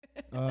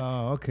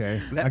Oh,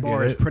 okay. That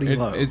bar is pretty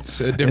low.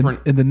 It's a different.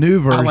 In the new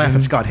I version, laugh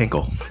at Scott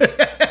Hinkle.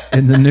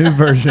 in the new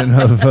version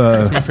of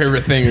my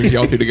favorite thing is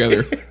y'all two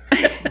together.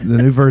 the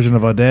new version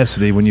of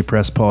Audacity, when you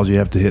press pause, you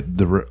have to hit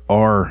the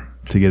R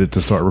to get it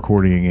to start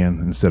recording again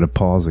instead of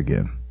pause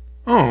again.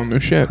 Oh no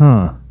shit!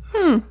 Huh.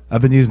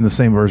 I've been using the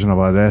same version of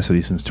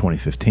Audacity since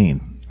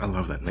 2015. I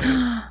love that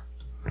name.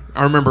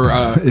 I remember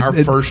our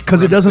first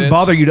because it run of doesn't this.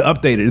 bother you to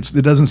update it.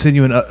 It doesn't send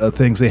you a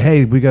thing say,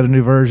 "Hey, we got a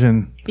new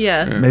version.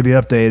 Yeah. Maybe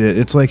update it."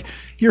 It's like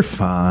you're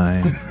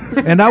fine,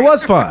 and I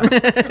was fine.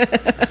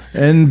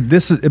 And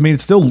this is, I mean,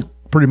 it's still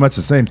pretty much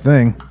the same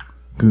thing,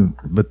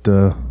 but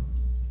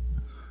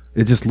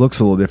it just looks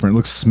a little different. It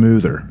looks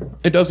smoother.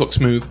 It does look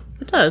smooth.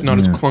 It does. It's not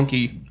as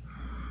clunky.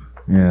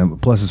 Yeah.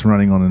 Plus, it's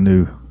running on a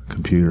new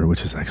computer,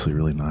 which is actually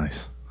really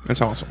nice. That's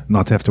awesome.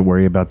 Not to have to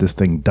worry about this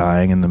thing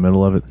dying in the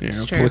middle of it, Yeah,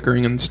 true.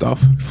 flickering and stuff.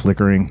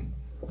 flickering.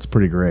 It's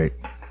pretty great.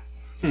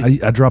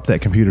 I dropped that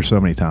computer so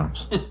many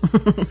times.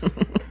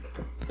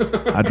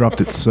 I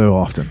dropped it so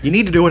often. You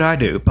need to do what I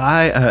do: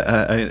 buy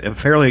a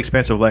fairly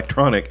expensive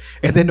electronic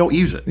and then don't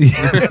use it.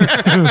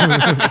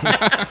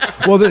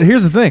 Well,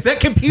 here's the thing. That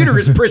computer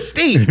is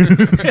pristine.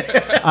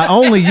 I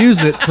only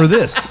use it for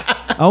this.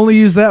 I only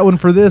use that one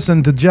for this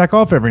and to jack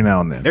off every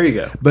now and then. There you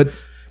go. But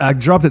I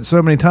dropped it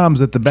so many times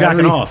that the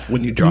battery Jacking off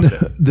when you dropped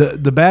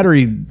it. the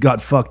battery got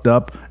fucked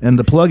up, and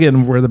the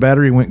plug-in where the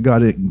battery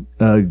got it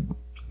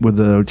where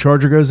the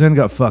charger goes in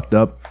got fucked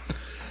up.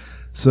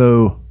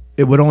 So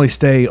it would only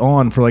stay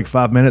on for like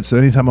 5 minutes. So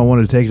anytime I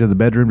wanted to take it to the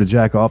bedroom to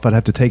jack off, I'd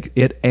have to take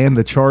it and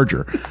the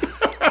charger.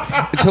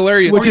 It's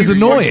hilarious. Which is You're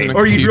annoying. watching the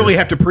Or you'd computer. really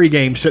have to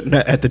pregame sitting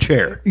at the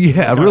chair.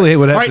 Yeah, I really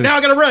would have All right, to. now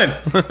I got to run.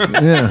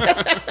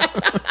 Yeah.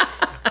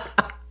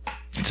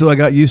 So I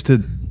got used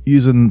to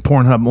using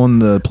Pornhub on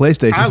the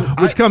PlayStation,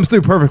 which comes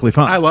through perfectly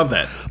fine. I love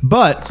that.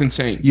 But It's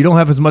insane. you don't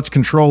have as much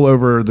control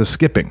over the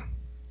skipping.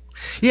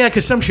 Yeah,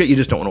 because some shit you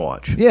just don't want to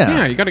watch.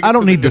 Yeah, you gotta get I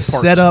don't to the need the good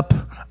parts. setup.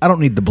 I don't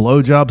need the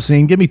blowjob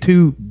scene. Give me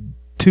two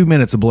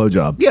minutes of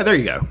blowjob. Yeah, there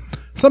you go.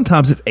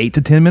 Sometimes it's 8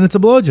 to 10 minutes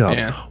of blowjob.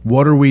 Yeah.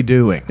 What are we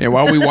doing? Yeah,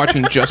 why are we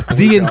watching just The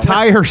blowjobs?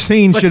 entire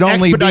scene Let's should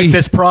only expedite be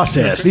this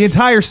process. the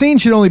entire scene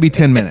should only be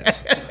 10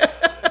 minutes.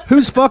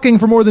 Who's fucking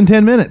for more than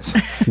 10 minutes?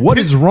 What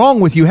is wrong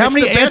with you? How It's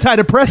many the best-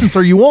 antidepressants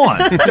are you on?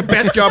 It's the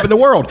best job in the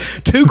world.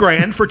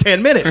 $2,000 for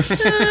 10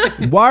 minutes.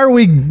 Why are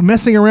we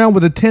messing around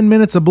with 10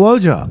 minutes of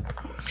blowjob?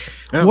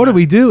 What are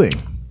we doing?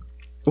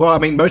 Well, I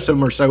mean, most of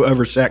them are so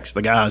oversexed,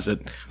 the guys, that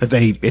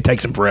it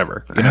takes them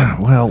forever. You know?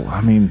 Well,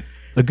 I mean,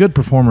 a good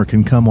performer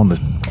can come on the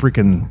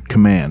freaking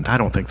command. I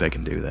don't think they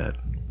can do that.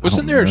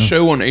 Wasn't there a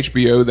show on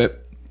HBO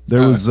that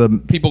There was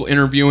people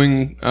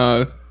interviewing,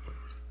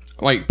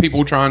 like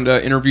people trying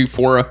to interview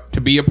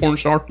to be a porn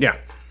star? Yeah.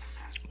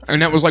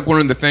 And that was like one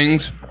of the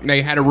things.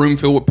 They had a room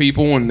filled with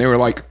people, and they were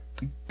like,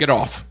 "Get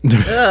off!"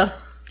 The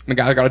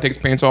guy got to take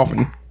his pants off,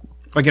 and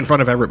Like in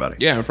front of everybody.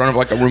 yeah, in front of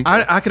like a room.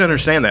 I can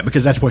understand that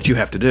because that's what you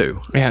have to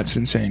do. Yeah, it's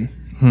insane.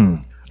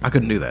 I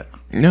couldn't do that.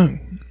 No,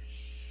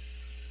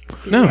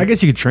 I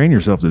guess you could train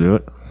yourself to do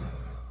it.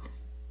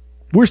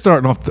 We're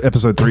starting off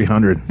episode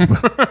 300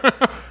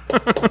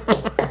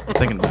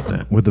 Thinking about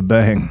that. with a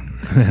bang.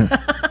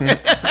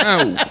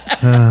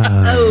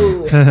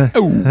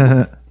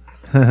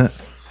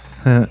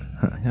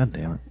 God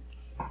damn it.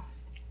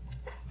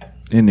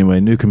 Anyway,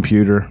 new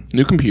computer.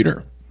 new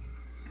computer.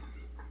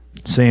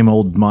 Same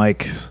old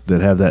mic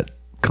that have that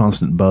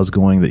constant buzz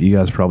going that you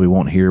guys probably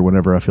won't hear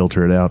whenever I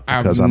filter it out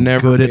I've because I'm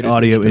never good paid at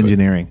audio attention to it.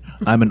 engineering.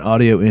 I'm an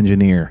audio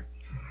engineer.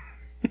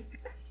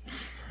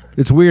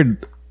 It's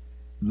weird.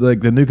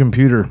 Like the new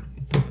computer,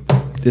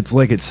 it's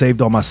like it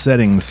saved all my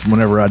settings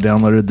whenever I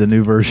downloaded the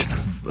new version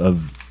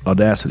of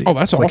Audacity. Oh,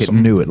 that's it's like awesome.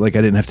 it knew it. Like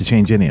I didn't have to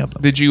change any of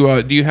them. Did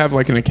you? Do you have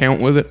like an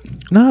account with it?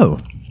 No.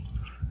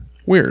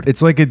 Weird.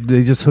 It's like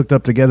they just hooked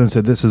up together and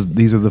said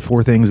these are the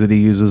 4 things that he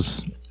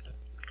uses,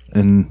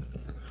 and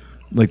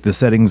like the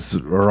settings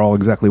are all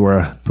exactly where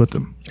I put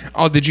them.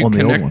 Oh, did you on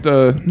the old connect one.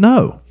 the?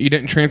 No, You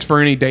didn't transfer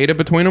any data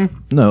between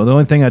them? no. The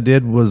only thing I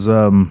did was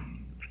I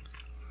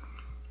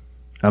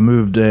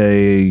moved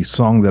a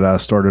song that I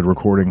started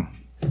recording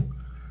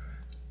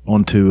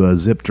onto a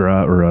zip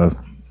drive or a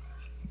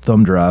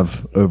thumb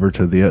drive over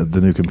to the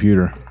new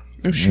computer.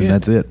 Oh shit. And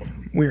that's it.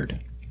 Weird.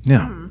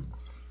 Yeah.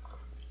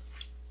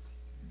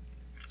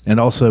 And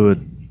also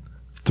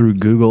through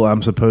Google,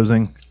 I'm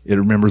supposing it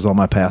remembers all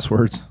my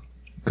passwords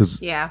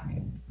because Yeah.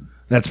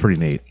 that's pretty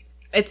neat.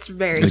 It's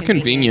very It's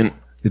convenient.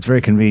 It's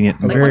very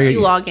convenient. Like very, once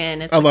you log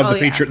in, it's I love like, the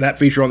feature, that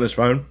feature on this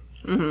phone.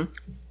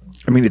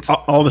 I mean, it's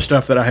All the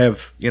stuff that I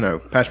have,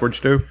 passwords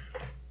to,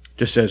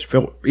 just says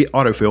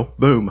autofill.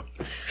 Boom.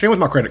 Same with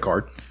my credit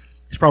card.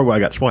 It's probably why I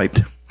got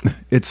swiped.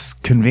 it's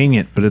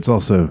convenient, but it's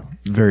also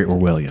very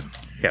Orwellian.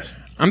 Yes.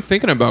 I'm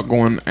thinking about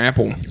going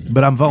Apple.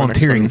 But I'm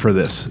volunteering phone. for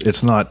this.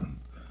 It's not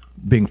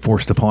being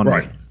forced upon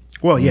me.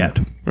 Well, yet.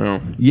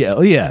 Oh. Yeah.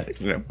 Oh, yeah.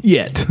 Yeah.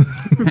 Yet.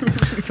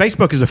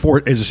 Facebook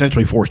is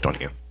essentially forced on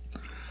you.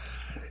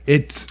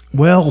 It's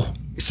well.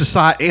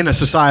 In a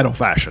societal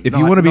fashion. If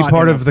you want to be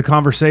part of the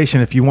conversation,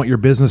 if you want your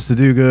business to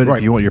do good, Right.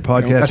 if you want your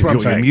podcast, That's if what you I'm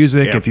want your saying.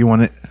 music, Yeah. if you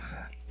want it,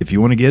 if you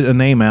want to get a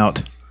name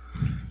out,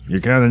 you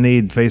kind of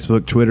need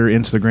Facebook, Twitter,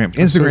 Instagram.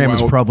 Instagram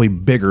is wild. probably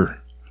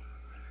bigger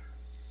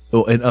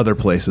in other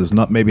places,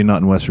 maybe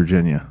not in West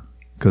Virginia,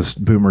 because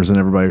boomers and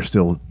everybody are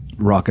still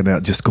rocking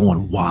out, just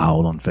going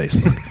wild on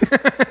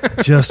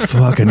Facebook. Just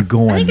fucking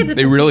going.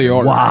 They really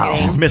are.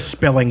 Wow.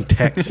 Misspelling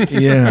texts.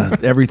 Yeah,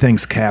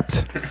 everything's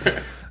capped.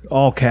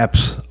 All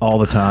caps all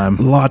the time.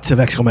 Lots of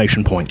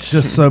exclamation points.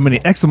 Just so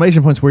many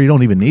exclamation points where you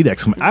don't even need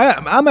exclamation.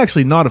 I'm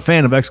actually not a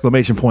fan of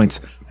exclamation points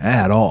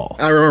at all.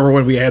 I remember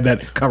when we had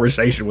that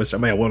conversation with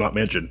somebody I will not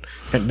mention,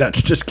 and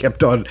Dutch just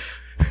kept on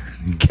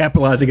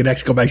capitalizing and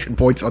exclamation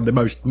points on the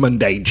most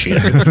mundane shit.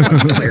 It was fucking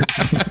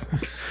hilarious.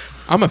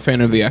 I'm a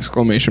fan of the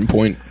exclamation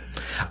point.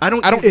 I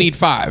don't need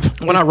 5.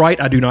 When I write,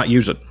 I do not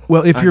use it.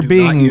 Well, if I you're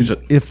do not being use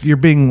it. if you're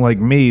being like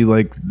me,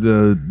 like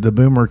the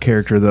boomer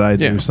character that I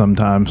do Yeah.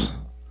 sometimes,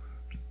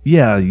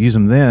 yeah, use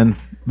them then.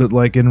 But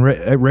like in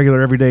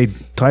regular everyday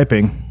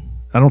typing,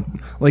 I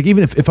don't like.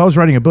 Even if I was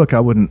writing a book, I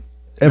wouldn't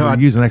ever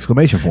use an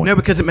exclamation point. No,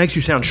 because it makes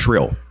you sound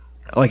shrill.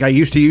 Like I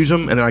used to use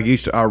them, and then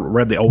I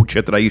read the old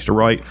shit that I used to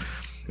write.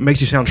 It makes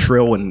you sound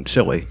shrill and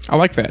silly. I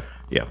like that.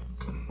 Yeah,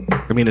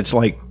 I mean it's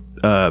like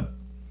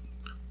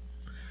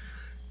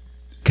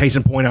case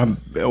in point.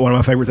 One of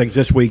my favorite things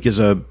this week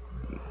is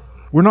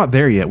We're not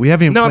there yet. We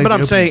haven't even no, played but the I'm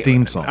opening saying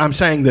theme song. I'm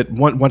saying that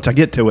once I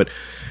get to it,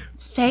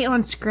 Stay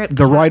on script.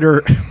 the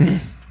writer,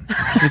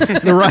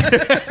 the writer.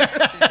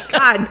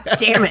 God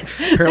damn it.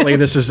 Apparently,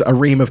 this is a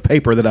ream of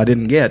paper that I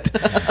didn't get.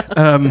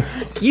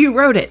 You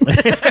wrote it.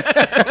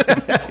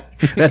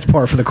 That's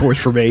par for the course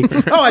for me.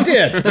 Oh, I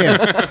did.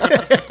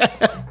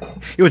 Yeah.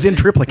 It was in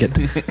triplicate.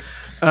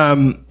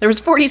 There was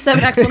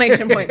 47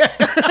 exclamation points.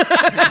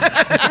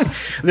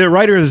 The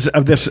writers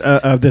of this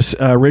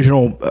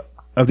original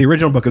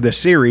book of this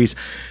series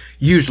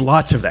used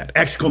lots of that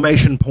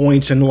exclamation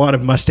points and a lot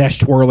of mustache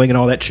twirling and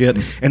all that shit.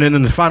 And then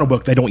in the final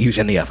book, they don't use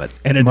any of it.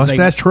 And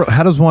mustache twirl.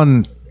 How does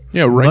one?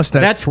 Yeah, right.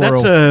 Mustache That's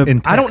twirl.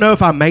 in I don't text? know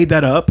if I made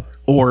that up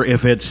or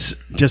if it's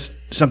just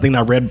something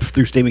I read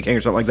through Stephen King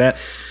or something like that.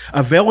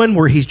 A villain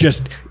where he's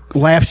just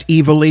laughs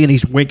evilly and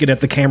he's winking at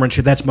the camera and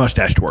shit. That's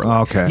mustache twirling.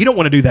 Oh, okay. You don't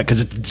want to do that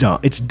because it's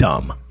dumb. It's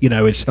dumb. You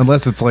know, it's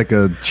Unless it's like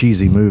a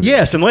cheesy movie.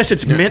 yes, unless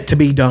it's meant to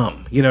be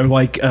dumb. You know,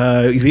 like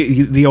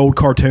the old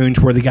cartoons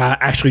where the guy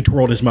actually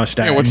twirled his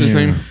mustache. Yeah, what's his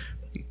name?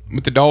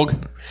 With the dog?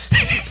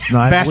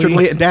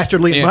 Snidely?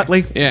 Dastardly Yeah.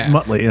 Muttley. Yeah.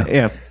 Muttley, yeah.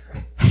 Yeah.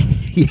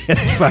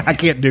 Yes, I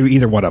can't do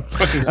either one of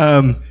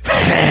them.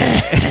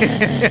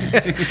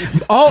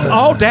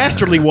 All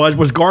Dastardly was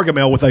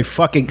Gargamel with a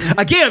fucking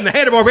again. The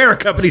Hanna-Barbera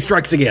company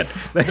strikes again.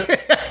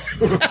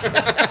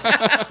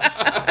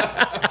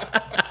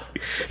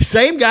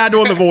 Same guy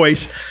doing the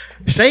voice,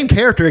 same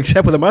character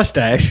except with a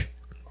mustache.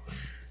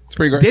 It's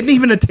pretty great. Didn't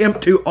even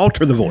attempt to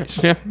alter the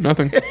voice. Yeah,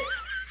 nothing.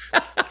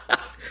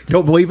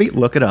 Don't believe me?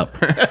 Look it up.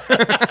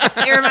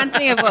 It reminds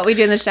me of what we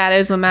do in the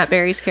shadows when Matt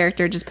Berry's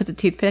character just puts a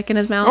toothpick in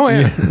his mouth. Oh,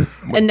 yeah.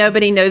 And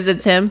nobody knows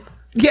it's him.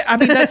 Yeah, I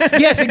mean that's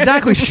yes,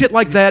 exactly shit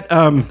like that.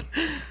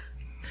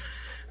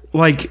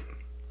 Like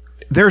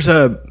there's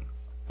a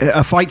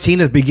fight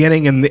scene at the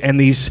beginning, and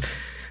these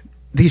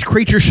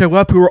creatures show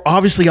up who are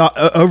obviously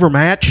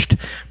overmatched,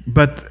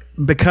 but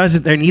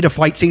because they need a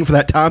fight scene for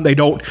that time, they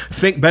don't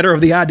think better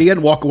of the idea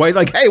and walk away.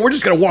 Like, hey, we're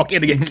just going to walk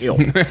in and get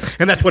killed,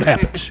 and that's what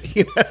happens.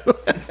 You know,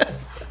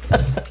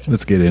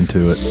 Let's get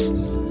into it.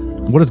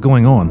 What is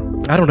going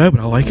on? I don't know, but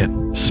I like it.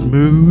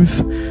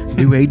 Smooth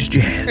new age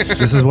jazz.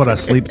 This is what I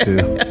sleep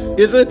to.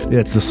 Is it?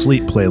 Yeah, it's the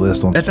sleep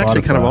playlist on That's Spotify.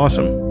 actually kind of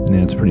awesome.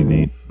 Yeah, it's pretty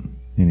neat.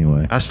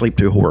 Anyway. I sleep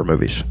to horror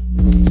movies.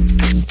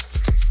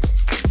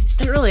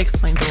 It really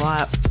explains a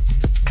lot.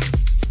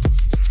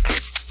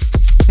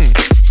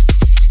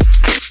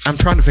 I'm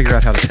trying to figure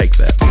out how to take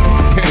that.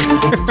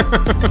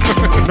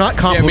 Not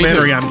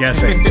complimentary, I'm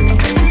guessing.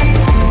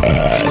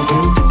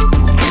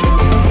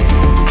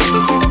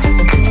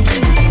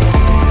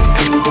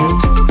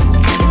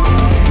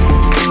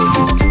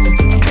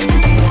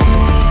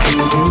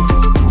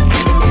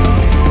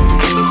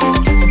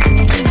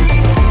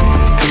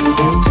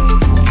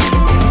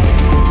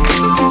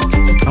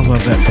 I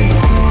love that theme.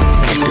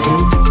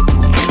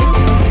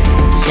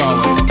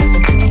 Solid.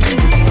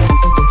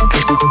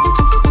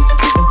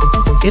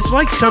 It's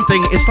like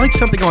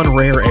something on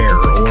Rare Air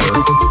or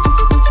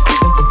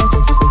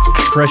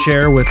Fresh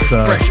Air with...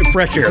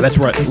 Fresh Air. That's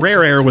right.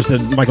 Rare Air was the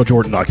Michael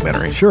Jordan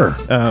documentary. Sure.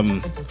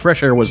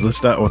 Fresh Air was the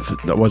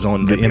stuff that was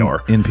on NPR.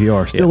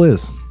 NPR. Still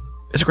is.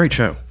 It's a great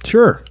show.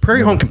 Sure.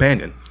 Prairie Home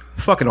Companion.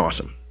 Fucking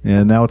awesome.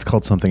 Yeah, now it's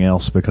called something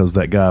else because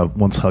that guy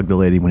once hugged a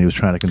lady when he was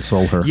trying to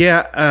console her.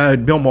 Yeah,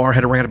 Bill Maher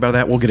had a rant about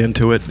that. We'll get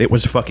into it. It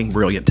was fucking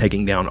brilliant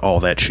taking down all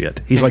that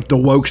shit. He's like, the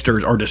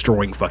wokesters are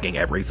destroying fucking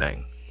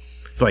everything.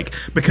 It's like,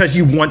 because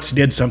you once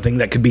did something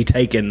that could be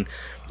taken,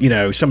 you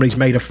know, somebody's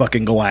made of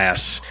fucking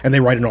glass and they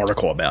write an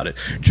article about it.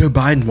 Joe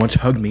Biden once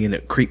hugged me and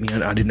it creeped me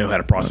out. I didn't know how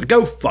to process it.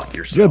 Go fuck Joe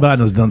yourself.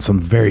 Biden has done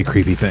some very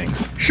creepy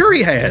things. Sure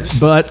he has.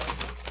 But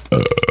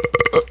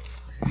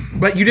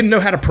But you didn't know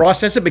how to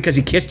process it because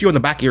he kissed you on the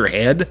back of your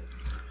head?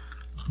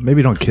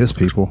 maybe don't kiss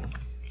people.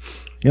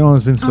 You know,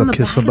 it's been since On I've the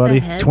kissed back of the somebody.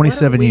 head?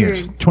 27 What a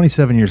years. weird-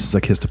 27 years since I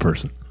kissed a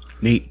person.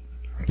 Neat.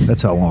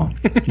 That's how long.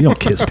 You don't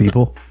kiss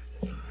people.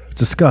 It's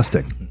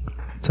disgusting.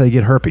 That's how you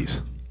get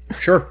herpes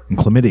Sure. and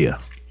chlamydia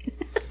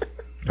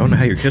I don't know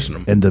how you're kissing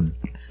them. and the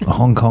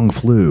Hong Kong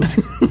flu,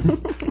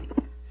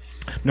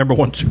 Number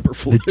one super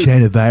flu. the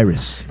China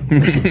virus,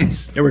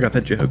 Never got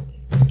that joke.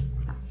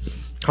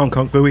 Hong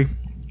Kong flu.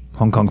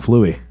 Hong Kong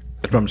flu.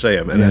 That's what I'm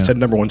saying. And I said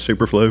number one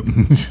super flu.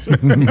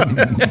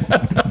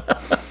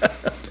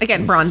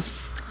 Again, bronze.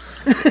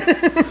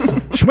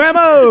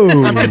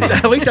 Schwammo!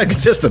 At least I'm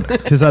consistent.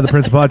 Tis I, the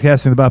Prince of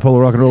Podcasting, the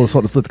bipolar rock and roll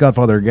assault, the Slits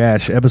Godfather of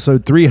Gash,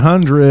 episode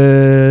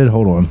 300.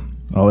 Hold on.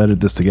 I'll edit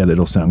this together.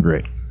 It'll sound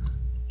great.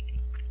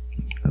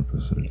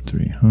 Episode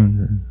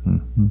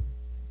 300.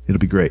 It'll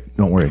be great.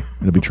 Don't worry.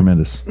 It'll be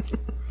tremendous.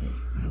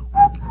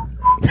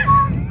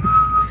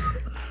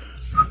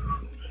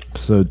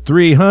 Episode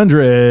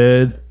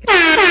 300.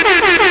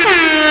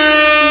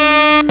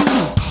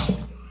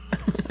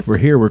 We're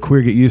here. We're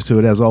queer. Get used to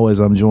it. As always,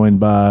 I'm joined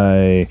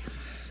by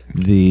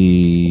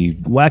the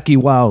wacky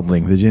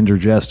wildling, the ginger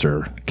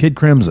jester, Kid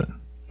Crimson,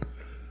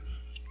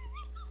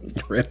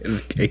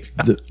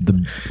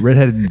 the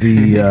redheaded,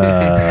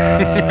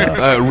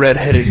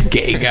 Redheaded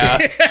gay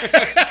guy.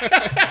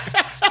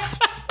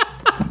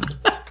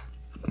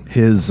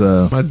 his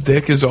My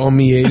dick is all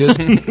meatus.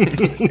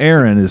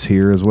 Aaron is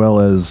here, as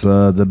well as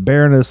the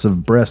Baroness of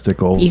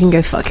Breasticles. You can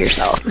go fuck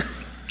yourself.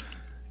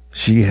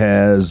 She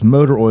has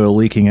motor oil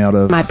leaking out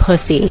of My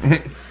pussy.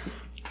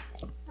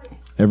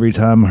 every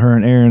time her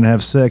and Aaron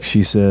have sex.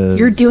 She says,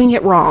 You're doing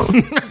it wrong.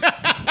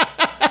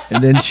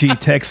 and then she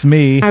texts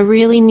me, I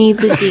really need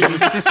the D.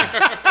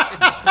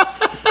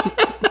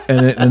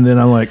 and then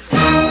I'm like,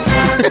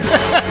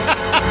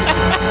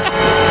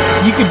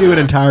 You could do an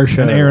entire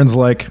show. and Aaron's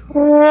like,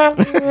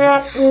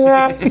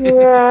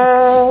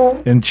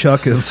 and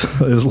Chuck is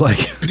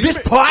like,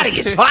 This party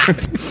is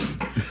hot.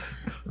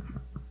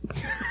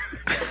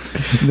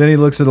 then he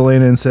looks at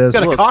Elena and says,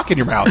 Got a "Look, cock in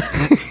your mouth.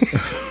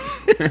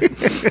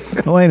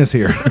 Elena's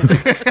here."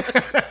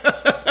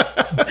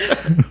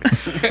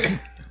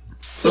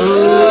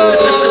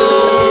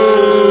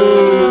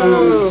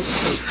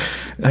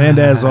 And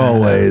as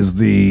always,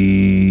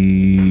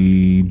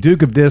 the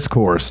Duke of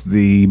Discourse,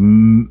 the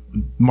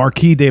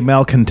Marquis de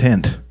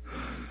Malcontent,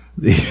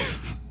 the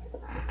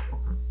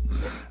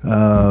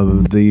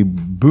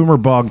Boomer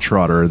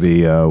Bogtrotter,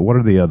 the what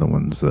are the other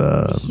ones?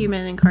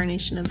 Human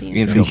incarnation of the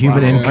The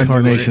human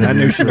incarnation. I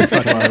knew she would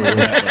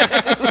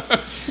fucking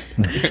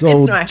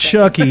Old my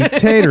Chucky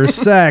Tater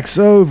Sacks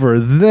over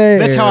there.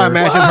 That's how I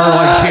imagine her.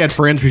 Like she had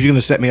friends who she was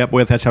going to set me up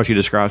with. That's how she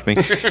describes me.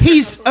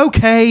 He's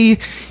okay.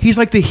 He's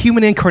like the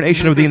human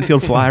incarnation of the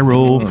infield fly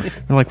rule. I'm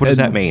like, what does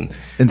that mean?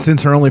 And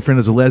since her only friend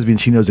is a lesbian,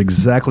 she knows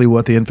exactly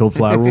what the infield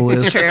fly rule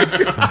is. It's true.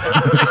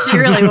 She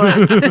really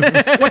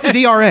would. What's his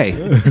ERA?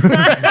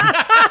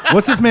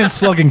 What's this man's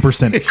slugging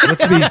percentage?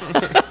 Let's be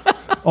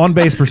on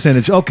base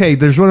percentage. Okay,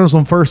 there's runners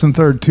on first and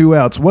third, 2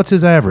 outs. What's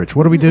his average?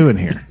 What are we doing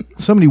here?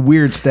 So many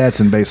weird stats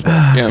in baseball.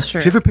 Yeah. It's true.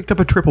 Have you ever picked up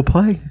a triple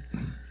play?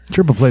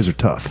 Triple plays are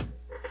tough.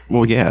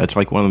 Well, yeah, it's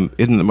like one of them.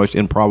 Isn't the most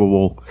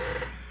improbable?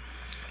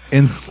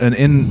 In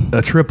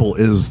a triple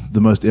is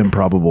the most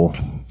improbable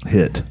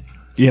hit.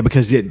 Yeah,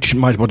 because it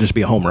might as well just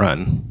be a home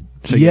run.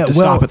 So you Yeah, have to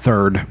well- stop at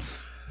third.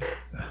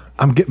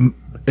 I'm getting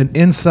an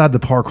inside the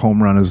park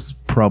home run is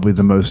probably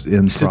the most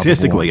improbable.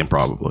 Statistically,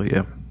 improbable.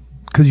 Yeah.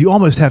 Because you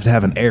almost have to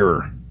have an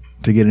error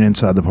to get an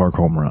inside the park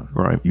home run.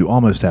 Right. You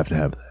almost have to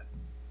have that.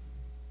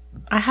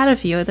 I had a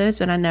few of those,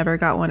 but I never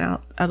got one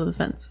out of the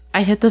fence.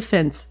 I hit the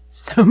fence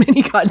so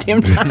many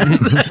goddamn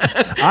times.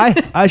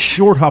 I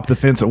short hopped the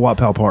fence at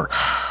Watt-Powell Park,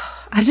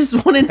 I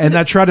just wanted to. and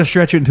I tried to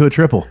stretch it into a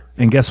triple.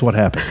 And guess what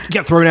happened?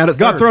 Got thrown out at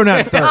Got thrown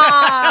out at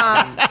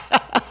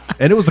third.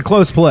 And it was a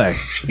close play.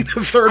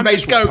 third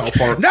base coach.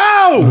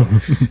 No,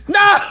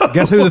 no.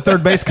 Guess who the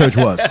third base coach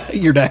was?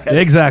 Your dad.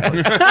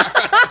 Exactly.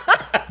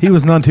 He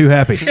was none too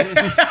happy.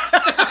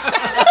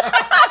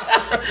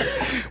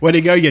 Where'd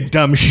he go, you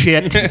dumb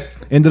shit?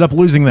 Ended up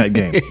losing that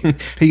game.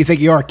 Who you think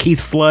you are? Keith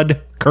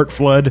Flood? Kurt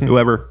Flood?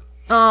 Whoever?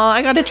 Oh,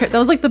 I got a that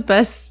was like the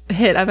best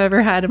hit I've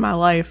ever had in my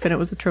life, and it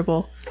was a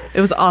triple.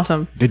 It was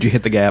awesome. Did you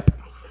hit the gap?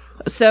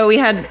 So we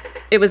had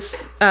it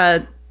was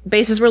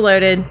bases were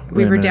loaded. We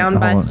Wait a were minute, down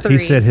hold by on. 3. He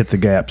said hit the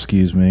gap,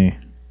 excuse me.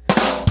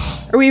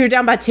 Or we were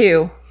down by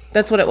 2.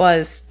 That's what it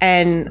was.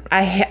 And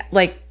I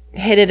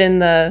hit it in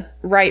the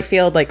right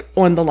field, like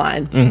on the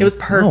line. It was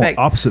perfect.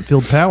 Oh, opposite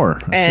field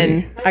power. I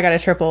and see. I got a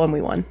triple and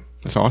we won.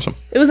 That's awesome.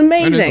 It was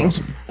amazing.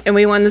 awesome. And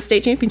we won the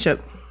state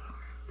championship.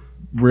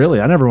 Really?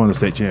 I never won the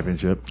state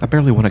championship. I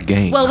barely won a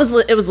game. Well, it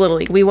was Little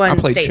League. We won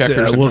played state.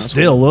 checkers. Well,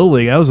 still, Little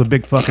League, that was a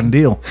big fucking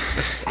deal.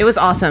 It was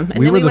awesome. And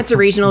We then were we the went to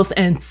regionals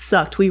and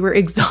sucked. We were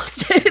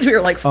exhausted. We were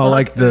like, Oh, fuck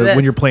like this.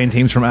 when you're playing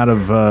teams from out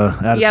of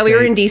Yeah, we were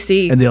state, in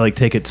DC. and they like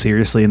take it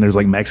seriously, and there's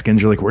like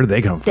Mexicans. You're like, where did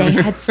they come from? They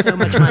had so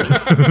much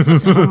money.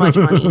 So much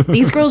money.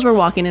 These girls were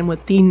walking in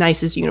with the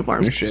nicest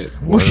uniforms. Shit.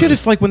 well, shit,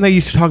 it's like when they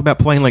used to talk about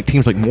playing like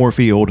teams like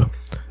Moorfield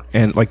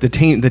And like the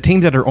teams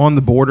that are on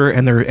the border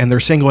and they're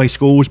single A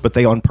schools, but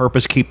they on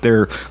purpose keep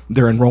their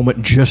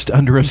enrollment just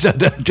under a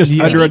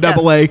under a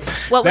double A.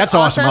 What was That's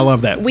awesome. I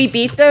love that. We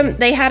beat them.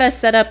 They had us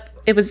set up.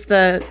 It was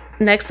the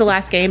next to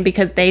last game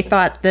because they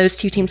thought those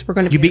two teams were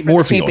going to. You beat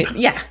Moorfield.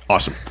 Yeah,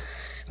 Awesome.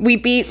 we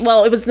beat.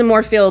 Well, it was the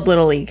Moorfield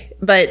Little League,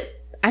 but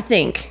I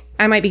think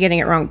I might be getting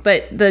it wrong.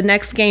 But the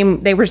next game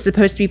they were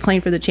supposed to be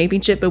playing for the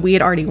championship, but we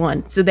had already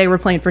won, so they were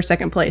playing for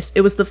second place.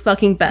 It was the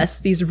fucking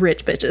best. These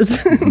rich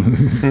bitches.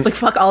 It's like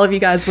fuck all of you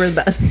guys. We're the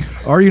best.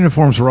 Our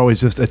uniforms were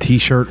always just a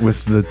T-shirt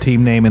with the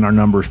team name and our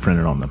numbers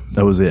printed on them.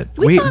 That was it.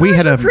 We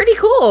had a pretty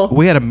cool.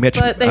 We had a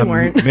but they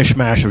weren't.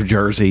 mishmash of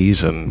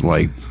jerseys and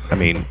like I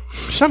mean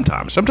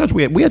sometimes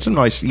we had some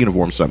nice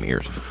uniforms some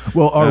years.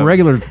 Well, our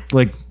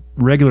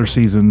regular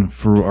season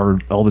for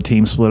all the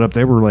teams split up,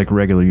 they were like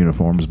regular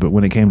uniforms, but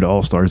when it came to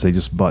All Stars, they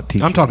just bought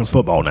T-shirts. I'm talking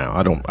football now.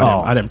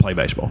 I didn't play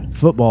baseball.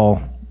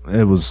 Football.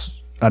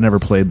 I never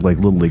played like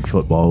Little League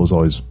football. It was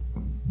always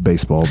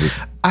baseball.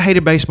 But I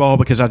hated baseball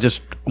because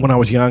when I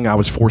was young, I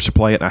was forced to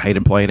play it and I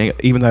hated playing it.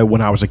 Even though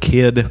when I was a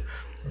kid,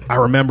 I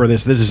remember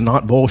this is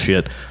not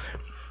bullshit.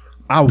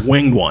 I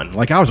winged one.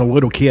 Like I was a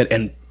little kid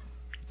and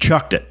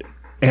chucked it.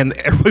 And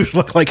everybody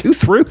looked like, who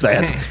threw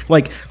that?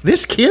 Like,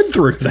 this kid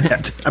threw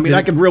that. I mean,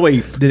 I could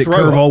really. did it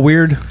curve all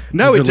weird?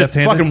 No, Was it just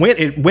fucking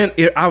went.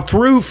 I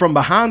threw from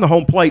behind the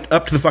home plate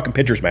up to the fucking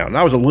pitcher's mound. And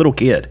I was a little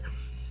kid.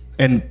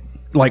 And,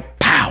 like,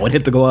 pow, it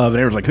hit the glove.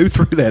 And everyone's like, who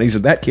threw that? He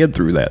said, that kid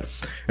threw that.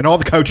 And all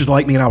the coaches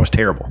liked me, and I was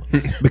terrible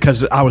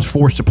because I was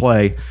forced to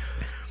play.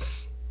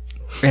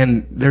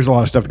 And there's a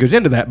lot of stuff that goes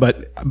into that,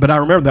 but I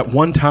remember that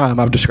one time,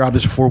 I've described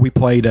this before, we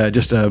played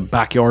just a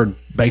backyard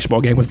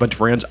baseball game with a bunch of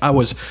friends. I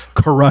was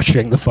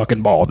crushing the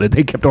fucking ball that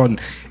they kept on,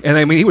 and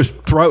I mean he was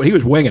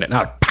winging it, and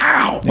I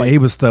pow! Yeah, he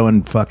was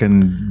throwing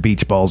fucking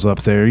beach balls up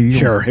there.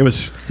 Sure, it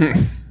was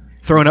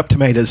throwing up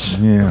tomatoes.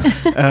 Yeah.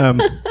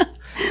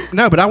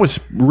 No, but I was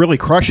really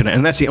crushing it,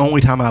 and that's the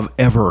only time I've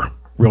ever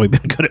really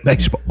been good at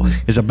baseball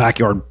is a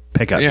backyard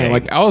pickup game.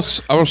 Like I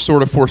was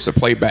sort of forced to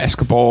play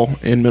basketball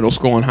in middle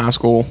school and high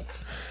school.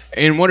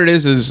 And what it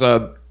is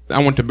I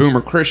went to Boomer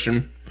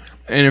Christian,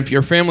 and if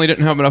your family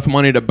didn't have enough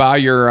money to buy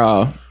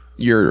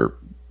your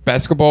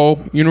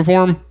basketball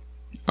uniform,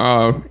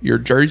 your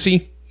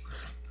jersey,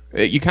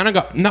 you kind of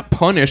got not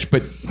punished,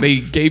 but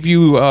they gave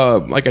you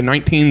like a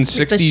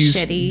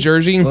 1960s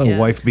jersey. Little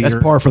wife beater.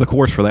 That's par for the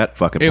course for that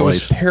fucking It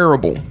place. was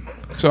terrible.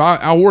 So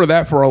I wore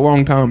that for a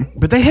long time.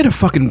 But they had a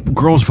fucking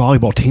girls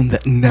volleyball team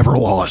that never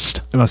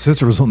lost. My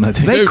sister was on that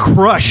team. They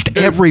crushed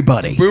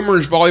everybody.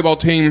 Boomer's volleyball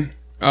team,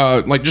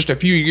 like just a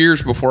few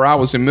years before I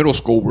was in middle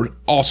school, were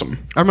awesome.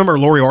 I remember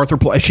Lori Arthur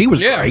play. She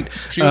was great.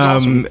 She was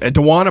awesome.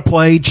 Dewana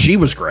played. She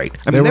was great.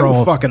 I mean, they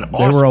were fucking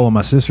awesome. They were all on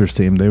my sister's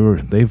team.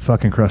 They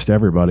fucking crushed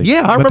everybody.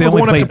 Yeah, I But remember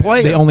going up to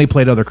play They them. only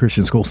played other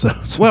Christian schools though.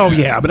 Well,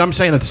 yeah, but I'm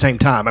saying at the same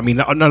time, I mean,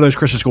 none of those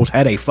Christian schools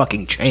had a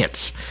fucking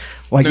chance.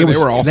 Like No, it was,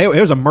 they were awesome. it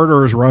was a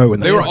murderer's row,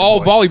 and They were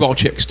all volleyball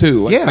chicks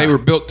too. Like, Yeah. they were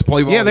built to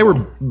play volleyball. Yeah, they were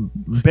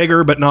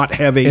bigger but not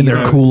heavy. in you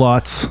their know.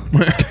 culottes.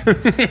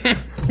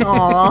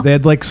 They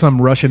had like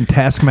some Russian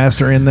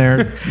taskmaster in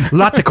there.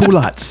 Lots of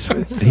culottes.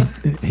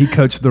 He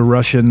coached the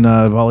Russian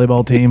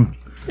volleyball team,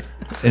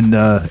 and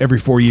every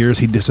 4 years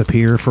he'd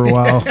disappear for a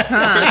while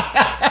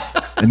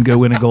and go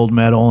win a gold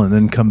medal and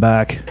then come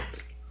back.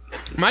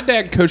 My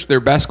dad coached their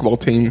basketball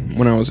team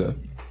when I was a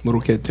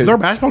little kid too. Their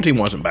basketball team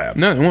wasn't bad.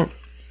 No, they weren't.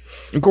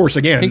 Of course,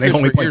 again, He they coached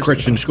only for played years,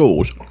 Christian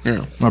schools.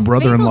 Yeah. My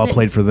brother-in-law Fable did-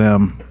 played for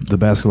them, the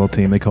basketball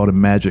team. They called him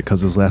Magic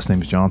because his last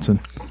name's Johnson.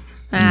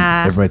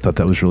 Everybody thought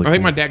that was really I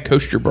think cool. my dad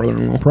coached your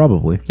brother-in-law.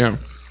 Probably. Yeah.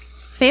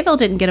 Fayetteville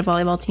didn't get a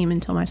volleyball team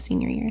until my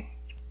senior year.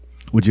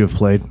 Would you have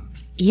played?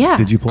 Yeah.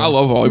 Did you play? I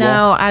love volleyball.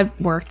 No, I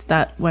worked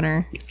that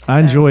winter. I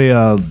enjoy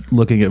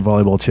looking at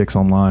volleyball chicks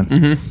online.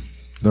 Mm-hmm.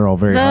 They're all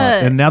very hot.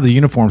 And now the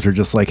uniforms are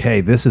just like,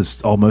 hey, this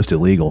is almost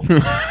illegal.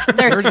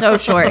 They're so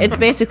short. It's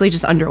basically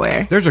just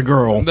underwear. There's a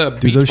girl. The Dude,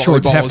 beach those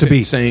shorts volleyball have to is be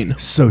insane.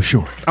 so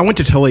short. I went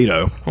to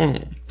Toledo,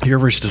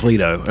 University of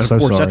Toledo, and of So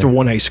course that's a sorry.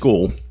 1A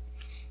school.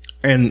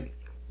 And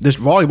this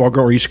volleyball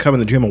girl used to come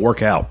in the gym and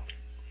work out.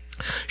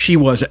 She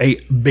was a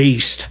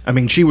beast. I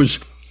mean, she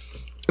wasn't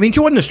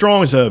as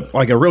strong as a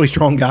really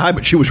strong guy,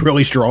 but she was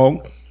really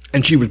strong,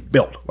 and she was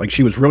built like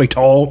she was really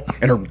tall,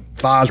 and her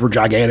thighs were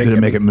gigantic. Did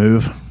it make it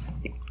move?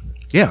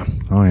 Yeah.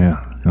 Oh,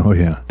 yeah. Oh,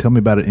 yeah. Tell me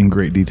about it in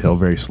great detail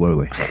very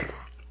slowly.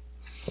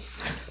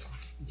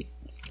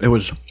 It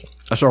was.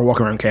 I started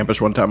walking around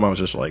campus one time. I was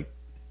just like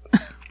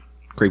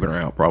creeping her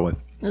out, probably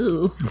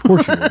Ooh. Of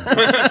course you would.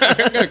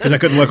 because I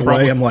couldn't look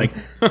away. I'm like,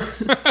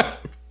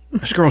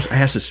 this girl's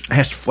ass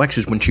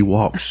flexes when she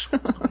walks.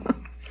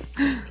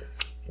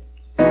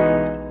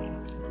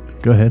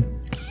 Go ahead.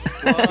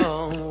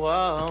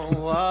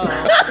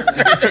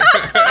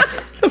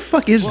 The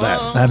fuck is that?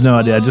 I have no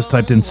idea. I just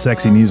typed in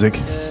sexy music.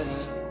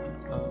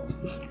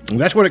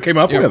 That's what it came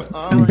up with.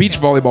 Beach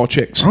volleyball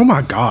chicks. Oh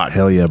my god!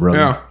 Hell yeah, brother.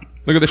 Yeah.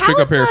 Look at this How chick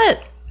up is here.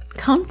 that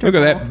comfortable?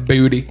 Look at that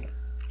booty.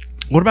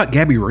 What about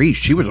Gabby Reese?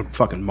 She was a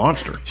fucking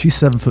monster. She's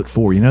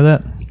 7'4". You know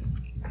that?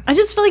 I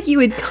just feel like you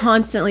would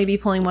constantly be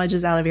pulling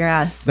wedges out of your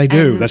ass. They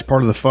do. And- That's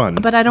part of the fun.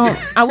 But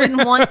I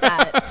wouldn't want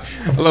that.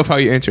 I love how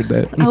you answered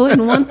that. I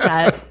wouldn't want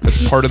that.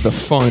 Part of the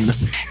fun.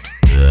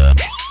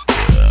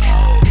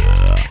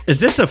 Is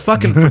this a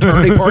fucking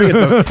fraternity party at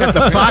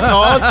the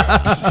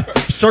Fatahs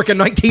circa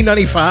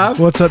 1995?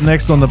 What's up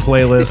next on the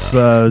playlist?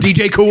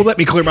 DJ Cool, let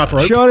me clear my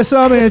throat. Shorty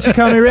saw me and she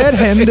called me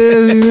red-handed.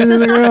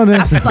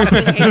 I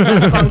fucking hate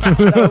that song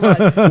so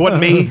much.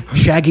 Wasn't me,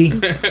 Shaggy.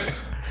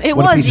 It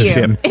What a was piece of you.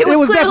 shit. It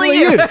was clearly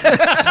you.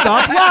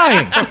 Stop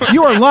lying.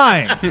 You are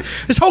lying.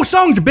 This whole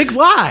song's a big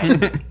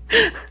lie.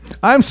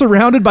 I'm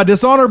surrounded by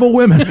dishonorable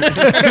women.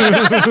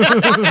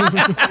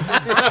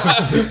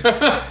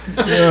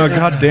 Oh,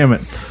 God damn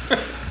it.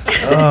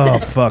 Oh,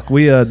 fuck.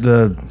 We,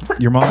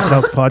 Your Mom's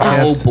House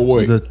podcast. Oh,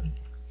 boy. The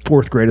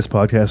fourth greatest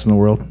podcast in the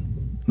world.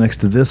 Next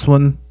to this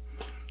one,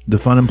 the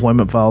Fun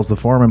Employment Files, the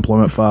Farm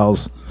Employment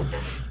Files,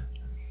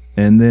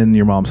 and then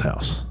Your Mom's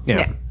House.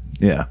 Yeah.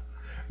 Yeah.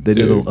 They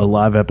did a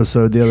live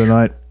episode the other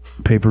night,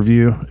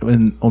 pay-per-view.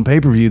 And on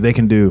pay-per-view, they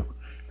can do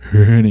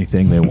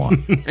anything they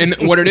want. And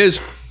what it is,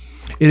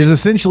 It is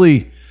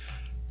essentially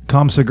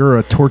Tom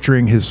Segura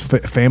torturing his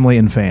family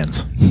and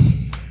fans.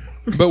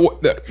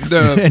 but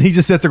the And he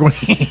just sits there going,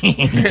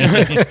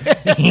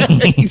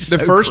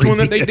 the first one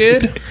that they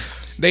did,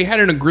 they had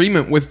an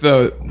agreement with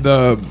the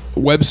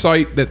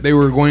website that they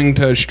were going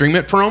to stream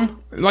it from.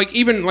 Like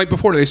even like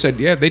before, they said,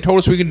 yeah, they told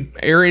us we could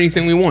air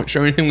anything we want,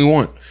 show anything we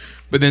want.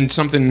 But then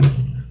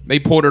they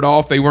pulled it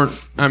off. They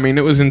weren't. I mean,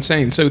 it was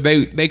insane. So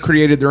they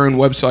created their own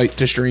website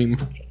to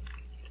stream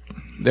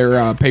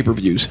their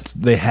pay-per-views.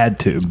 they had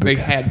to. They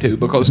had to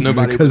because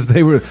nobody. Because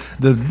they were,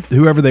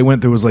 whoever they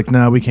went through was like,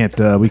 no, we can't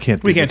do We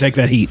can't this." take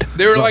that heat.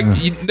 They were like,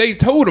 they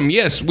told them,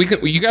 yes, we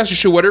can. You guys can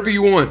show whatever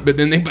you want. But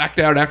then they backed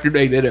out after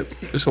they did it.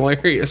 It's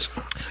hilarious.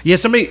 Yeah,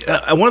 somebody,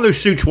 one of those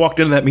suits walked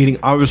into that meeting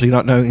obviously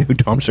not knowing who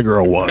Tom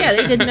Segura was. Yeah,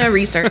 they did no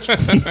research. Well,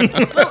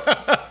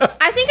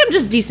 I think I'm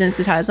just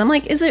desensitized. I'm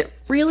like, is it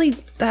really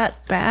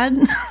that bad?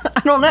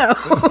 I don't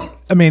know.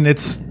 I mean,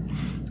 it's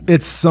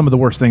some of the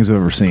worst things I've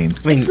ever seen.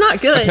 I mean, It's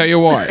not good. Tell you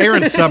what,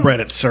 Aaron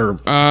subreddits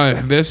are,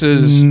 this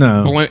is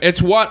No.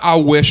 It's what I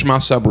wish my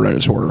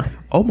subreddits were.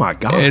 oh my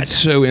God. It's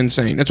so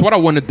insane. It's what I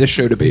wanted this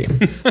show to be.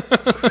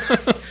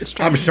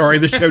 I'm sorry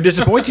the show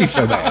disappoints you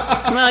so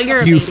bad. Well, you're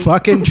a You baby.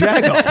 fucking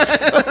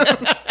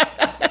jagoff.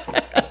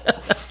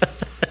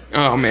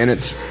 Oh man,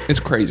 it's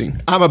crazy.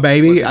 I'm a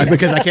baby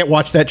because I can't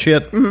watch that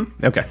shit.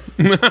 Mm-hmm. Okay.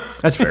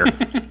 That's fair.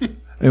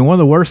 And one of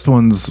the worst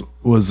ones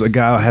was a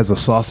guy who has a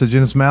sausage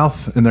in his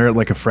mouth, and they're at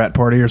like a frat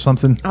party or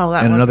something. Oh,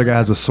 that and was- another guy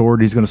has a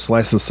sword. He's going to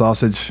slice the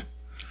sausage.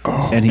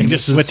 And He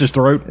just slits his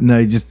throat. No,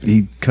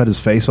 he cut his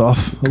face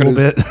off a little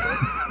bit.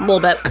 A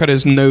little bit. Cut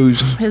his nose,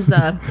 His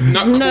not his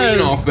clean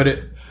nose off, but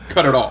it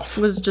cut it off.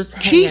 was just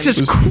hanging.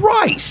 Jesus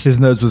Christ.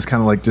 His nose was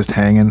kind of like just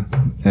hanging.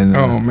 And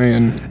Oh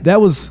man, that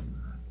was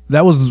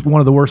one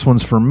of the worst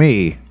ones for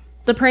me.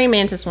 The praying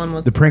mantis one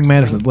was The praying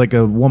mantis, like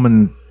a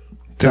woman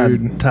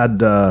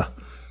tied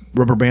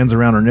rubber bands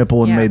around her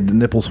nipple and Yeah. made the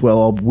nipple swell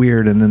all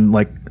weird, and then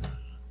like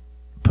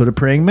put a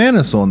praying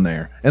mantis on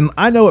there. And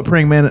I know what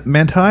praying manti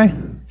I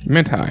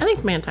mentai.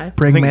 think manti.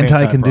 praying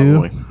manti can do.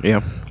 probably.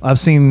 Yeah. I've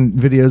seen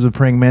videos of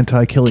praying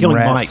manti killing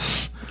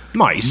rats,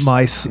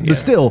 Mice. but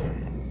still,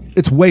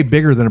 it's way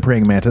bigger than a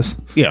praying mantis.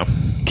 Yeah.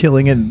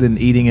 Killing it, then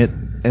eating it,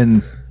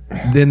 and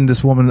then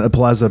this woman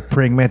applies a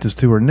praying mantis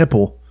to her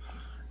nipple,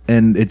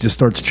 and it just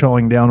starts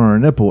chawing down on her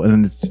nipple,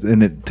 and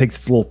it takes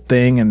its little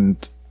thing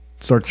and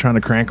starts trying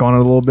to crank on it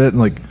a little bit, and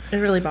like It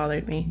really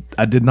bothered me.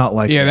 I did not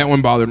like. Yeah, that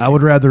one bothered me. I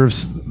would rather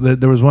have.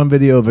 There was one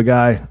video of a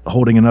guy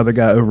holding another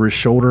guy over his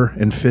shoulder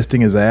and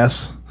fisting his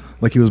ass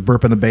like he was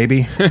burping a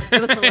baby.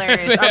 It was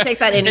hilarious. I'll take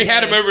that any He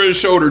had day. him over his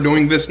shoulder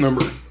doing this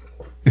number.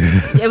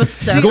 It was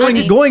so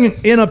going funny.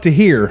 in up to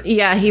here.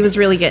 Yeah, he was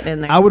really getting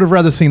in there. I would have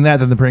rather seen that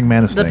than the praying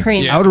mantis The thing.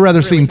 praying I would have mantis rather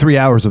is really seen 3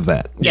 hours of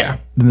that Yeah.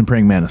 than the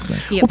praying mantis thing.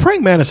 Yeah. Well,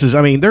 praying mantises,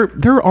 I mean,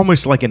 they're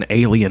almost like an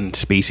alien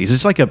species.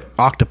 It's like an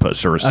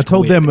octopus or a I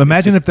told squid. them,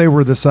 imagine if they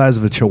were the size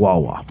of a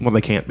chihuahua. Well,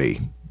 they can't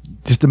be.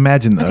 Just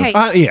imagine though.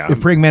 Okay. Yeah.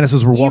 If praying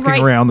mantises were You walking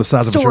write around the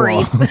size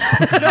stories. of a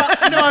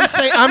chihuahua.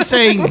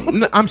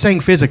 No, I'm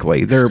saying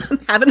physically. They're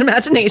Have an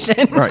imagination.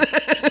 right.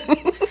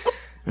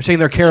 I'm saying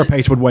their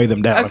carapace would weigh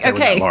them down if they were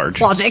Okay, that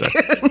large. logic.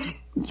 So-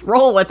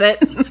 Roll with it.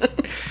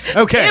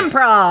 Okay.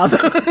 Improv.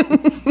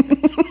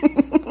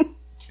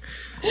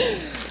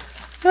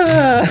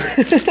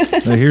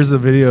 Now, here's a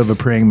video of a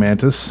praying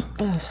mantis.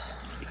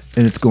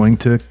 And it's going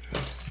to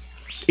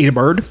Eat a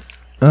bird.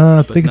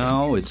 I think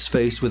Now it's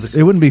faced with a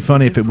it wouldn't be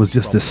funny if it was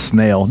just this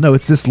snail. No,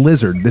 it's this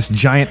lizard, this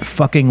giant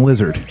fucking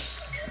lizard.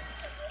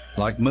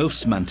 like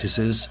most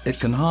mantises, it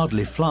can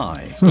hardly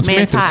fly.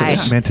 Manti.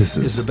 Is the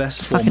Mantises.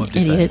 best form Fucking of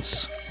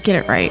defense. idiot. Get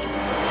it right.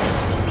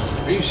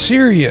 Are you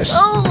serious?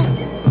 Oh,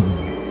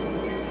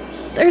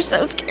 they're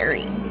so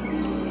scary.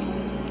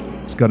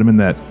 It's got him in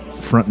that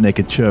front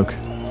naked choke.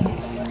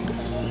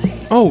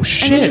 Oh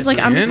shit! And then he's like,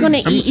 "I'm just going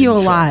to eat you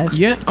alive."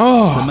 Yeah. The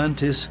Oh.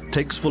 mantis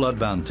takes full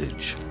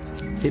advantage.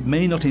 It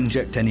may not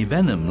inject any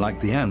venom like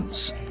the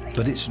ants,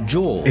 but its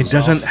jaws It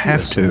doesn't are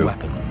have fearsome to.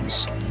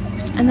 weapons.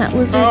 And that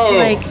lizard's Oh,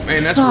 like,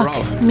 man, that's fuck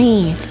rough.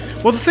 me.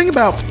 Well, the thing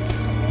about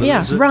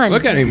Yeah, run.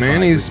 Look at him,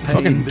 man. He's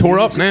fucking tore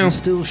up now.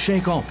 Still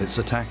shake off its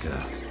attacker.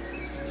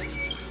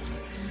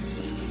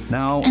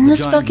 Now, And the this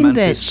giant fucking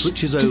mantis bitch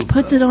switches just over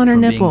puts it on her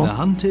from being nipple. the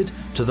hunted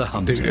to the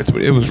hunted. Dude,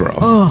 it was rough.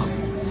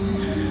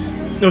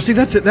 no, see,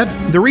 that's it. That's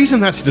the reason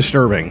that's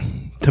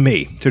disturbing to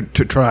me. To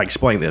try to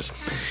explain this,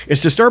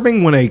 it's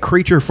disturbing when a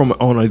creature from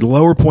on a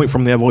lower point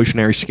from the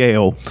evolutionary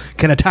scale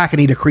can attack and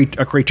eat a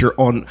creature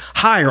on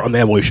higher on the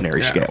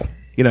evolutionary scale.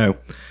 You know,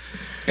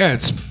 Yeah,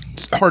 it's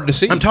hard to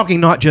see. I'm talking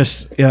not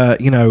just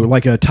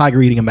like a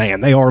tiger eating a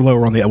man. They are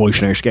lower on the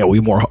evolutionary scale. We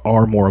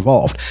are more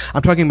evolved.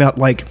 I'm talking about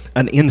like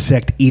an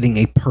insect eating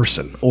a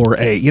person or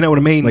a, you know what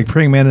I mean? Like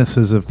praying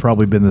mantises have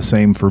probably been the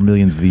same for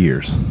millions of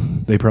years.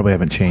 They probably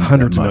haven't changed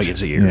hundreds that of much.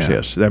 millions of years. Yeah.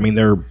 Yes, I mean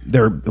they're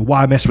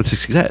why mess with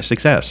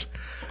success?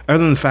 Other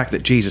than the fact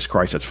that Jesus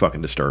Christ, that's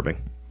fucking disturbing.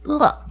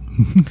 Ugh.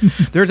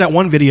 There's that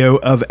one video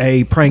of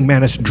a praying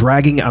mantis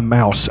dragging a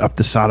mouse up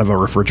the side of a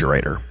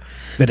refrigerator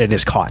that it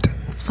is caught,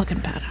 It's fucking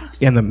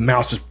badass. and the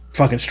mouse is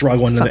fucking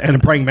struggling, and the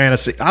praying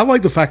mantis. I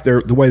like the fact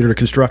the way they're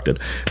constructed.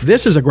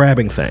 This is a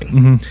grabbing thing.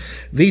 Mm-hmm.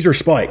 These are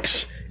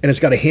spikes, and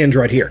it's got a hinge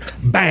right here.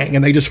 Bang,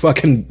 and they just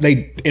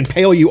they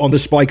impale you on the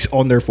spikes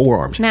on their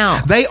forearms.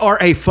 Now- they are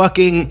a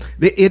fucking.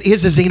 It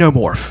is a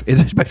xenomorph. It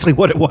is basically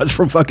what it was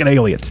from fucking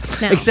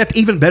Aliens, Now- except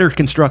even better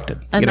constructed.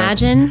 you know?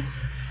 Imagine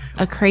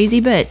a crazy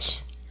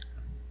bitch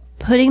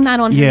putting that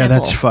on her Yeah, nipple.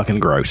 that's fucking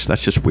gross.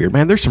 That's just weird,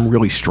 man. There's some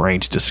really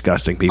strange,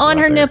 disgusting people on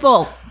out her there.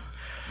 nipple.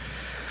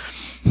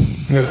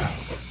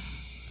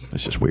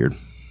 That's just weird.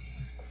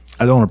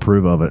 I don't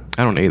approve of it.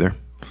 I don't either.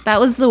 That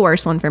was the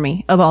worst one for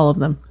me of all of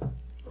them.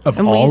 Of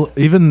And we- all,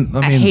 even I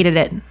I mean, hated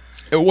it.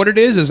 What it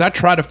is I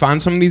try to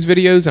find some of these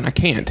videos and I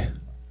can't.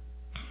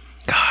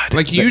 God,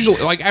 Like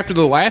usually, like after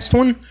the last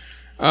one,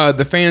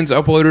 the fans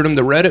uploaded them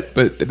to Reddit,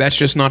 but that's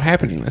just not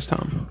happening this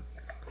time.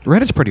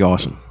 Reddit's pretty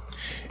awesome.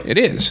 It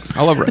is.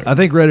 I love Reddit. I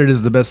think Reddit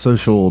is the best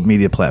social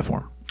media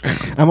platform.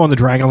 I'm on the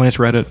Dragonlance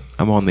Reddit.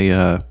 I'm on the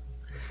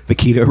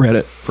keto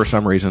Reddit for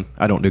some reason.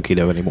 I don't do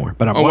keto anymore,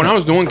 but I'm Oh, on when it. I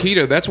was doing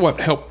keto, that's what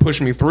helped push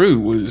me through.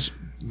 Was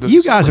the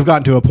You guys have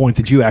gotten to a point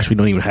that you actually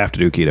don't even have to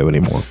do keto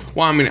anymore.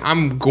 Well, I mean,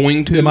 I'm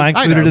going to. Am I I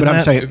included know, in but I'm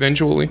that? saying,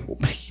 eventually.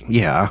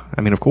 yeah.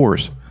 I mean, of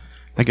course,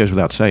 that goes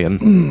without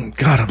saying.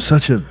 God, I'm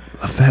such a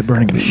fat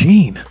burning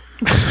machine.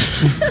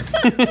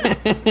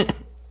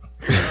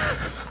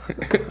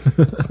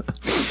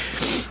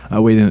 I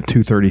weighed in at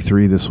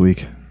 233 this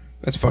week.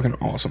 That's fucking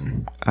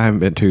awesome. I haven't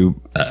been to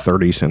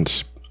 30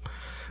 since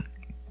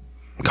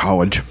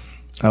college.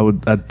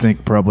 I'd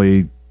think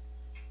probably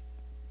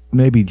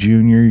maybe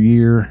junior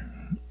year,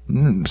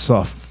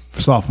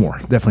 sophomore,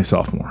 definitely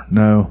sophomore.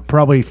 No,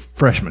 probably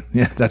freshman.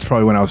 Yeah, that's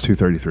probably when I was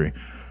 233.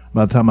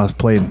 By the time I was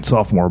playing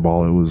sophomore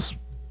ball, it was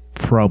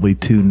probably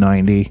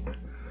 290.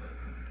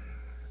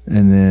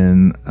 And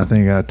then I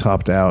think I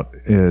topped out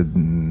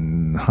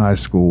in high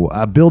school.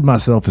 I billed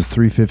myself as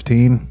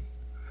 315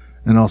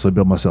 and also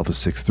billed myself as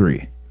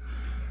 6'3".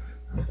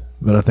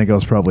 But I think I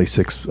was probably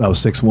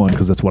 6'1"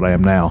 because that's what I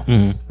am now.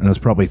 And I was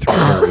probably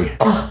 330.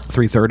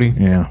 330.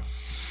 Yeah.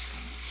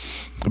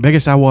 The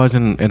biggest I was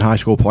in high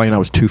school playing, I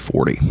was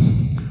 240.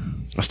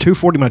 I was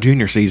 240 my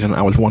junior season.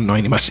 I was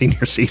 190 my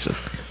senior season.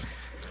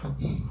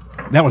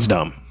 That was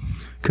dumb.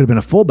 Could have been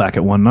a fullback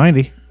at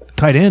 190.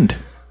 Tight end.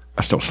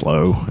 I still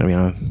slow. I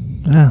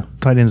mean, Yeah,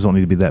 tight ends don't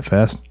need to be that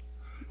fast.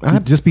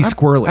 Just be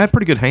squirrely. I had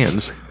pretty good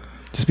hands.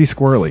 Just be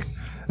squirrely.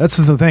 That's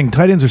the thing.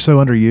 Tight ends are so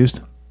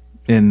underused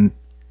in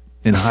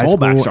high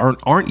Fullbacks school.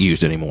 aren't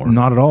used anymore.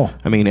 Not at all.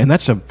 I mean, and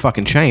that's a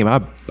fucking shame.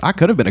 I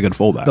could have been a good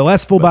fullback. The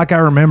last fullback I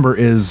remember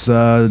is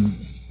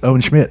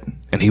Owen Schmidt.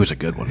 and he was a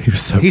good one. He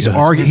was so he's good.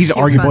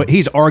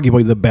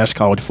 arguably the best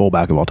college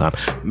fullback of all time.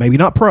 Maybe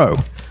not pro,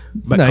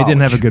 but No, he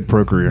didn't have a college. good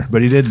pro career,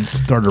 but he did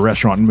start a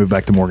restaurant and move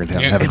back to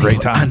Morgantown and have a And great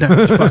he- time. I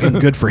know, it's fucking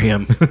good for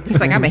him. He's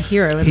like, I'm a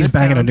hero. In He's this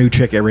banging a town. new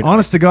chick every night.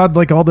 Honest to God,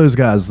 like all those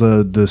guys,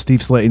 the Steve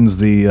Slaytons,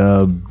 the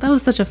That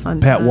was such a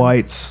fun Pat time.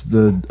 Whites,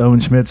 the Owen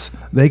Schmidts,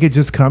 they could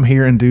just come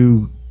here and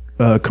do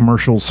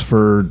commercials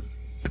for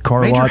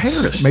car Major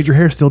lots. Harris. Major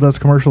Harris still does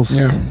commercials.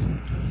 Yeah.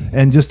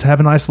 And just have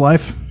a nice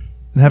life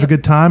and have a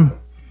good time.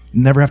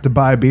 Never have to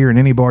buy a beer in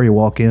any bar you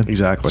walk in.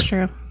 Exactly. It's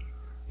true.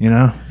 You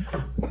know?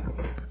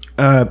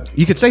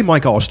 You could say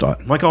Mike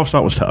Allstott. Mike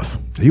Allstott was tough.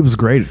 He was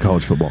great at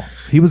college football.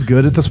 He was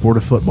good at the sport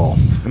of football.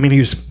 I mean,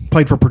 he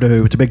played for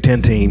Purdue. It's a Big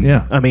Ten team.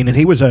 Yeah. I mean, and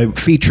he was a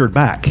featured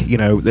back. You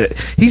know,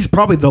 he's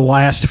probably the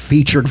last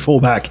featured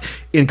fullback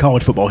in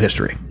college football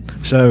history.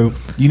 So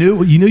You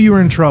knew you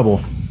were in trouble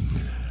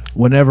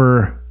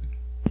whenever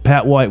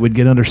Pat White would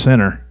get under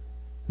center.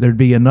 There'd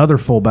be another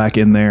fullback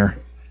in there,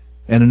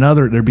 and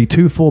there'd be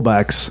two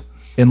fullbacks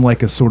in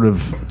like a sort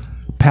of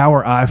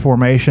power I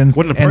formation.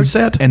 Wasn't it a pro and,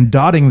 set? And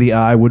dotting the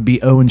I would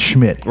be Owen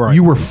Schmidt. Right.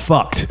 You were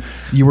fucked.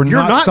 You're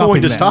not stopping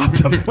going to that. stop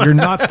them. You're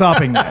not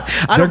stopping that.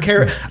 I don't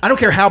care. I don't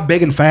care how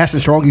big and fast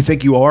and strong you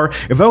think you are.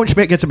 If Owen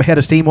Schmidt gets a head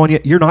of steam on you,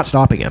 you're not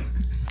stopping him.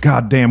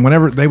 God damn!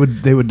 Whenever they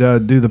would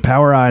do the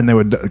power eye, and they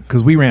would,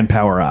 because we ran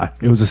power eye.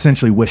 It was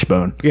essentially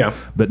wishbone. Yeah.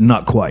 but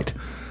not quite.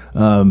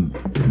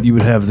 You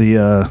would have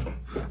the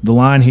the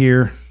line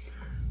here,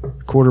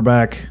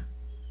 quarterback,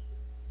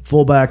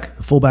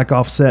 fullback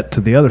offset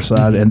to the other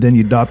side, and then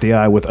you dot the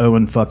I with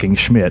Owen fucking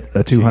Schmidt,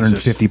 a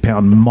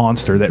 250-pound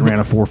monster that ran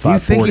a 4.5 You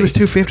think he was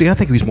 250? I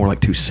think he was more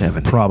like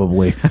 270.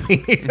 probably.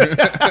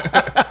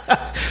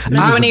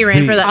 Remember when he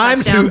ran for that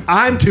touchdown?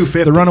 I'm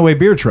 250. The runaway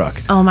beer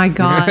truck. Oh my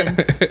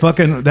god!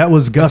 Fucking that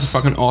was Gus.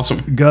 Fucking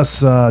awesome.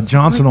 Gus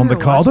Johnson on the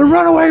call. The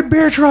runaway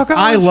beer truck.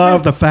 I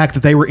love the fact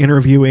that they were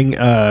interviewing. He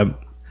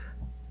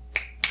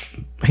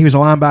was a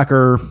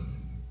linebacker.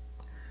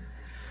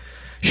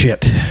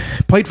 Shit.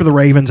 Played for the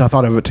Ravens. I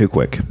thought of it too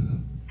quick.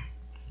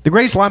 The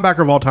greatest linebacker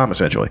of all time,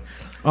 essentially.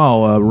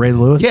 Ray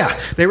Lewis. Yeah.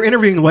 They were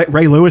interviewing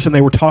Ray Lewis, and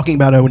they were talking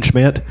about Owen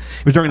Schmidt.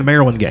 It was during the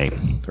Maryland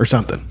game or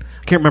something.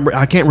 I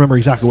can't remember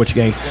exactly which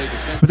game.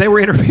 But they were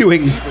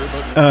interviewing.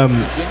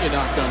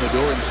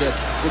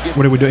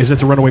 What did we do? Is it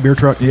the runaway beer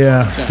truck?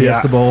 Yeah,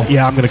 Fiesta Bowl.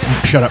 Yeah, I'm going to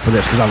shut up for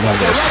this because I love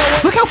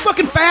this. Look how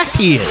fucking fast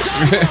he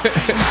is.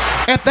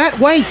 At that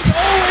weight.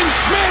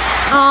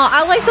 Oh,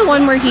 I like the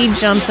one where he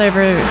jumps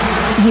over.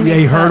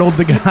 He hurdled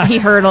the guy. He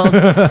hurdled.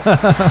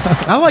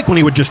 I like when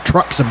he would just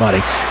truck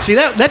somebody. See,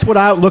 that's what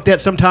I looked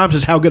at sometimes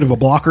is how good of a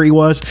blocker he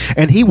was,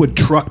 and he would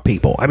truck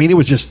people. I mean, it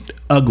was just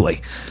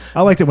ugly.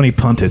 I liked it when he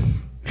punted.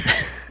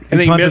 And then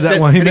he punted missed that it,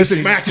 one. He and missed he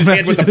it. smacked his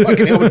head with the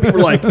fucking helmet. People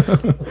were like...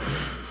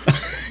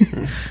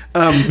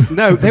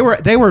 no,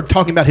 they were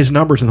talking about his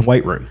numbers in the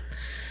weight room.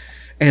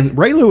 And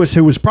Ray Lewis,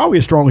 who was probably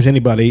as strong as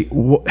anybody,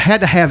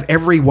 had to have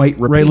every weight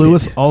repeated. Ray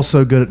Lewis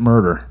also good at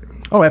murder.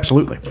 Oh,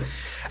 absolutely.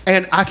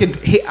 And I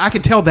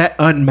could tell that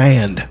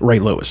unmanned Ray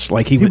Lewis.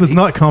 Like he was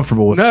not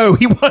comfortable with. No,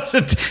 he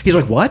wasn't. He's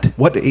like, what?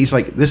 What? He's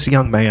like, this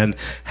young man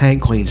hang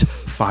cleans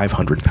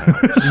 500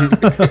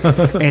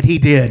 pounds, and he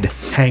did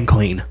hang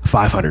clean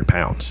 500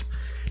 pounds.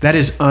 That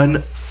is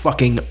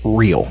unfucking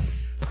real.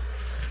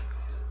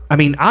 I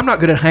mean, I'm not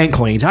good at hang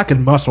cleans. I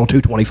can muscle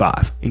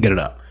 225 and get it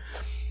up.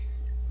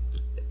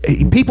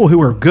 People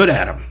who are good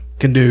at them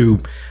can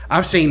do.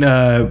 I've seen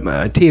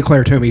Tia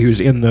Claire Toomey,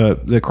 who's in the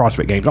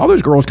CrossFit Games. All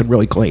those girls can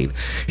really clean.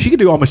 She could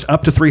do almost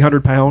up to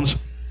 300 pounds,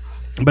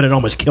 but it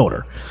almost killed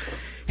her.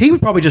 He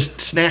would probably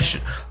just snatch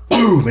it,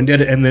 boom, and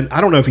did it. And then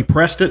I don't know if he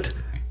pressed it,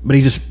 but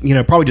he just,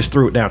 probably just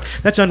threw it down.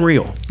 That's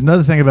unreal.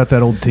 Another thing about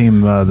that old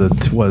team,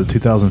 the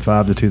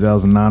 2005 to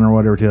 2009 or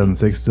whatever,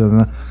 2006,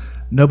 2009,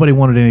 nobody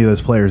wanted any of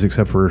those players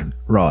except for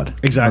Rod.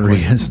 Exactly.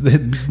 He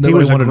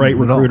was a great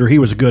recruiter. He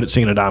was good at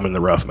seeing a diamond in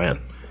the rough, man.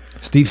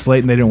 Steve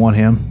Slayton, they didn't want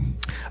him.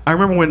 I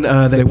remember when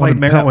they played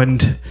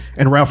Maryland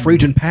and Ralph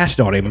Regin passed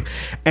on him,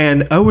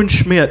 and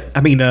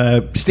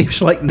Steve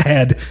Slayton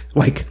had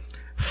like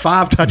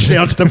 5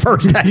 touchdowns the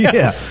first half.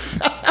 Yeah.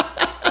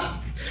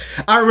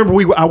 I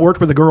remember I worked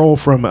with a girl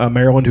from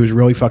Maryland who was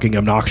really fucking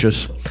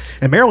obnoxious,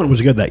 and Maryland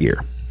was good that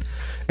year.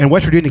 And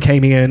West Virginia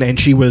came in, and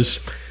she was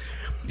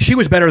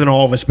better than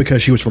all of us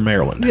because she was from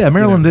Maryland. Yeah,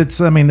 Maryland. It's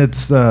an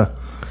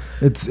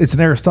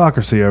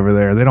aristocracy over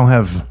there. They don't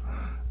have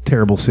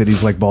terrible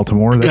cities like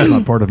Baltimore. That's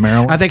not part of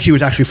Maryland. I think she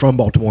was actually from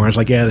Baltimore. I was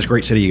like, yeah, this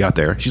great city you got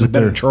there. She's like,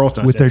 better than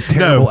Charleston. With their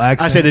terrible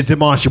accents. I said it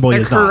demonstrably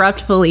Their is not.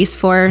 corrupt police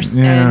force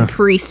and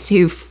priests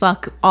who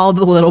fuck all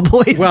the little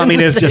boys. Well, I mean,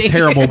 it's just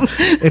terrible.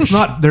 It's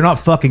not. They're not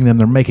fucking them.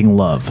 They're making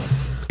love.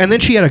 And then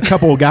she had a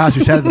couple of guys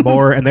who sat at the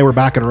bar and they were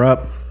backing her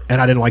up,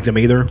 and I didn't like them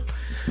either.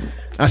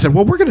 I said,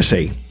 well, we're going to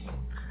see.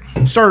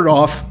 Started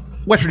off,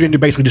 West Virginia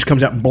basically just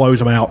comes out and blows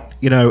them out,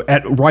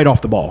 right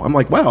off the ball. I'm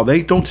like, wow,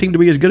 they don't seem to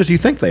be as good as you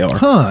think they are.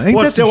 Ain't well,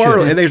 that it's still some shit?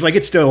 early. And they're like,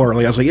 it's still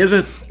early. I was like, is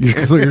it?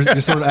 You're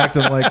sort of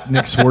acting like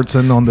Nick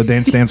Swartzen on the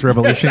Dance Dance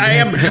Revolution. Yes, I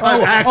am. game.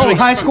 Actually,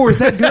 high score, is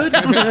that good?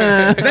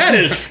 that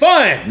is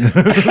fun.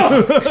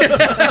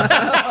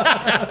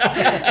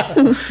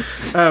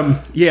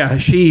 Yeah,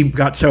 she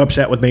got so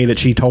upset with me that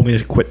she told me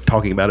to quit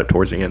talking about it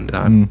towards the end.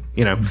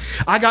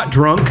 I got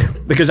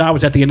drunk because I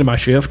was at the end of my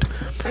shift.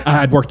 I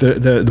had worked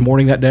the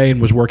morning that day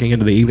and was working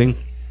into the evening.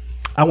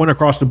 I went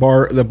across the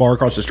bar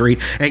across the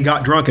street and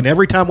got drunk. And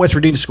every time West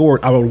Virginia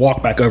scored, I would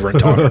walk back over and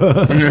talk to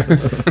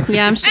her.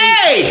 Yeah, I'm sure.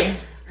 Hey!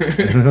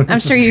 I'm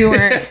sure you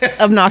weren't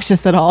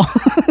obnoxious at all.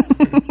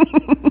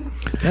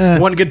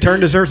 One good turn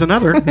deserves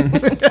another.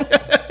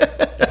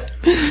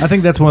 I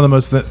think that's one of the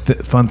most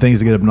fun things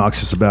to get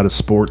obnoxious about is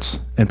sports,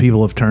 and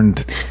people have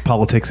turned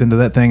politics into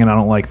that thing, and I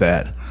don't like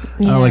that.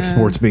 I like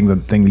sports being the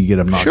thing that you get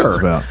obnoxious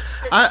about.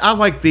 I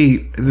like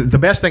the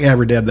best thing I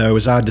ever did though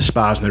is I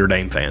despise Notre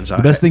Dame fans. The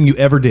best thing you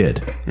ever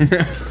did.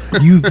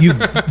 You've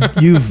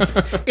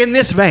in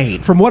this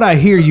vein. From what I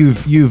hear, you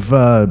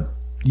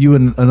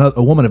and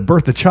a woman have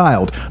birthed a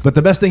child, but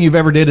the best thing you've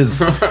ever did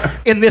is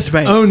in this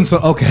vein. You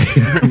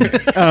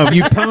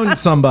pwned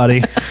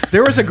somebody.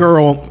 There was a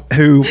girl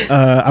who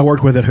I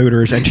worked with at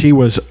Hooters, and she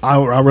was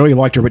I really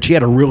liked her, but she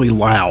had a really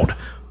loud,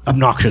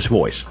 obnoxious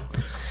voice.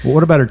 Well,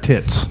 what about her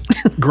tits?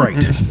 Great.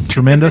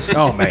 Tremendous.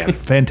 Oh man,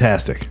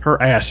 fantastic. Her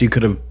ass, you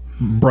could have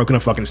broken a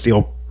fucking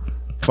steel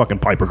fucking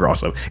pipe across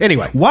them.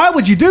 Anyway, why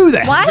would you do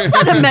that? Why is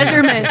that a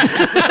measurement?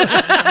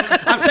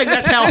 I'm saying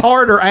that's how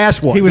hard her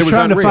ass was. He was It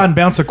trying unreal. to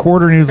bounce a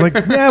quarter, and he was like,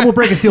 "Yeah, we'll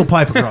break a steel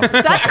pipe across."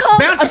 That's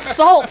called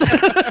assault.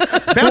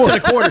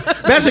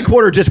 Bouncing a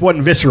quarter just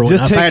wasn't visceral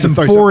Just enough. I take had to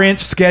some throw 4-inch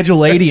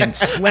Schedule 80 and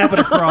slap it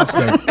across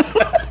there.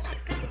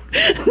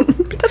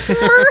 That's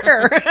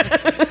murder.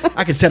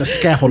 I could set a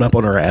scaffold up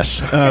on her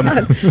ass.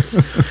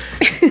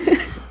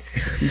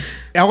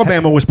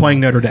 Alabama was playing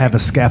Notre Dame Have a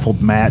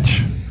scaffold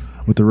match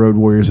with the Road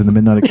Warriors and the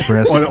Midnight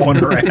Express on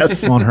her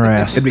ass. on her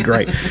ass. It'd be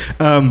great.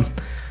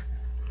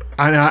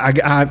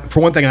 I for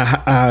one thing,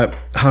 I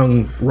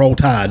hung Roll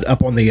Tide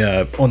up on the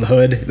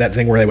hood, that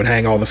thing where they would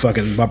hang all the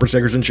fucking bumper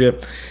stickers and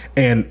shit,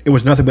 and it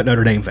was nothing but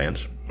Notre Dame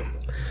fans.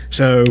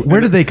 So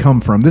Where did they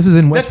come from? This is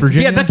in West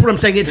Virginia. Yeah, that's what I'm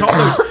saying. It's all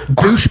those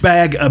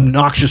douchebag,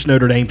 obnoxious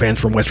Notre Dame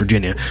fans from West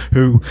Virginia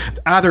who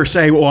either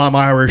say, "Well, I'm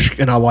Irish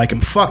and I like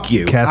them." Fuck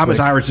you. Catholic. I'm as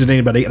Irish as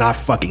anybody, and I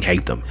fucking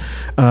hate them.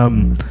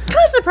 Kind of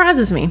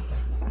surprises me.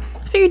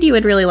 I figured you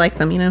would really like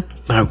them, you know.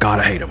 Oh God,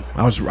 I hate them.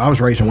 I was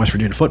raised in West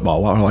Virginia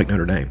football. While I like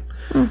Notre Dame.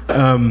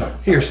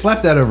 Here,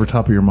 slap that over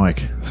top of your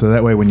mic, so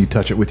that way when you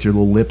touch it with your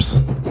little lips,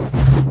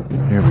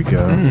 there we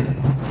go.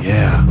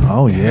 Yeah.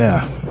 Oh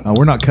yeah. Oh,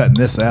 we're not cutting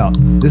this out.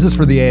 This is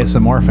for the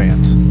ASMR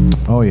fans.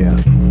 Oh yeah.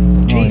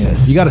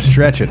 Jesus. You got to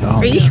stretch it. Oh,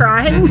 Are you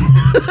trying?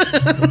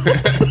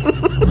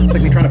 It's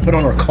like me trying to put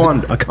on a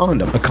condom. a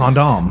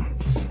condom.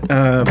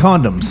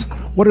 Condoms.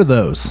 What are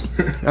those?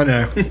 I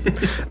know.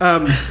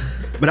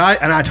 But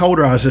I told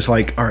her, I was just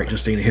like, all right,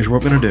 Justina, here's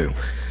what we're going to do.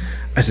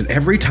 I said,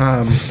 every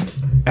time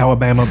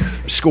Alabama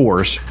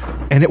scores,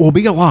 and it will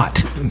be a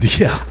lot,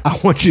 Yeah. I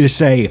want you to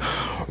say,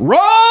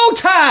 "Roll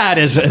Tide,"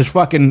 as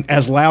fucking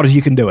as loud as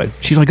you can do it.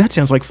 She's like, that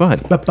sounds like fun.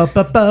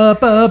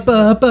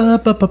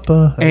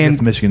 And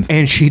it's Michigan's.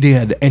 And she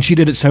did. And she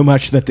did it so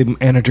much that the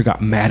manager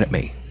got mad at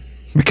me.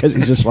 Because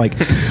he's just like,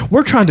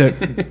 we're trying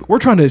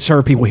to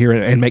serve people here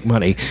and make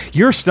money.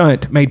 Your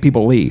stunt made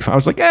people leave. I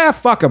was like,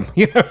 fuck them.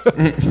 You know?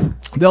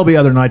 There'll be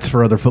other nights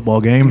for other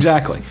football games.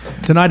 Exactly.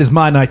 Tonight is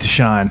my night to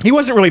shine. He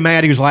wasn't really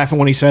mad. He was laughing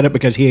when he said it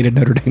because he hated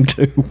Notre Dame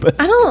too. But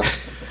I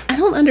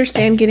don't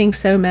understand getting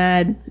so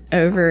mad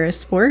over a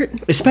sport.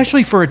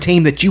 especially for a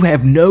team that you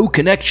have no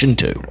connection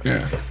to.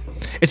 Yeah.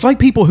 It's like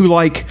people who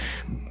like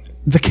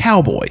the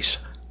Cowboys.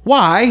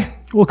 Why?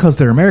 Well, because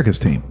they're America's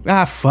team.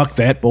 Fuck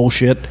that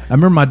bullshit. I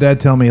remember my dad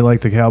telling me he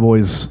liked the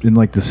Cowboys in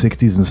like the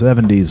 60s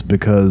and 70s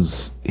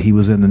because he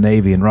was in the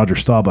Navy and Roger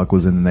Staubach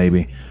was in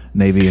the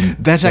Navy,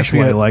 and That's actually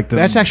why I liked them.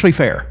 That's actually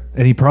fair.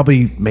 And he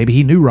maybe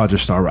he knew Roger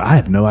Staubach. I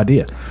have no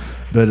idea,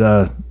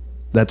 but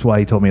that's why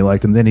he told me he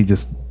liked him. Then he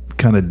just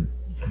kind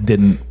of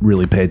didn't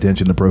really pay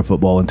attention to pro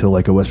football until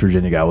like a West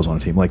Virginia guy was on a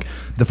team. Like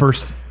the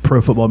first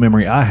pro football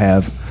memory I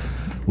have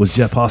was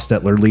Jeff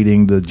Hostetler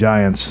leading the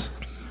Giants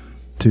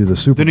to the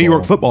Super Bowl. New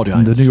York Football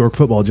Giants. The New York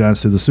Football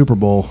Giants to the Super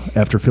Bowl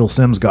after Phil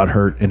Simms got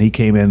hurt, and he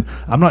came in.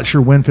 I'm not sure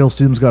when Phil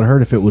Simms got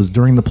hurt, if it was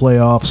during the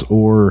playoffs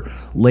or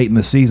late in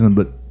the season,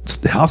 but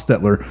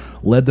Hostetler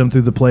led them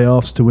through the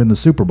playoffs to win the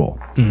Super Bowl.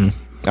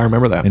 I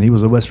remember that. And he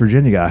was a West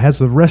Virginia guy. Has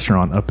a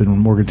restaurant up in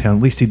Morgantown.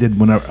 At least he did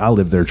when I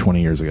lived there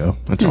 20 years ago.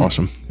 That's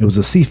awesome. It was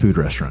a seafood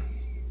restaurant.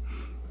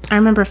 I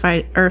remember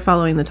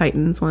following the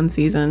Titans one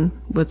season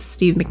with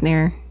Steve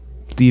McNair.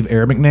 Steve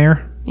Air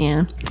McNair,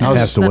 Yeah.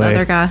 passed That away.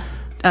 other guy.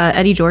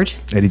 Eddie George.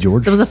 Eddie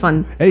George. It was a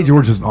fun. Eddie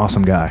George is an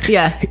awesome guy.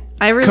 Yeah.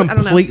 I don't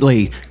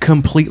know.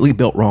 Completely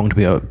built wrong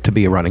to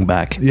be a running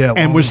back. Yeah, and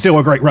long- was still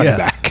a great running yeah.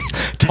 back.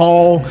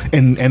 Tall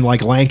and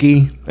like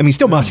lanky. I mean,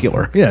 still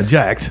muscular. Yeah,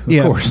 jacked,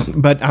 of course.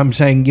 But I'm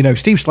saying,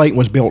 Steve Slayton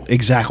was built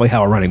exactly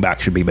how a running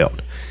back should be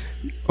built.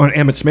 Or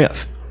Emmitt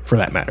Smith, for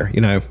that matter.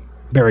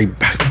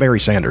 Barry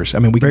Sanders. I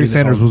mean, Barry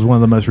Sanders was one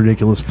of the most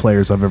ridiculous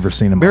players I've ever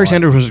seen in my Barry life.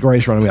 Sanders was the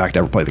greatest running back to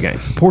ever play the game.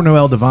 Poor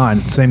Noel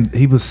Devine. Same.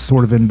 He was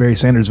sort of in Barry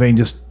Sanders' vein,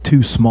 just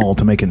too small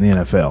to make it in the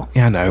NFL.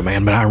 Yeah, I know,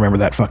 man, but I remember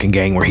that fucking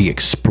game where he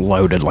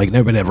exploded like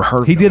nobody ever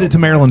heard. He did it to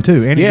Maryland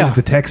too, and he Yeah. did it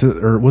to Texas,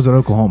 or was it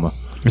Oklahoma?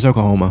 It was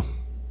Oklahoma.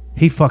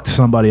 He fucked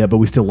somebody up, but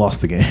we still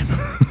lost the game.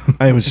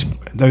 It was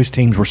those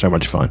teams were so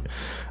much fun.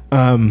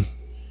 I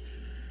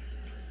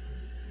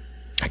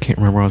can't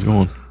remember where I was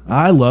going.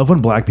 I love when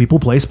black people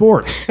play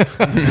sports.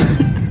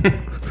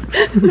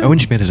 Owen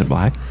Schmidt isn't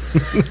black.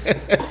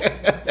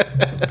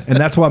 And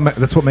that's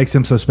what makes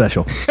him so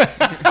special.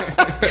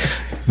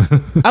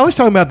 I was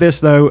talking about this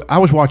though. I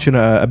was watching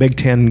a Big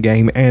Ten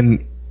game,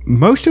 and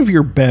most of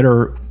your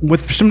better,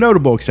 with some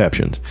notable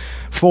exceptions,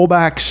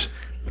 fullbacks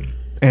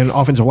and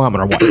offensive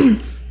linemen are white.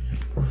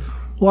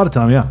 A lot of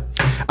time, yeah.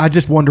 I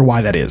just wonder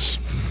why that is.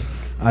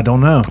 I don't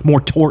know.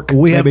 More torque.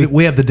 We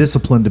maybe. have the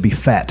discipline to be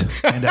fat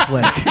and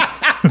athletic.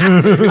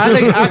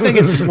 I think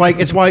it's like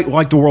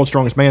the world's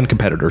strongest man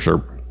competitors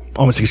are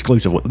almost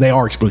exclusively. They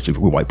are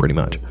exclusively white, pretty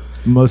much.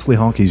 Mostly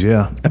honkies,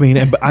 yeah. I mean,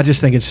 I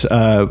just think it's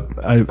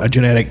a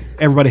genetic.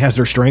 Everybody has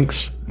their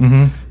strengths.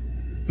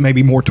 Mm-hmm.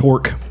 Maybe more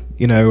torque,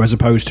 as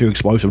opposed to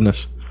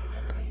explosiveness.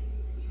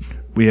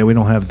 We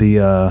don't have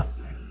the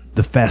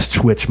fast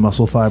twitch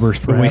muscle fibers.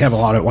 Perhaps. We have a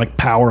lot of like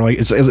power. Like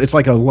it's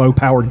like a low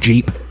powered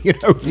Jeep.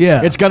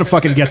 Yeah. it's gonna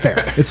fucking get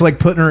there. It's like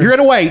putting her. You're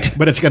gonna wait,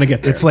 but it's gonna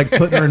get there. It's like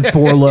putting her in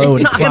 4 low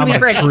and It's not gonna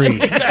climbing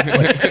be a pretty.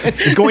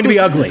 tree. It's going to be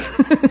ugly.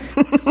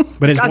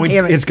 But it's God going,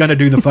 damn it. it's going to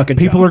do the fucking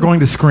People job. are going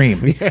to scream.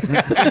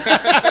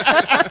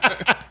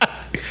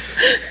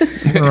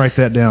 I'm gonna write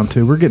that down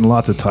too. We're getting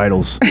lots of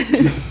titles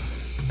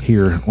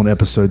here on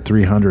episode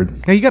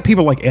 300. Now you got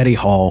people like Eddie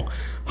Hall,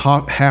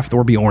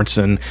 Hafthor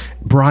Bjornsson,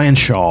 Brian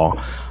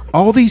Shaw,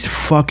 all these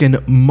fucking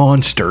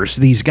monsters.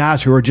 These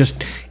guys who are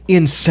just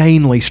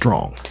insanely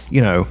strong.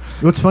 You know,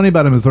 What's funny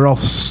about them is they're all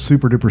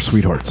super duper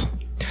sweethearts.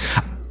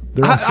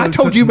 They're all I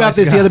told such you about nice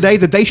this the other guys. day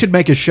that they should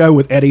make a show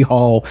with Eddie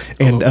Hall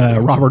and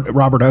Robert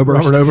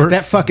Oberst. Robert Oberst.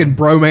 That fucking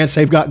bromance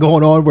they've got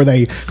going on where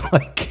they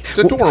like. It's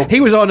adorable.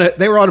 He was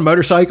they were on a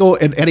motorcycle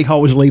and Eddie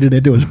Hall was leaning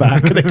into his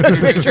back and they took a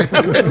picture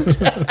of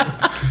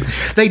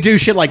it. They do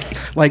shit like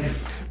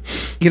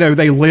you know,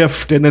 they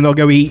lift and then they'll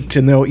go eat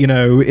and they'll, you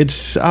know, it's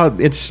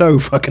so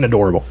fucking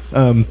adorable.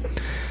 And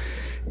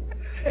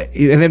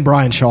then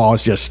Brian Shaw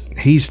is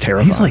he's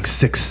terrifying. He's like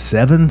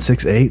 6'7",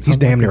 6'8".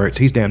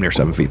 he's damn near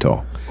 7 feet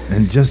tall.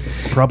 And just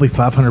probably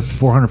 500,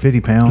 450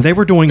 pounds. They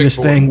were doing this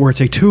thing where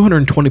it's a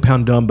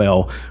 220-pound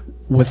dumbbell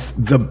with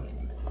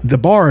the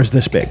bar is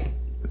this big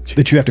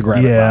that you have to grab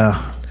it by.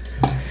 Yeah.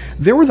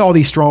 There were all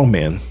these strong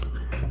men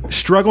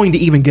struggling to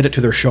even get it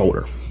to their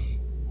shoulder.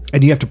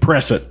 And you have to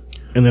press it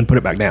and then put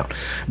it back down.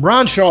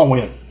 Brian Shaw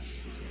went.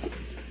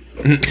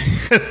 And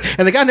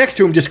the guy next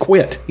to him just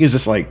quit. He was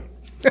just like...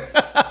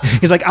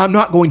 He's like, I'm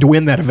not going to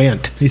win that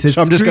event. He said,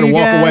 so I'm just "Screw going to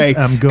you walk guys, away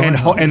I'm going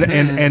home."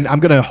 and I'm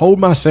going to hold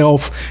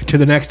myself to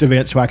the next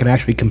event so I can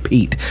actually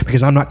compete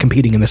because I'm not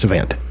competing in this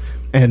event.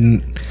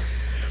 And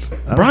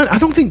I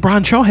don't think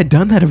Brian Shaw had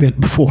done that event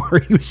before.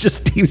 He was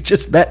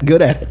just that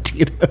good at it,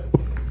 you know.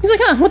 He's like,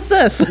 huh, what's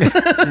this?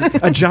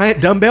 A giant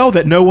dumbbell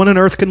that no one on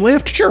earth can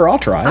lift. Sure, I'll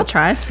try it. I'll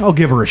try. I'll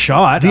give her a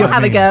shot.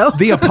 Have a go.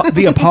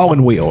 The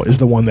Apollon wheel is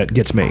the one that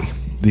gets me.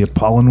 The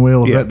Apollon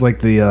wheel? Is Yeah. that like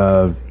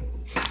the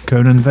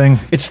Conan thing?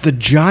 It's the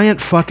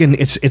giant fucking.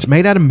 It's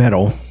made out of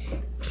metal,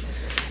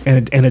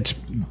 and it's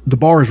the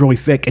bar is really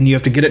thick, and you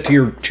have to get it to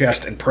your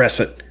chest and press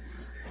it,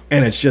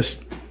 and it's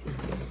just.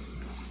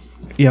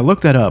 Yeah,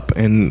 look that up,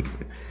 and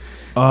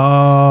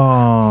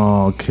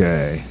Oh,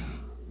 okay.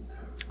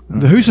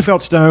 the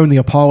Husafeld stone, the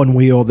Apollon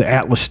wheel, the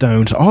Atlas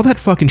stones, all that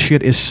fucking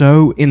shit is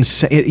so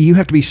insane. You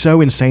have to be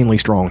so insanely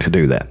strong to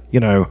do that.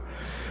 You know.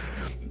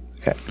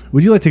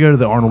 Would you like to go to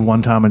the Arnold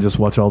one time and just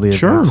watch all the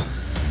Sure. events?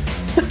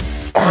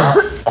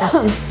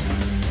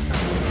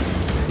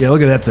 Yeah,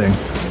 look at that thing.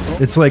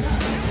 It's like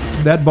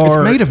that bar.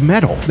 It's made of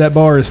metal. That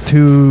bar is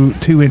two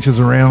inches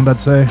around, I'd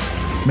say.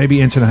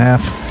 Maybe inch and a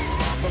half.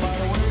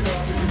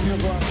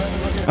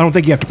 I don't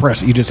think you have to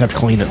press it. You just have to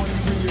clean it.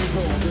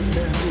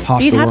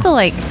 You'd have Hafthor. to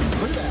like.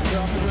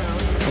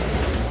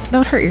 That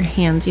would hurt your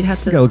hands. You'd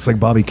have That guy to. looks like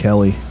Bobby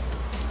Kelly.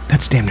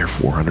 That's damn near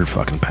 400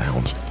 fucking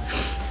pounds.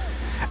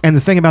 And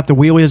the thing about the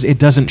wheel is it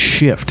doesn't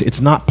shift.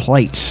 It's not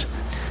plates.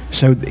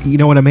 So, you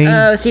know what I mean?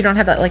 Oh, so you don't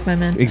have that like my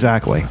man.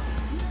 Exactly.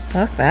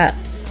 Fuck that.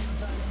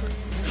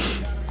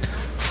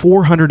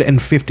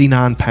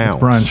 459 pounds.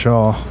 Brian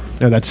Shaw.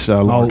 No, that's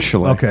Oh, Lawrence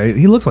Chalet. okay.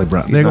 He looks like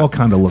Brian. He's They not- all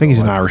kind of I look think he's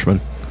an alike.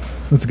 Irishman.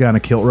 That's the guy in a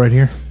kilt right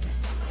here.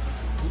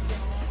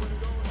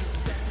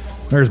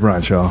 There's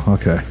Brian Shaw.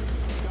 Okay.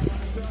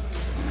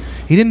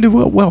 He didn't do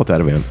well at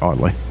that event,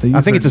 oddly. They I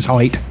used think their- it's his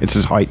height. It's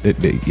his height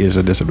that is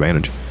a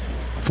disadvantage.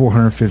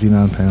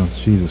 459 pounds.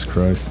 Jesus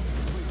Christ.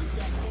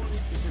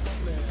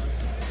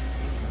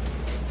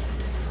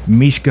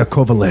 Mishka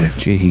Kovalev.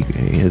 Gee,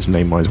 his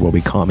name might as well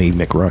be Kami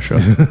McRussia.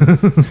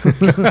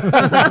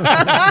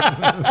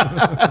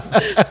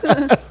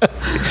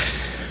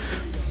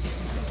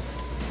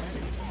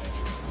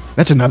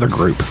 That's another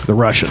group, the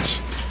Russians.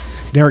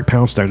 Derek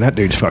Poundstone, that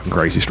dude's fucking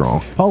crazy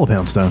strong. Paula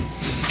Poundstone.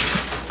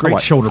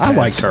 Great shoulder I pads.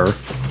 liked her.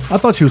 I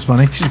thought she was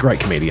funny. She's a great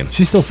comedian.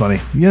 She's still funny.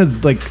 Yeah,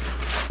 like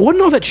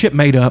Wasn't all that shit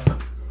made up?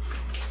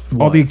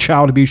 All the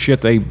child abuse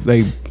shit they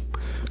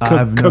I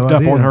have no cooked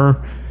up idea. on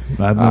her.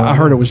 I have no I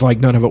heard idea. it was like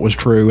none of it was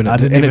true, and I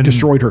didn't it even-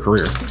 destroyed her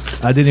career.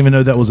 I didn't even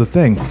know that was a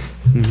thing.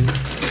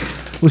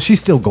 Well, she's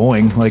still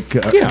going. Like,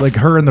 Yeah. like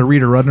her and the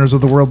Rita Rudners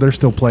of the world, they're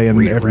still playing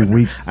every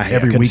week.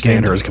 Every couldn't stand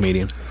weekend. her as a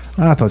comedian.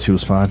 I thought she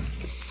was fine.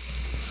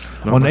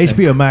 On my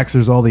HBO Max,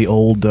 there's all the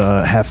old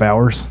half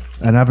hours,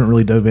 and I haven't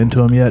really dove into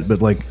them yet.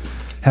 But like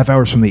half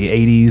hours from the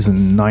 '80s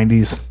and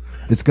 '90s,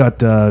 it's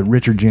got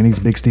Richard Jennings,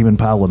 Big Steven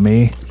Pile of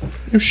Me.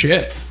 Oh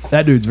shit!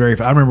 That dude's very.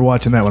 I remember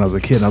watching that when I was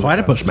a kid. And I was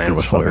Platypus like, Man this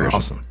was dude's fucking hilarious.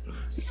 awesome.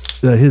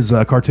 His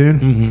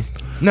cartoon.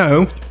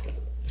 No,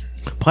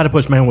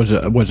 Platypus Man was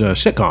a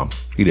sitcom.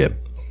 He did.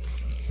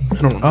 I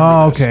don't remember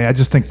Oh, this. okay. I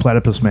just think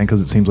Platypus Man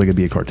because it seems like it'd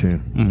be a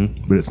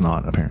cartoon, but it's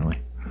not. Apparently,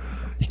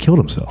 he killed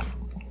himself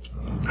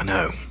I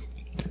know.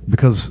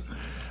 because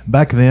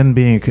back then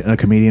being a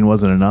comedian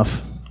wasn't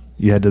enough.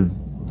 You had to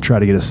try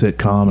to get a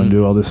sitcom and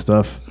do all this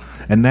stuff.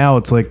 And now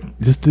it's like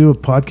just do a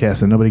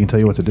podcast and nobody can tell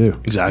you what to do,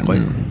 Exactly.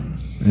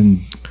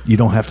 and you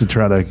don't have to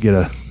try to get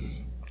a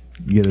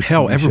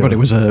Hell, TV everybody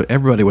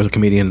show. was a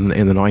comedian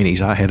in the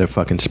 '90s. I had a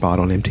fucking spot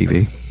on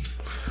MTV.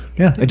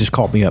 Yeah. They just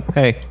called me up.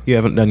 Hey, you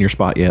haven't done your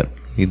spot yet.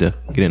 You need to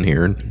get in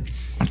here. And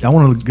I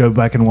want to go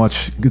back and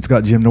watch. It's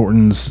got Jim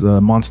Norton's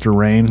Monster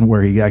Rain,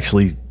 where he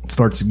actually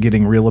starts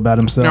getting real about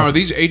himself. Now, are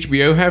these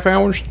HBO half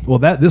hours? Well,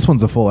 this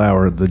one's a full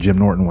hour, the Jim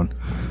Norton one.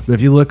 But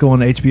if you look on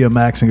HBO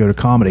Max and go to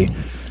comedy,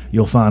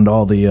 you'll find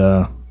all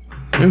the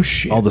No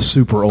shit. all the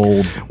super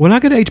old. When I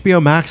go to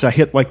HBO Max, I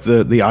hit like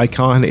the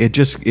icon. It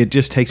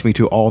just takes me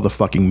to all the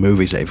fucking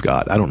movies they've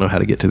got. I don't know how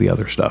to get to the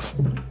other stuff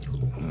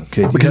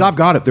Okay, because I've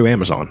got it through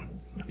Amazon.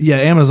 yeah,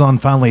 Amazon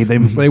finally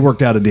they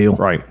worked out a deal.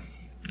 Right.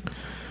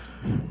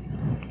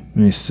 Let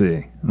me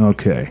see.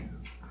 Okay,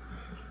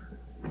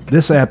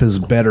 this app is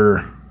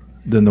better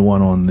than the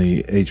one on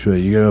the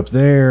HBO. You go up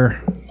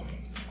there,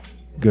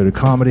 go to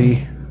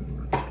comedy,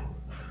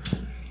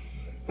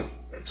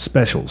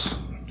 specials,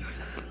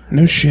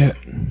 No shit.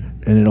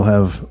 and it'll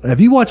have. Have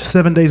you watched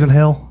 7 Days in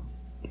Hell?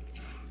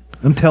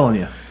 I'm telling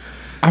you.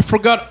 I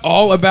forgot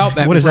all about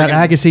that. What is that?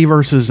 friggin- Agassi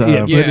versus.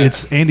 Yeah, but Yeah.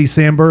 it's Andy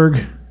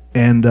Samberg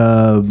and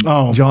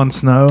Jon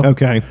Snow.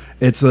 Okay.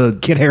 It's a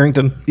Kit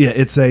Harington. yeah,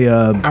 it's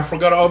a I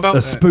forgot all about a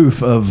that.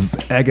 spoof of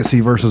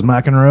Agassi versus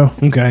McEnroe.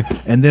 Okay.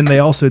 And then they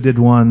also did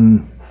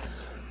one.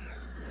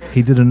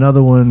 He did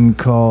another one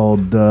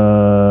called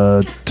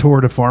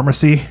Tour de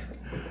Pharmacy,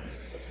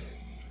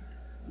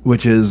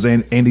 which is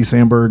Andy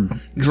Samberg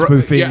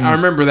spoofing. Yeah, I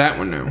remember that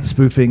one now.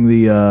 Spoofing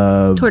the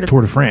Tour de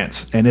Tour de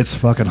France, and it's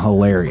fucking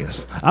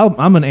hilarious.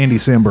 I'm an Andy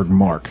Samberg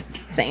mark.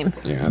 Same.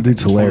 Yeah, I think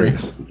Dude's it's funny.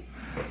 hilarious.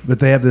 But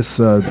they have this.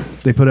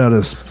 They put out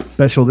a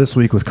special this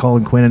week with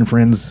Colin Quinn and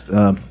friends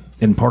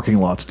in parking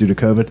lots due to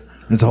COVID.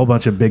 And it's a whole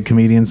bunch of big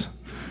comedians.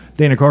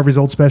 Dana Carvey's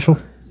old special.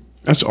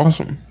 That's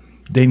awesome.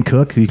 Dane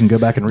Cook, who you can go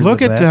back and read.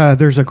 Look at that.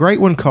 there's a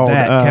great one called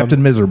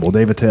Captain Miserable,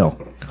 Dave Attell.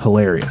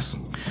 Hilarious.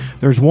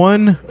 There's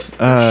one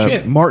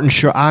Shit. Martin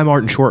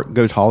Short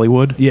Goes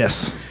Hollywood.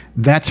 Yes.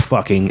 That's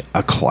fucking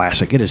a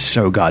classic. It is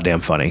so goddamn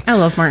funny. I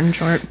love Martin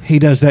Short. He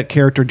does that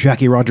character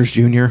Jackie Rogers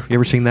Jr. You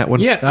ever seen that one?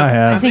 Yeah, I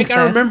have. I think think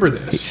I so. remember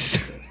this.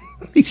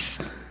 He's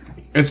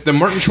It's the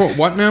Martin Short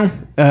what now?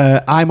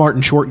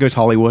 Martin Short Goes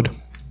Hollywood.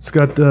 It's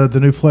got the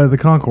new Flight of the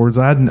Conchords.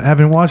 I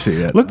haven't watched it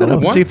yet. Look that I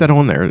up. love it. See if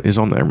that is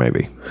on there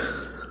maybe.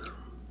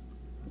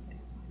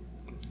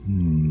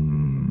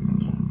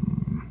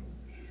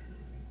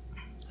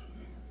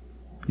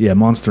 Yeah,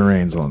 Monster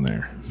Rain's on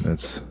there.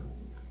 That's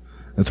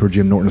where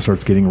Jim Norton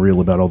starts getting real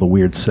about all the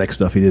weird sex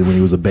stuff he did when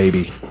he was a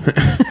baby.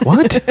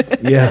 What?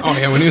 Yeah. Oh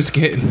yeah, when he was a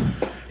kid.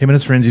 Him and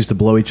his friends used to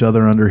blow each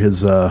other under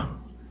his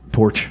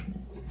porch.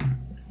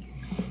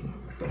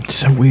 It's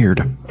so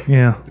weird.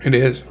 Yeah. It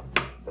is.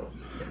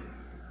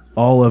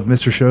 All of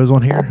Mr. Show's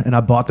on here, and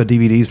I bought the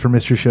DVDs for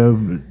Mr.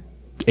 Show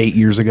 8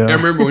 years ago. I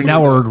remember when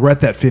now you- I regret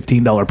that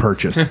 $15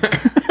 purchase.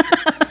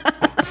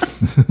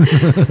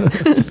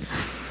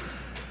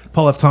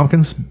 Paul F.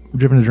 Tompkins,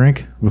 driven a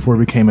drink before he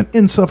became an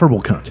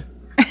insufferable cunt.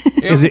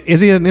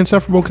 Is he an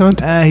insufferable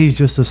cunt? He's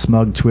just a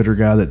smug Twitter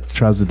guy that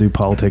tries to do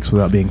politics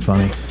without being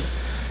funny.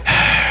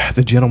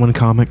 The gentleman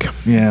comic.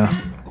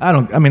 Yeah.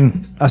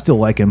 I still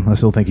like him. I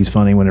still think he's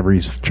funny whenever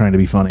he's trying to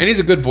be funny. And he's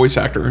a good voice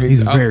actor.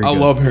 He's very I good.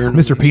 love hearing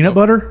Mr. him Peanut stuff.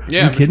 Butter?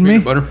 Yeah, You kidding Mr. me?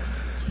 Peanut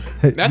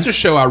Butter. That's a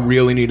show I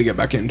really need to get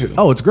back into.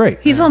 Oh, it's great.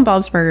 He's on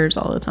Bob's Burgers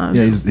all the time.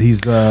 Yeah,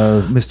 he's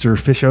Mr.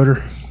 Fish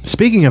Odor.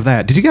 Speaking of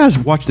that, did you guys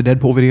watch the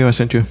Deadpool video I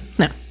sent you?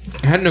 No.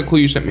 I had no clue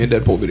you sent me a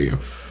Deadpool video.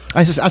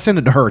 I sent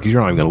it to her because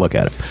you're not even going to look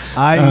at it.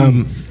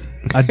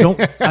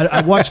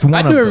 I watched one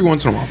I of do every them.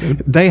 once in a while, dude.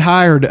 They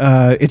hired.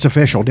 It's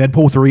official.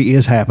 Deadpool 3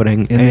 is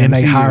happening, In the and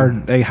they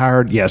MCU.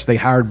 hired. Yes, they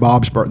hired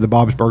the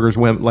Bob's Burgers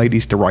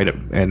ladies to write it.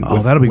 And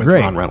that'll be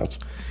great. Ron Reynolds.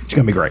 It's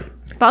going to be great.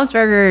 Bob's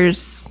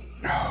Burgers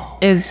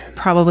is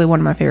probably one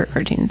of my favorite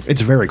cartoons.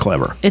 It's very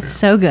clever. It's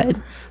so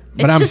good.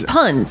 It's I'm- just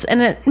puns, and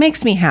it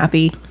makes me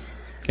happy.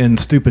 And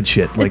stupid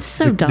shit. Like It's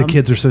so the dumb.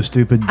 kids are so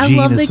stupid. I Gene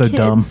love is the so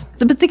kids,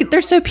 dumb. but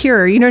they're so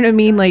pure. You know what I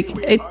mean? Like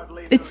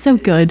it's so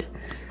good.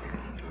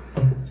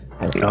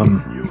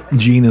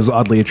 Gene is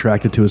oddly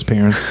attracted to his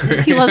parents.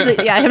 He loves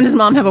it. Yeah, him and his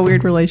mom have a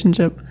weird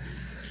relationship.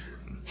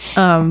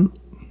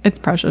 It's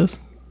precious.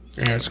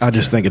 Yeah, it's- I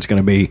just think it's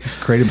going to be.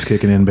 Kratom's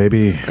kicking in,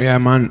 baby. yeah,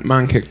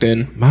 mine kicked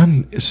in.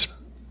 Mine is.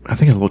 I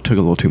think it took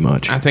a little too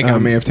much. I think I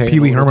may have taken Pee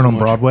Wee a little Herman too on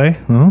much. Broadway.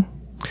 Huh?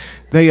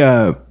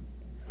 They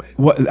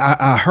what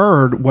I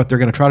heard what they're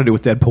going to try to do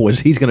with Deadpool is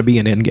he's going to be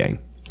in Endgame.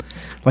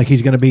 Like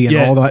he's going to be in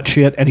Yeah. all that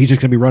shit, and he's just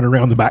going to be running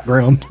around the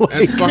background. Like,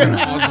 That's fucking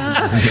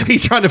awesome.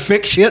 he's trying to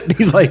fix shit, and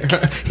he's like,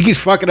 he keeps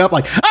fucking up.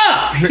 Like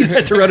he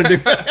has to run and do.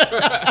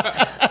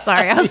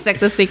 Sorry, I was sick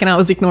this week and I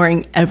was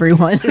ignoring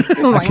everyone.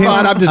 I was like,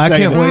 Fine, I'm just I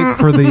saying. can't wait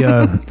for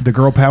the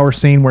girl power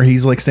scene where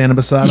he's like standing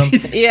beside him.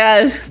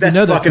 yes. That's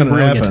know that's fucking gonna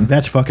brilliant. happen.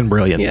 That's fucking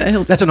brilliant. Yeah,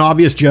 he'll- That's an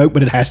obvious joke,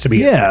 but it has to be.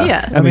 Yeah.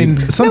 Yeah. I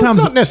mean, sometimes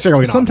it's not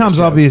necessarily an sometimes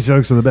obvious obvious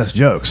jokes are the best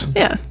jokes.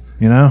 Yeah.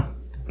 You know?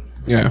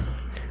 Yeah.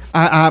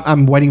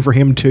 I'm waiting for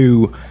him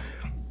to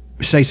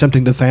say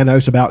something to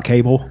Thanos about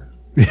Cable.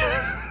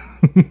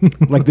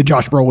 Like the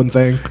Josh Brolin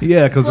thing.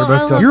 Yeah, because Well, they're I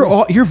both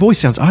love- tough. Your voice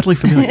sounds oddly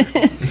familiar.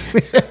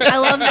 I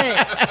love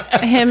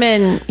that him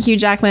and Hugh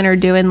Jackman are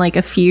doing like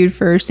a feud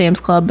for Sam's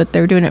Club, but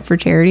they're doing it for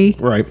charity.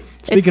 Right.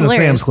 Speaking of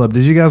hilarious. Sam's Club,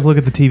 did you guys look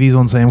at the TVs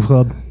on Sam's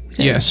Club?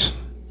 Yes.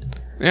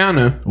 Yeah, I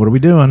know. What are we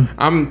doing?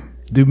 I'm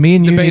Do me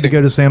and you need to Debating.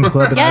 go to Sam's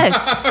Club and,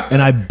 Yes.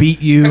 and I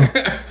beat you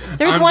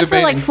There's I'm one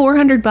for like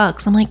debating.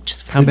 $400. I'm like,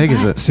 just How big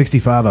is it?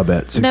 65, I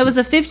bet. No, it was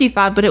a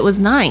 55, but it was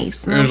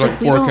nice. And It I was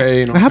like we don't-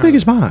 4K. And all How big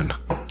kinds is mine?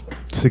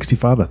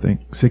 65, I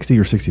think. 60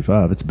 or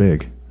 65. It's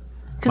big.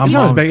 'cause It's he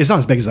not, was- as big, it's not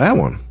as big as that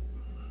one.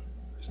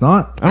 It's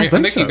not. I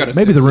don't think so. you got a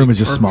Maybe the 60, room is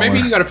just or Maybe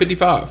smaller. you got a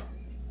 55.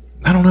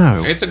 I don't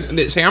know.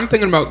 See, I'm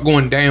thinking about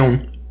going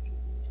down,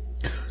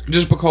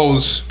 just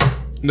because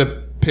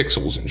the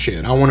pixels and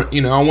shit. I want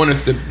to, I want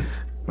it to.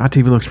 My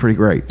TV looks pretty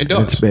great. It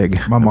does. It's big.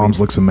 My mom's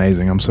looks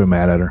amazing. I'm so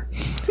mad at her.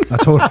 I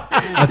told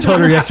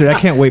her yesterday, I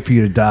can't wait for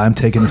you to die. I'm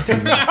taking this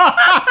TV.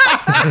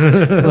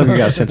 Look, you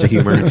got a sense of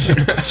humor.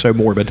 It's so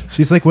morbid.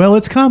 She's like, well,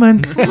 it's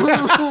coming.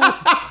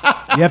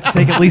 You have to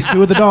take at least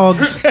 2 of the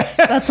dogs.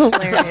 That's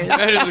hilarious.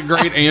 That is a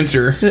great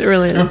answer. It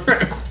really is.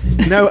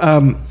 No,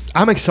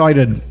 I'm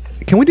excited.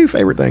 Can we do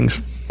favorite things?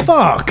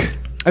 Fuck.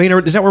 I mean,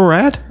 is that where we're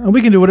at?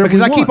 We can do whatever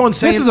Because we I keep want. on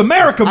saying this is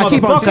America, I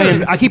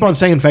motherfucker. keep on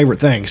saying favorite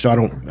things, so I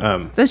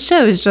don't. This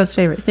show is just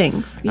favorite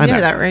things. You I know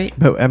that, right?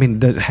 But I mean,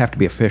 does it have to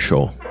be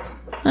official?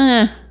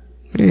 Eh,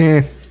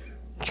 Yeah.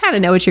 kind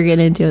of know what you're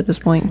getting into at this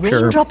point.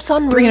 Raindrops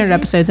on 300 roses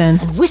episodes in.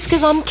 and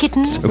whiskers on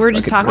kittens. We're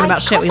just talking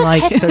about shit we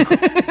like.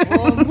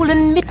 Or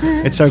woolen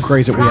mittens. It's so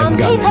crazy that we Brown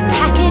haven't paper gotten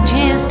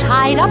packages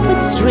tied up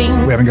with strings.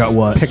 We haven't got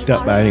what? picked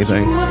up by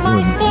anything.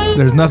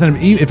 There's nothing.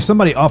 If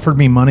somebody offered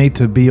me money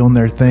to be on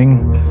their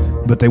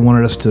thing, but they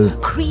wanted us to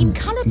Cream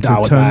colored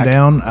Dial it tone back.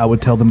 down, I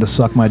would tell them to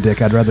suck my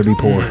dick. I'd rather be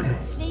poor.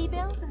 sleigh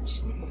bells and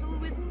schnitzel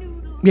with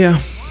noodles. Yeah.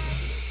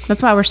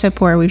 That's why we're so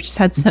poor. We've just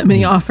had so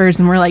many offers,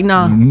 and we're like,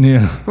 nah,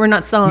 Yeah. we're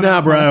not selling Nah,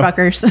 out, bro.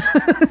 motherfuckers.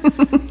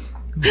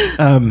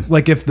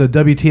 Like if the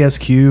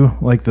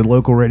WTSQ, like the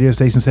local radio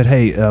station, said,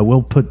 "Hey,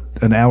 we'll put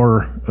an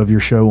hour of your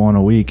show on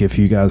a week if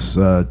you guys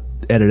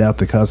edit out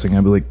the cussing,"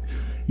 I'd be like,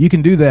 "You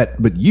can do that,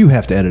 but you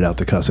have to edit out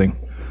the cussing.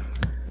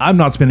 I'm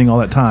not spending all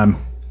that time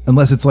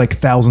unless it's like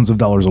thousands of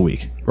dollars a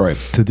week, Right.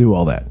 to do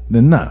all that.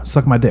 Then no,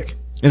 suck my dick."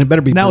 And it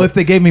better be Now, if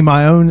they gave me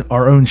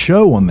our own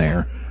show on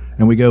there,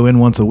 and we go in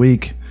once a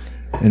week,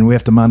 and we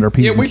have to mind our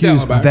P's Yeah, and we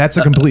Q's, dial it back. that's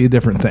a completely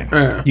different thing.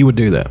 you would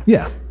do that.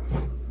 Yeah.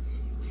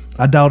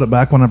 I dialed it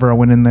back whenever I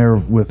went in there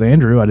with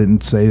Andrew. I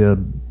didn't say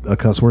a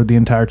cuss word the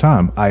entire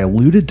time. I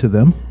alluded to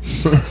them.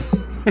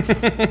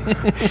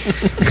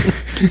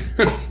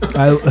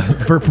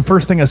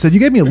 First thing I said, you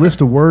gave me a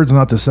list of words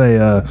not to say.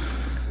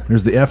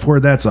 There's the F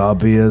word, that's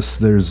obvious.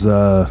 There's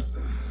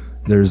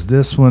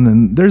this one,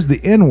 and there's the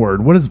N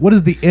word. What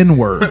is the N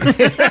word?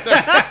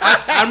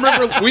 I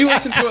remember we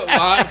listened to it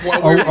live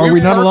while we Are we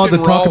not parked allowed to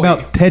in talk Raleigh.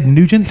 about Ted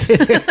Nugent?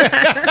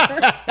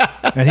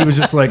 And he was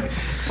just like,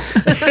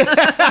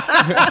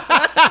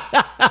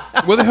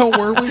 Where the hell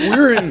were we? We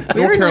were in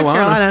North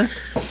Carolina.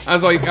 I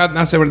was like,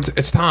 I said, well,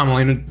 it's time,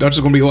 Elena. Dutch is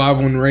going to be live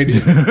on the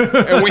radio.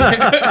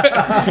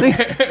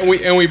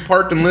 and we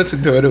parked and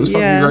listened to it. It was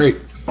fucking great.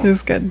 It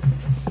was good.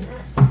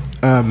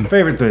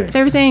 favorite thing.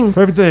 Favorite things.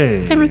 Favorite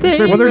thing. Favorite things.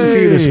 Well, there's a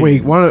few this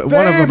week. One of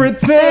them Favorite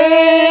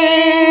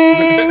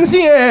things,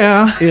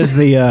 yeah. is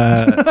the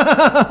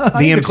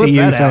can clip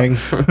MCU that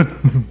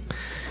thing.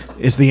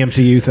 Is the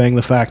MCU thing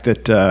the fact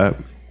that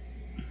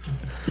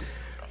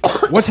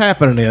what's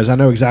happening is I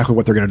know exactly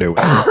what they're going to do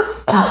with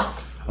it.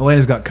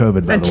 Elena's got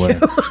COVID, by the way.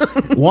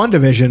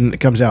 WandaVision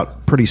comes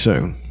out pretty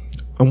soon,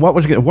 and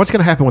what's going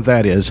to happen with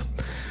that is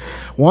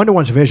Wanda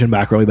wants Vision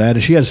back really bad,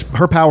 and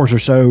her powers are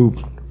so.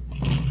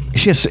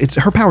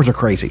 Her powers are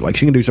crazy. Like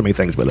she can do so many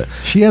things with it.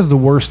 She has the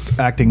worst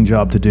acting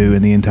job to do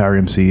in the entire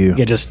MCU.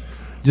 Yeah, just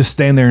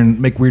stand there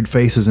and make weird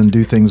faces and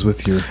do things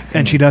with your.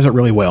 and she does it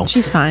really well.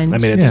 She's fine. I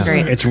mean, She's it's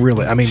great. it's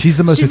really. I mean, She's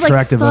the most She's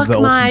attractive like, of the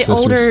fuck Olsen my sisters.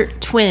 older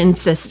twin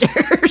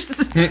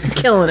sisters.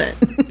 Killing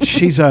it.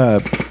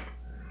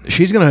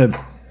 she's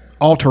gonna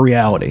alter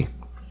reality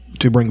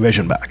to bring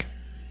Vision back.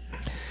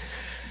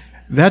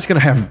 That's gonna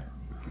have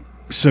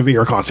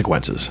severe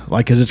consequences,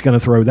 like because it's gonna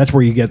throw. That's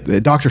where you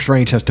get Doctor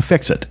Strange has to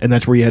fix it, and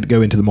that's where you had to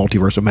go into the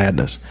multiverse of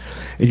madness.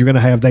 And you're gonna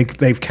have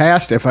they've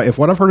cast if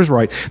what I've heard is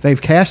right,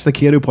 they've cast the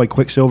kid who played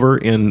Quicksilver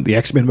in the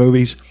X-Men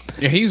movies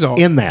Yeah, he's all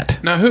in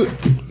that. Now who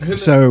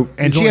So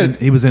and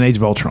He was in Age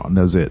of Ultron.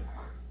 That was it.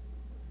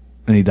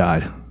 And he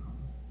died.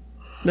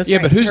 That's Yeah,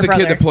 right, but who's her the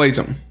brother. kid that plays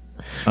him?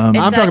 I'm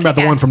talking about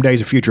the one Kick-Ass. from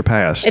Days of Future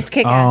Past. It's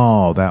Kick-Ass.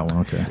 Oh, that one.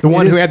 Okay. The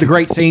one who had the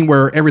great scene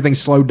where everything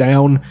slowed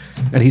down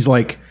and he's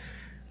like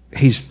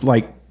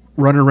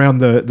running around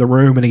the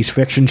room and he's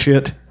fixing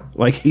shit.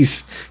 Like he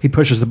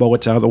pushes the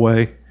bullets out of the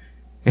way.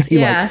 And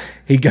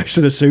he goes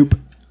to the soup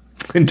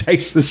and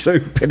tastes the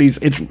soup and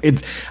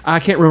it's I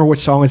can't remember which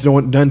song it's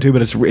done to,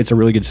 but it's a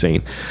really good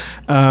scene.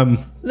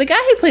 The guy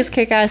who plays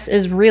Kick-Ass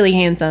is really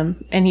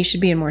handsome, and he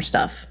should be in more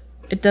stuff.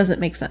 It doesn't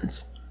make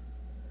sense.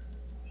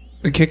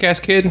 The Kick-Ass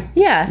kid?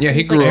 Yeah. Yeah, he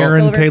he's grew like up.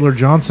 Aaron Silver. Taylor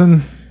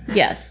Johnson.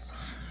 Yes.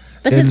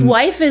 But his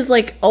wife is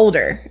like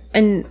older,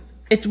 and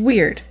it's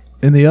weird.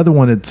 And the other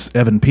one, it's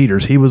Evan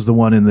Peters. He was the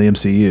one in the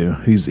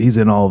MCU. He's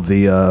in all of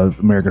the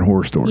American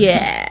Horror Stories.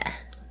 Yeah.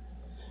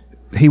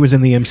 He was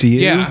in the MCU.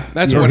 Yeah,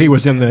 that's or what he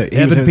was in the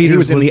Evan he Peters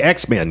was in was- the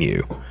X-Men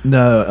U.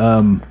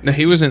 No, No,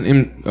 he was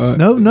in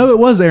no, it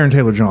was Aaron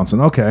Taylor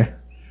Johnson. Okay.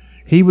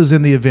 He was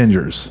in the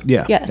Avengers.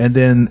 Yeah. Yes. And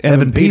then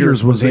Evan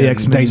Peters was the in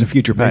X-Men. Days of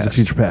Future Past. Days of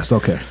Future Past.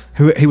 Okay.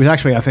 Who he was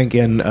actually, I think,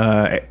 in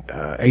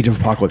Age of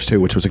Apocalypse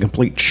 2, which was a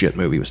complete shit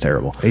movie. It was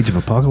terrible. Age of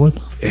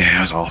Apocalypse. Yeah,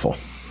 it was awful.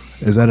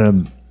 Is that a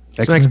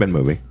It's an X-Men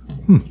movie.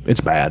 It's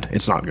bad.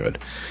 It's not good.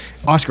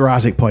 Oscar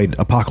Isaac played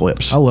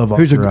Apocalypse. I love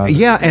Who's Oscar Isaac.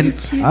 Yeah, and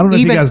I don't know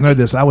if you guys know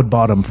this. I would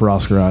bottom for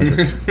Oscar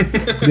Isaac.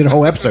 did a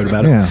whole episode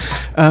about it.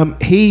 Yeah.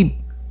 He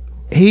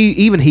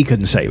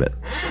couldn't save it.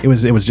 It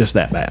was just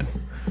that bad.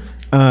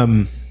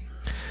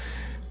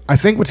 I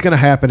think what's going to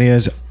happen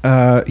is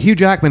Hugh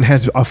Jackman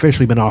has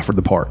officially been offered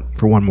the part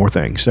for one more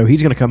thing, so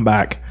he's going to come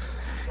back.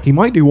 He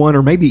might do one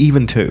or maybe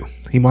even two.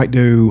 He might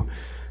do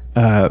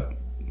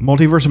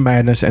Multiverse of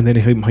Madness, and then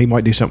he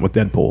might do something with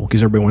Deadpool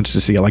because everybody wants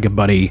to see like a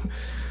buddy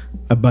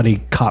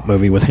cop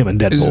movie with him and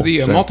Deadpool. Is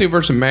the So-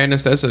 Multiverse of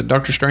Madness, that's a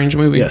Doctor Strange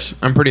movie? Yes.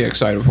 I'm pretty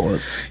excited for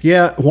it.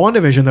 Yeah,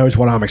 WandaVision though is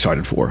what I'm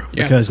excited for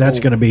Yeah, because that's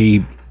cool. going to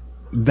be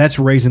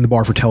raising the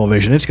bar for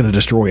television. It's going to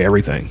destroy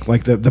everything.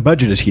 Like the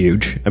budget is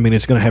huge. I mean,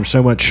 it's going to have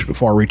so much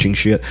far-reaching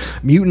shit.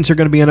 Mutants are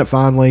going to be in it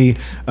finally.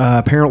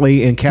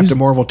 Apparently, in Captain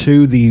Marvel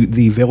 2,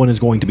 the villain is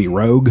going to be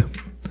Rogue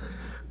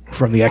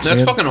from the X-Men.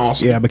 That's fucking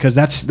awesome. Yeah, because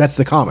that's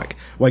the comic.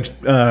 Like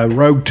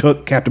Rogue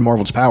took Captain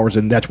Marvel's powers,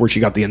 and that's where she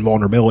got the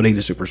invulnerability,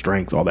 the super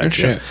strength, all that Oh,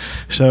 shit. shit.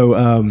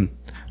 So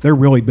they're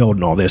really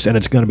building all this, and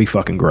it's going to be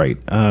fucking great.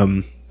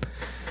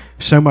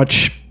 So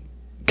much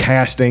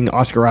casting.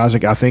 Oscar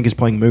Isaac, I think, is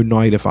playing Moon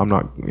Knight. If I'm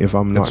not That's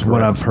what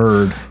correct. I've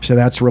heard. So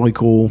that's really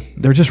cool.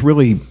 They're just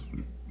really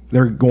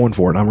they're going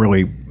for it. I'm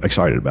really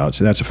excited about it.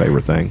 So that's a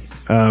favorite thing.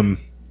 Sam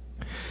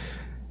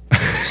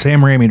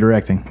Raimi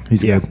directing.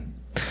 He's Yeah.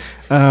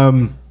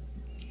 good.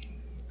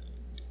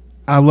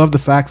 I love the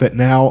fact that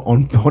now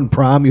on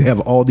Prime you have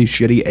all these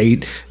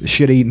shitty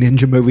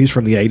ninja movies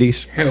from the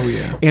 80s. Hell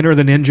yeah. Enter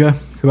the Ninja,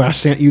 who I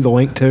sent you the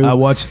link to. I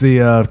watched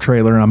the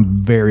trailer and I'm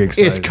very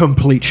excited. It's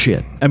complete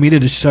shit. I mean,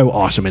 it is so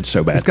awesome. It's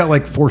so bad. It's got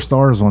like 4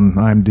 stars on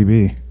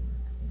IMDb.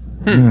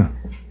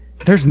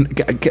 There's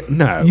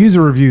no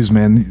User reviews,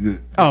 man.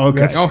 Oh,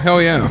 okay. Oh,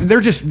 hell yeah. They're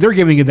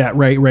giving it that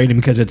rating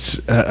because it's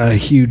a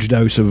huge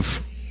dose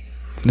of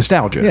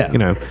nostalgia. Yeah. You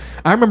know,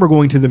 I remember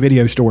going to the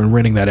video store and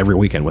renting that every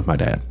weekend with my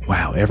dad.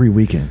 Wow, every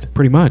weekend.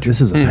 Pretty much. This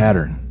is a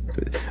pattern.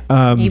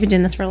 You've been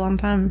doing this for a long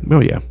time.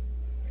 Oh yeah.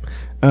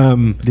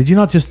 Did you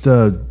not just get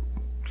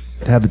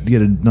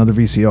another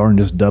VCR and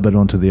just dub it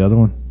onto the other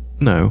one?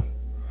 No.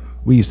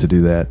 We used to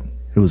do that.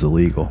 It was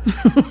illegal.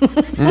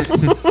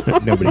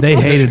 Nobody. They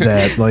hated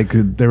that. Like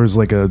there was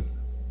like a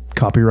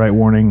copyright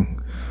warning.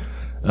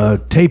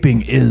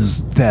 Taping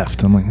is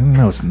theft. I'm like,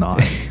 no, it's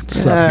not.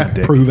 Suck your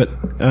dick. Prove it.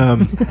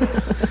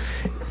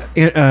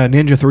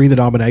 Ninja 3: The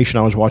Domination.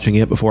 I was watching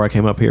it before I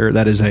came up here.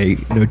 That is a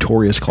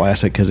notorious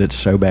classic because it's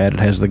so bad. It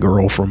has the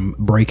girl from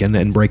Breakin'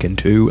 and Breakin'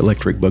 2,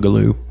 Electric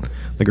Boogaloo,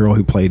 the girl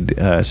who played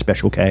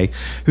Special K,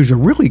 who's a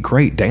really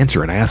great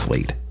dancer and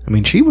athlete. I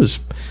mean, she was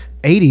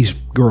 80s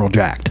girl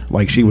jacked.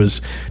 Like she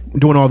was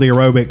doing all the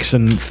aerobics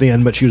and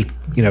thin, but she was,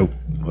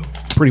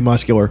 pretty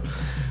muscular.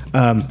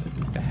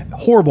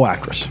 Horrible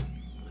actress.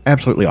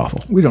 Absolutely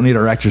awful. We don't need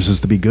our actresses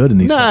to be good in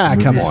these. Nah, sorts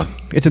of come movies. on.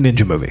 It's a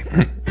ninja movie.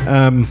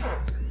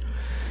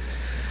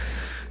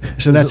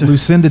 So Is that's it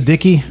Lucinda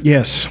Dickey.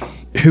 yes.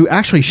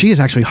 She is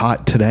actually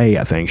hot today,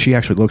 I think. She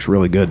actually looks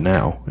really good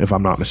now, if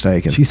I'm not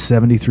mistaken. She's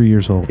 73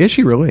 years old. Is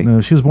she really?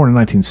 No, she was born in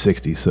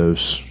 1960, so You're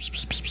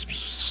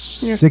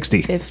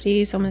 60,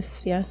 50s,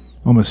 almost, yeah.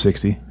 almost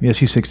 60. Yeah,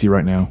 she's 60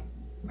 right now.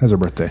 How's her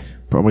birthday?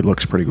 Probably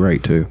looks pretty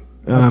great, too.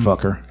 I'd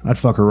fuck her. I'd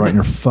fuck her right in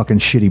her fucking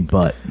shitty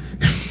butt.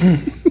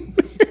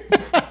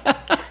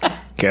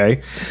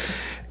 Okay.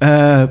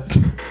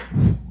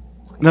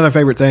 Another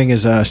favorite thing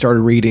is I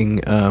started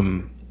reading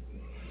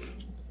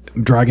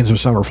Dragons of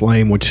Summer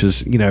Flame, which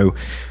is,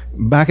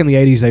 back in the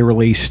 80s they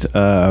released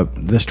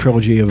this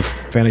trilogy of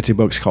fantasy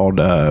books called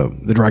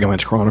the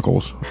Dragonlance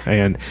Chronicles,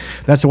 and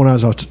that's the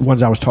ones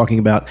I was talking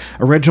about.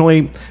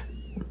 Originally,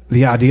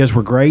 the ideas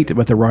were great,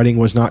 but the writing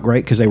was not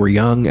great because they were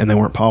young and they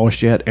weren't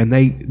polished yet, and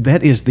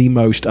that is the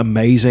most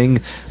amazing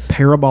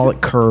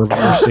parabolic curve I've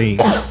ever seen.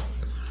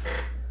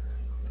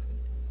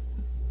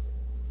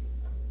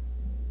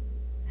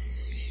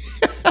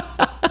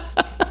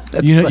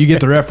 You get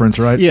the reference,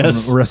 right?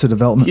 Yes. From Arrested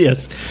Development.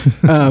 Yes.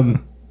 I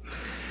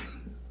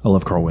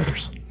love Carl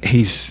Weathers.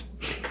 He's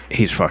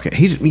really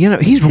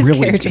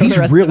character in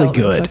Arrested really Development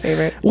is good. my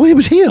favorite. Well, it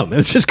was him.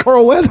 It's just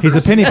Carl Weathers. He's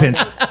a penny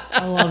pincher.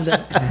 I loved it.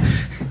 one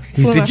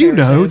of my Did you favorite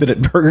know shows. that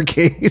at Burger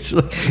King, it's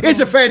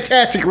a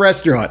fantastic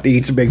restaurant? He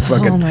eats a big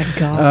fucking. Oh my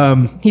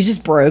god. He's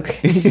just broke.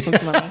 He just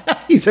wants money.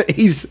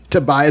 He's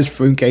Tobias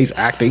Funke's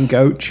acting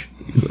coach.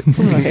 It's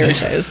one of my favorite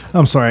shows.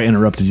 I'm sorry I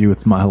interrupted you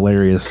with my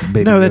hilarious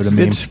baby No, Yoda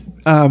meme. it's.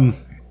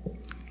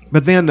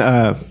 But then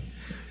I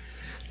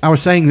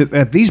was saying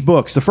that these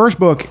books, the first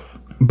book,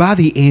 by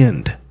the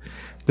end,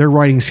 their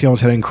writing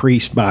skills had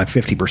increased by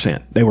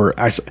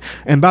 50%.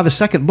 And by the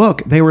second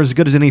book, they were as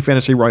good as any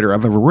fantasy writer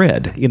I've ever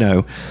read.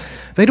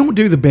 They don't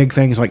do the big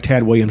things like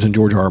Tad Williams and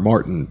George R. R.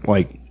 Martin.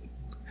 Like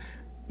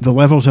the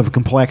levels of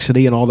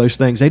complexity and all those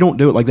things. They don't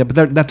do it like that, but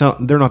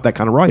they're not that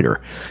kind of writer.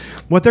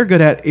 What they're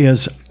good at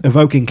is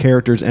evoking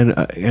characters and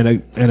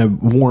a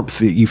warmth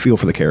that you feel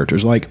for the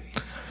characters. Like,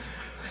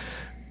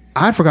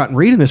 I'd forgotten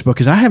reading this book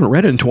because I haven't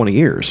read it in 20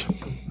 years.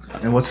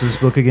 And what's this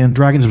book again?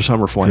 Dragons of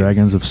Summer Flame.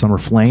 Dragons of Summer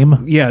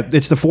Flame. Yeah,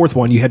 it's the fourth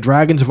one. You had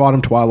Dragons of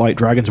Autumn Twilight,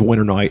 Dragons of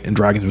Winter Night, and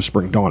Dragons of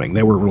Spring Dawning.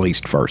 They were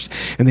released first.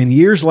 And then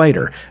years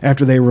later,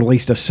 after they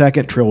released a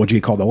second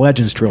trilogy called the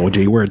Legends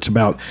Trilogy, where it's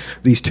about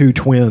these two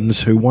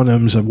twins who one of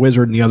them's a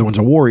wizard and the other one's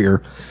a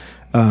warrior,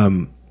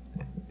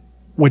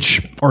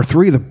 which are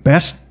three of the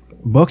best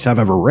books I've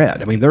ever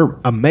read. I mean, they're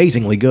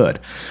amazingly good.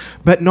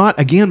 But not,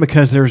 again,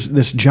 because there's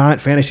this giant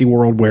fantasy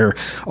world where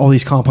all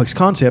these complex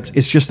concepts,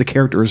 it's just the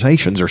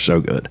characterizations are so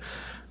good.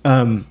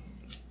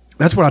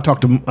 That's what I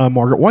talked to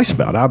Margaret Weiss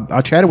about.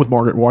 I chatted with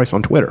Margaret Weiss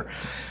on Twitter,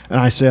 and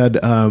I said,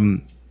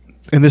 and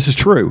this is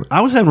true,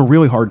 I was having a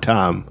really hard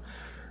time.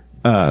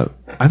 I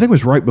think it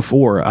was right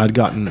before I'd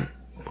gotten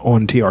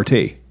on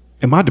TRT,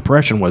 and my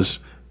depression was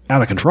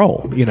out of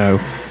control, you know.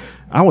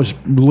 I was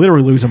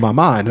literally losing my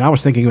mind, and I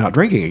was thinking about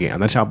drinking again.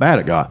 That's how bad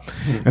it got.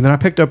 And then I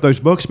picked up those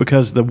books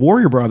because the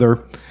warrior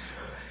brother,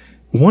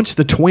 once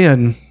the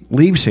twin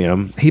leaves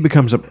him, he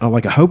becomes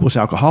like a hopeless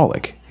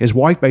alcoholic. His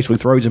wife basically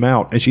throws him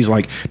out, and she's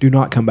like, do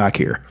not come back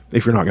here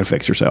if you're not going to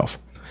fix yourself.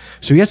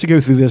 So he has to go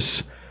through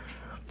this.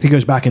 He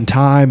goes back in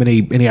time, and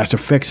he has to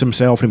fix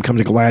himself, and he becomes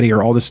a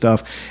gladiator, all this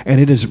stuff.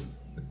 And it is,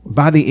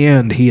 by the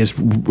end, he is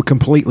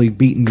completely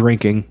beaten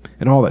drinking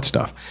and all that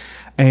stuff.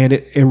 And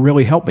it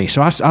really helped me.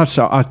 So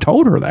I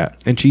told her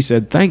that, and she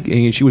said, thank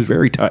you. And she was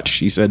very touched.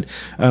 She said,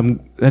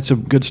 that's a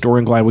good story.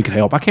 I'm glad we could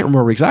help. I can't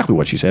remember exactly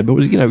what she said, but it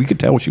was, you know, you could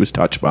tell she was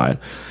touched by it.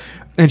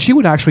 And she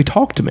would actually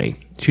talk to me.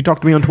 She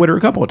talked to me on Twitter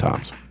a couple of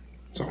times.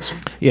 That's awesome.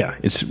 Yeah,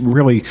 it's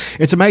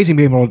amazing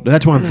being able to,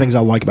 that's one of the things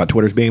I like about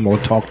Twitter is being able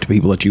to talk to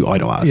people that you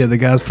idolize. Yeah, the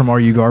guys from Are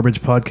You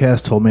Garbage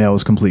podcast told me I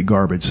was complete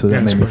garbage, so that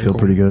That's made me very feel cool.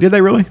 pretty good. Did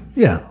they really?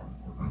 Yeah.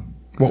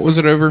 What was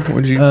it over?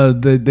 What did you?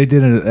 They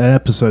did an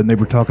episode, and they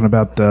were talking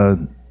about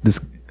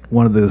this.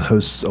 One of the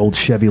hosts' old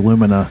Chevy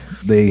Lumina.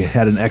 They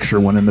had an extra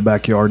one in the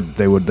backyard.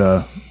 They would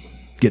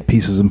get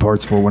pieces and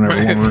parts for whenever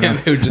one were Yeah,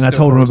 in. they would just And I go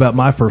told them parts. about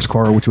my first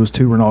car, which was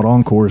two Renault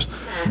Encores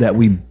that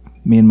me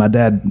and my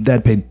dad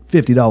paid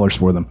 $50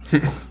 for them,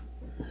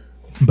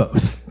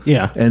 both.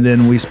 Yeah. And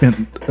then we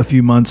spent a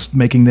few months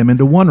making them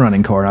into one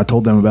running car. I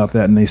told them about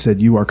that, and they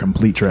said, "You are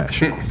complete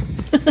trash,"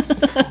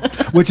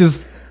 which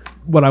is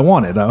what I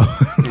wanted.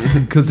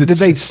 Because Did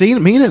they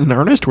mean it in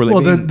earnest? Were they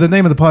Well, being, the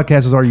name of the podcast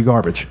is "Are You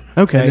Garbage?"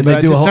 okay, And but they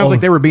it do a just whole- sounds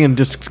like they were being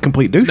just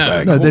complete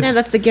douchebags. No, No,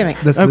 that's the gimmick.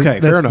 that's Okay,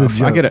 fair the enough.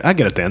 I joke. get it. I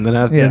get it then.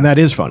 Yeah. Then that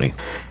is funny.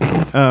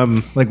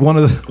 Like one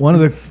of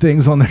the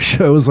things on their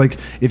show is like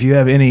if you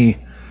have any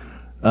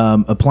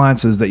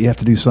appliances that you have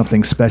to do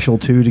something special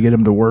to get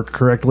them to work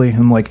correctly,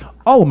 and like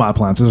all of my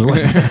appliances are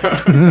like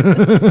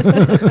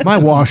that. My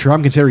washer,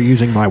 I'm considering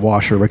using my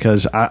washer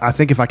because I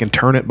think if I can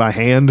turn it by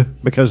hand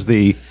because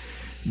the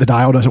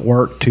dial doesn't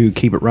work to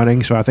keep it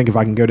running. So I think if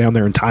I can go down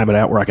there and time it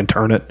out where I can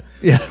turn it.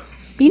 Yeah,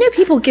 You know,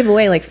 people give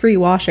away like free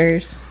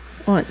washers.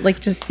 Like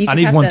just you I just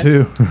need have one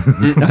to-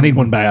 too. I need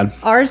one bad.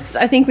 Ours,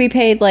 I think we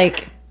paid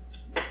like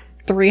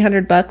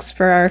 $300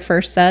 for our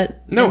first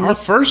set. No, And our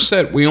first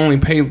set we only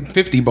paid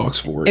 $50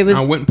 for it. It was-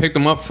 I went and picked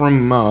them up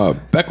from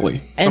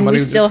Beckley. and Somebody we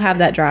who still just- have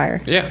that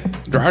dryer. Yeah,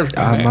 dryer's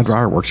My badass.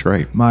 dryer works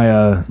great.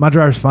 My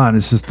dryer's fine.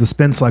 It's just the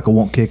spin cycle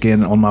won't kick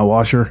in on my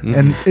washer,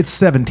 and it's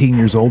 17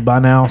 years old by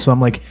now. So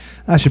I'm like,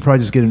 I should probably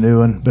just get a new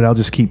one, but I'll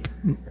just keep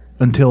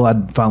until I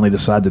finally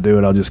decide to do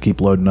it. I'll just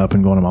keep loading up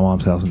and going to my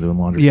mom's house and doing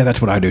laundry. Yeah,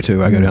 that's what I do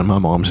too. I go down to my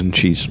mom's and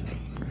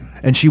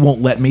And she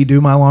won't let me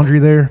do my laundry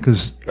there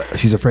because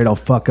she's afraid I'll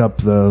fuck up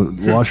the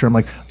washer. I'm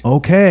like,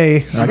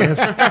 okay, I guess.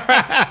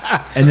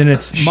 And then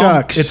it's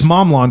Shucks. it's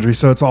mom laundry,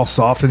 so it's all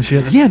soft and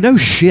shit. yeah, no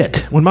shit.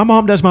 When my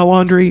mom does my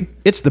laundry,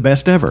 it's the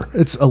best ever.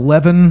 It's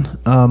 11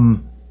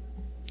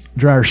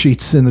 dryer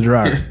sheets in the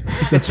dryer.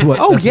 That's what.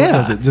 Oh, that's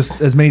yeah. what does it.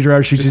 Just as many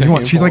dryer sheets Just as a you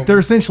want. She's handful. like, they're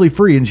essentially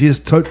free, and she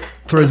just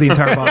throws the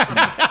entire box in.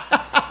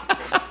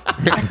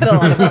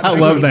 I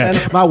love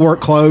that. My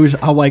work clothes,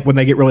 I like when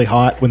they get really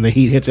hot, when the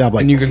heat hits out, I'm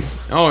like, And you can.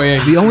 Oh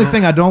yeah. The only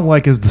thing I don't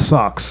like is the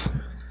socks.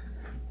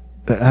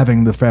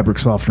 Having the fabric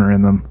softener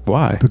in them.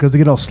 Why? Because they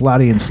get all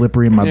slidey and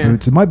slippery in my Yeah.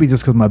 boots. It might be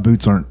just because my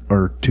boots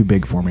are too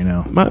big for me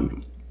now.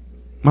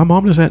 my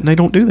mom does that and they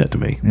don't do that to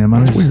me. Yeah,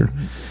 mine That's is- weird.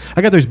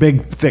 I got those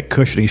big, thick,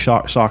 cushiony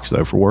socks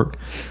though for work.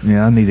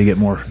 Yeah, I need to get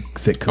more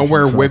thick. I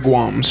wear cushion socks.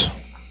 wigwams.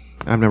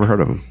 I've never heard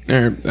of them.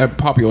 They're a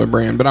popular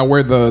brand, but I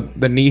wear the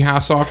knee-high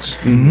socks.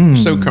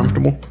 So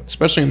comfortable,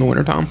 especially in the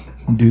wintertime.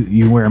 Do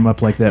you wear them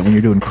up like that when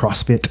you're doing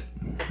CrossFit?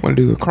 Want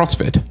to do the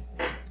CrossFit.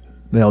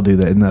 They all do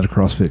that. Isn't that a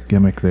CrossFit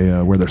gimmick? They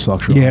wear their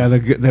socks. Real Yeah, high.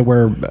 they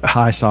wear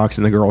high socks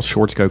and the girls'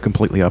 shorts go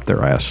completely up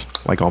their ass,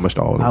 like almost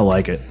all of them. I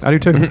like it. I do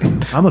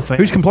too. I'm a fan.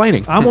 Who's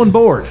complaining? I'm on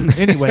board.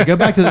 Anyway, go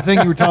back to the thing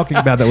you were talking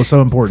about that was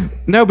so important.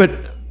 No, but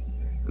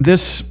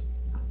this.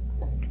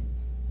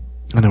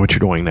 I know what you're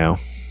doing now.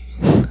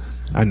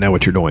 I know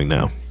what you're doing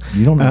now.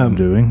 You don't know what I'm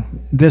doing.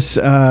 This,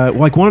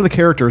 like one of the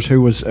characters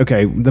who was,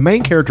 okay, the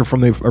main character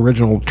from the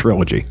original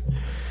trilogy,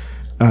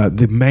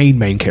 the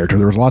main character,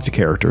 there was lots of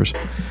characters,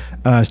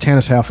 is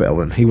Tanis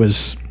Halfeld. He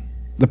was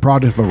the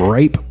product of a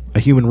rape. A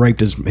human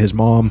raped his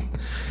mom,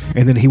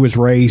 and then he was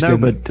raised.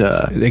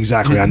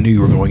 Exactly, I knew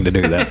you were going to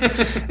do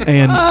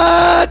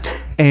that.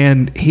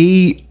 And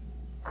he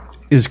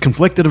is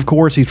conflicted. Of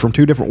course, he's from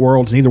two different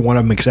worlds. Neither one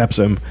of them accepts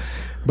him,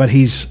 but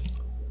he's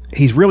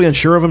really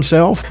unsure of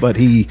himself. But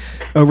he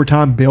over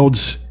time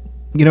builds.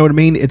 You know what I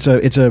mean? It's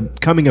a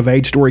coming of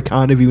age story,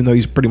 kind of, even though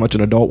he's pretty much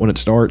an adult when it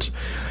starts.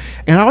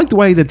 And I like the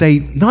way that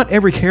not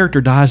every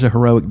character dies a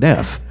heroic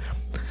death.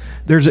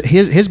 There's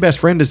his best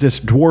friend is this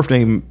dwarf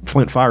named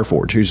Flint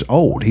Fireforge, who's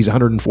old. He's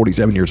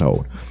 147 years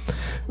old.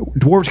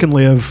 Dwarves can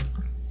live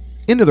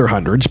into their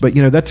hundreds, but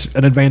that's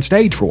an advanced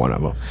age for one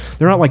of them.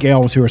 They're not like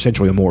elves who are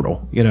essentially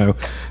immortal. They're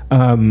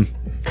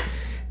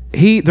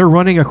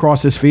running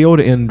across this field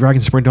in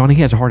Dragon's Spring Dawn.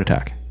 He has a heart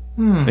attack,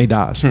 and he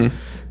dies. And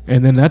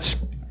then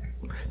that's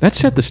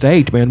set the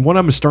stage, man. One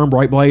of them is Stern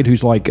Brightblade,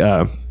 who's like.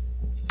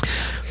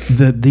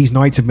 These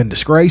knights have been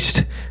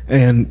disgraced,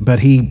 but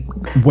he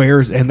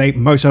wears, and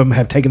most of them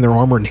have taken their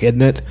armor and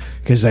hidden it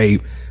because the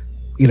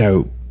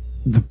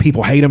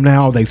people hate him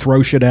now. They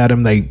throw shit at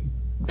him. They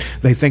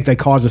think they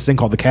caused this thing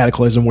called the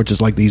Cataclysm, which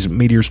is like these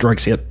meteor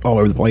strikes hit all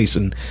over the place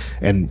and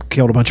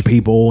killed a bunch of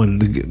people,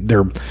 and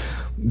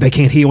they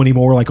can't heal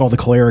anymore. Like all the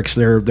clerics,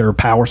 their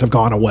powers have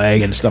gone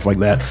away and stuff like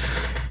that.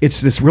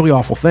 It's this really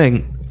awful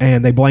thing,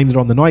 and they blamed it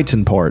on the knights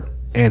in part.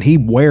 And he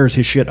wears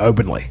his shit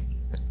openly.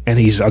 And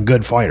he's a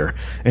good fighter.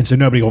 And so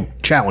nobody will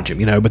challenge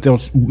him, but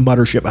they'll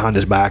mutter shit behind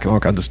his back and all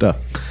kinds of stuff.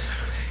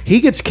 He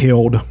gets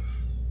killed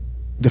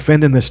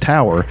defending this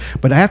tower,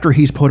 but after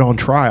he's put on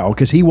trial,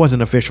 because he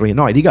wasn't officially a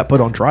knight, he got put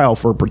on trial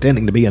for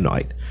pretending to be a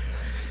knight.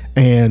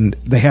 And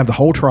they have the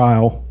whole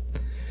trial,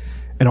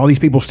 and all these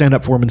people stand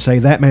up for him and say,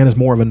 that man is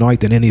more of a knight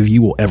than any of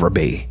you will ever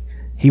be.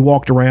 He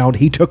walked around,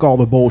 he took all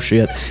the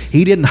bullshit,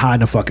 he didn't hide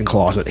in a fucking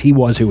closet, he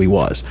was who he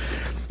was.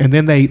 And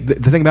then the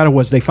thing about it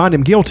was they find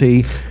him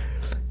guilty,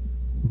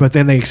 but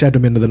then they accept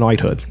him into the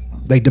knighthood.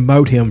 They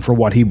demote him for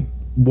what he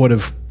would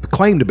have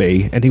claimed to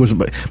be, and he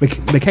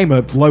became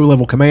a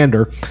low-level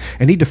commander,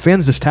 and he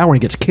defends this tower and he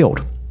gets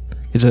killed.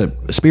 It's a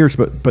spear's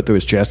put through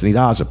his chest, and he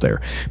dies up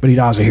there. But he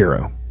dies a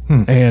hero.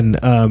 And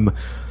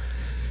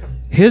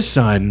his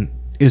son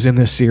is in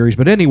this series.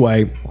 But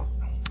anyway,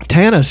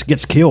 Tanis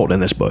gets killed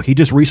in this book. He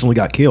just recently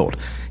got killed.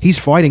 He's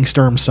fighting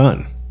Sturm's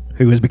son,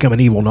 who has become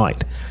an evil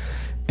knight.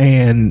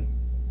 And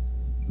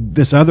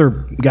this other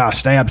guy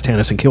stabs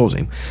Tanis and kills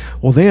him.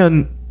 Well,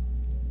 then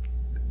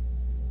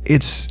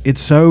it's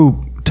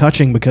so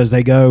touching because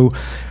they go,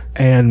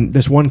 and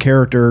this one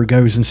character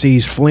goes and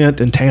sees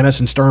Flint and Tanis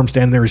and Sturm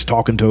standing there. He's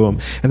talking to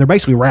him, and they're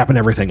basically wrapping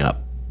everything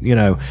up,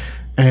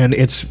 And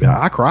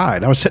I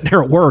cried. I was sitting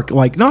there at work,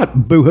 like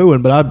not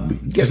boo-hooing, but I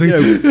get a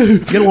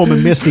little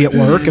misty at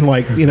work, and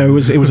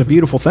it was a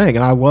beautiful thing.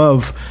 And I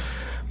love,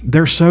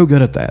 they're so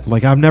good at that.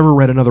 Like I've never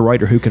read another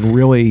writer who can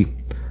really.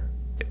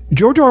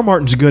 George R. R.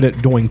 Martin's good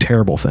at doing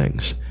terrible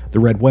things. The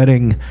Red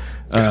Wedding,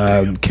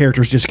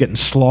 characters just getting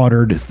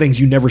slaughtered, things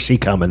you never see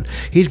coming.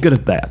 He's good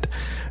at that.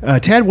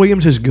 Tad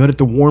Williams is good at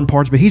the warm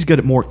parts, but he's good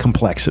at more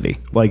complexity.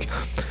 Like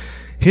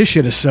his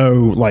shit is so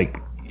like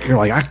you're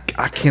like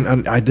I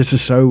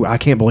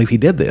can't believe he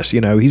did this.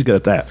 He's good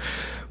at that.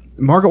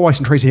 Margaret Weiss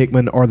and Tracy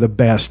Hickman are the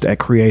best at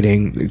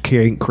creating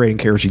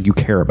characters you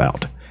care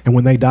about, and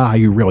when they die,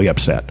 you're really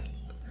upset.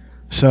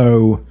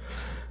 So.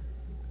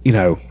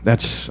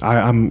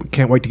 I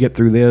can't wait to get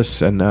through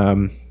this, and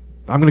I'm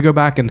going to go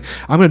back and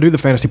I'm going to do the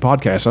fantasy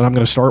podcast, and I'm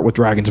going to start with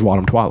Dragons of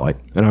Autumn Twilight,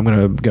 and I'm going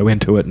to go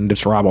into it and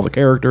describe all the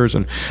characters,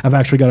 and I've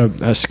actually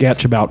got a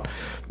sketch about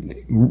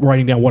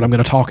writing down what I'm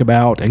going to talk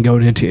about and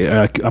going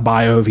into a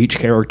bio of each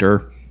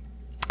character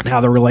and how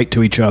they relate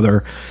to each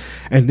other,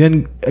 and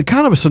then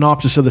kind of a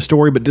synopsis of the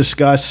story, but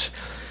discuss,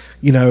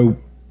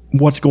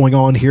 what's going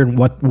on here and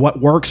what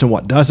works and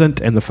what doesn't,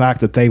 and the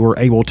fact that they were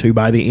able to,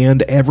 by the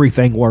end,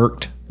 everything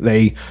worked.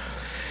 They,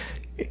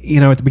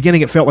 at the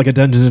beginning, it felt like a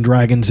Dungeons and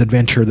Dragons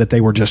adventure that they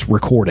were just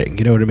recording.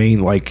 You know what I mean?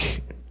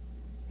 Like,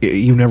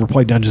 you've never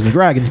played Dungeons and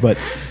Dragons, but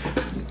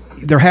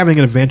they're having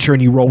an adventure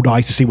and you roll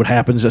dice to see what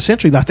happens.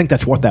 Essentially, I think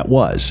that's what that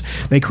was.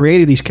 They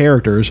created these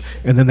characters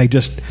and then they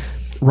just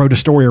wrote a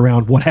story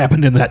around what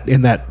happened in that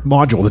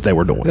module that they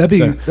were doing.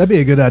 That'd be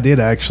a good idea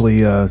to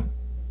actually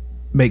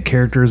make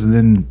characters and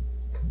then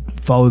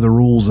follow the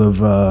rules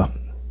of.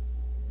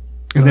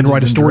 And then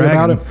write a story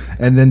about it?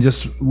 And then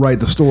just write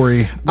the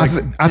story. I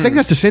think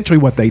that's essentially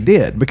what they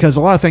did, because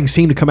a lot of things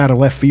seem to come out of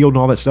left field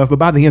and all that stuff, but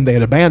by the end they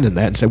had abandoned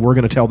that and said, we're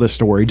going to tell this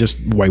story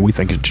just the way we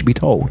think it should be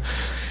told.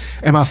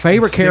 And my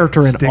favorite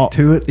character in all...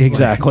 to it.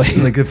 Exactly.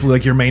 Like if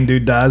your main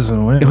dude dies.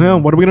 And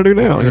well, what are we going to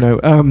do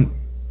now?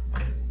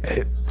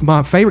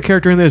 My favorite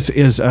character in this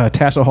is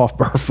Tasselhoff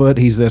Barefoot.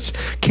 He's this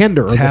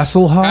Kender.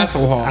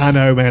 Tasselhoff? I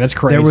know, man. It's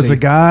crazy. There was a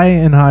guy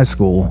in high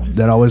school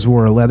that always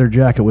wore a leather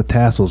jacket with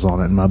tassels on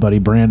it, and my buddy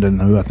Brandon,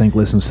 who I think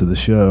listens to the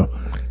show,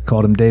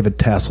 called him David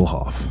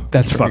Tasselhoff.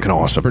 That's fucking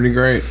awesome. Pretty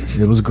great.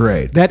 It was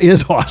great. That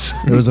is awesome.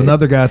 There was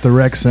another guy at the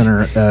rec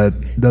center at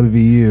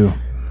WVU.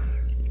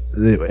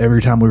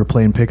 Every time we were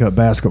playing pickup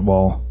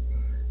basketball,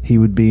 he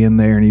would be in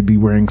there and he'd be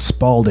wearing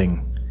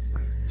Spalding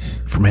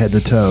from head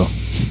to toe.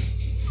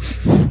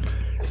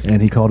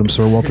 And he called him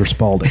Sir Walter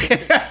Spalding.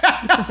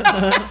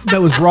 That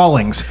was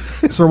Rawlings.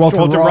 Sir Walter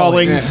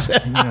Rawlings.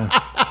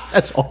 Yeah.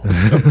 That's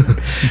awesome.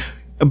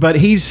 But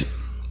he's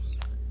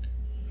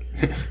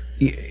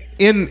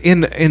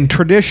in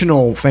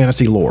traditional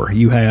fantasy lore.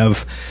 You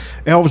have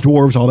elves,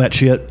 dwarves, all that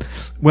shit.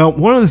 Well,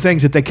 one of the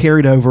things that they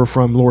carried over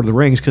from Lord of the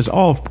Rings, because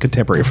all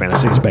contemporary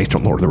fantasy is based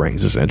on Lord of the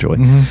Rings, essentially.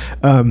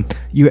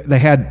 They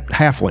had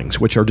halflings,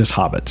 which are just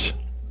hobbits.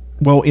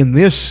 Well, in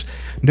this,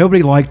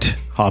 nobody liked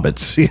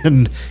hobbits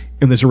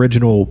in this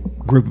original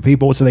group of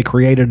people, so they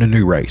created a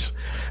new race,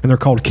 and they're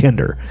called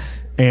Kender.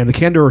 And the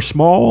Kender are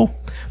small,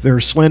 they're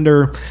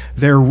slender,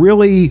 they're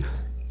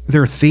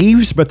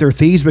thieves, but they're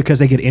thieves because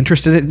they get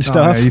interested in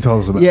stuff. Yeah, you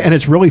told us about and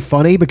it's really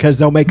funny because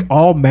they'll make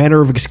all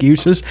manner of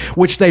excuses,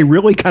 which they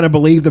really kind of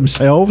believe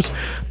themselves,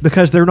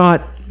 because they're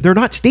not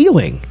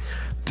stealing.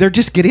 They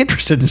just get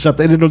interested in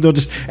something, and they'll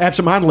just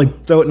absentmindedly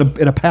throw it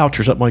in a pouch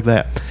or something like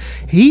that.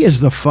 He is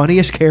the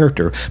funniest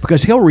character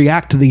because he'll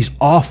react to these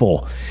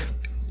awful,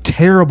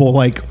 terrible,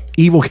 like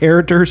evil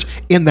characters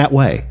in that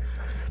way.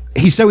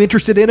 He's so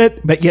interested in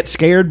it, but yet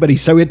scared, but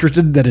he's so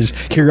interested that his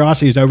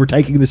curiosity is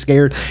overtaking the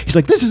scared. He's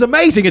like, this is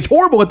amazing. It's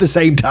horrible at the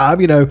same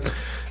time, you know.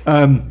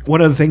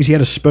 One of the things, he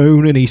had a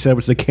spoon, and he said it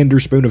was the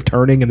Kender spoon of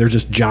turning, and there's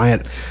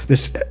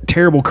this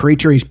terrible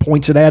creature. He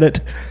points it at it.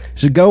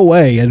 He said, go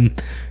away.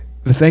 And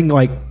the thing,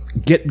 like,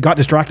 got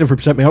distracted from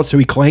something else, so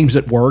he claims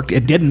it worked.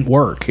 It didn't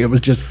work. It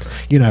was just,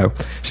 you know.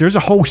 So there's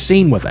a whole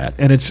scene with that,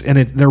 and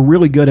they're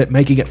really good at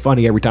making it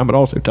funny every time, but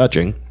also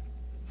touching.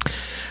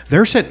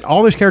 They're sitting,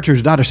 all those characters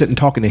who died are sitting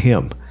talking to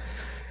him.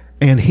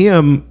 And he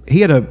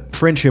had a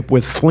friendship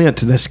with Flint,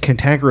 this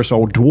cantankerous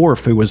old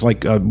dwarf who was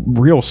like a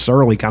real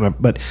surly kind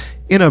of, but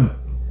in a,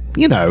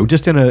 you know,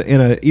 just in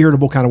a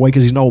irritable kind of way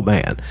because he's an old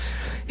man.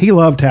 He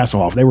loved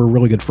Hasselhoff. They were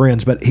really good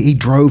friends, but he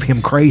drove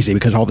him crazy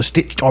because all the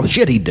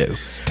shit he'd do.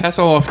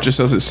 Hasselhoff just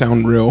doesn't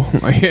sound real.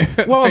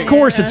 Well, of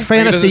course, it's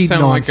fantasy it doesn't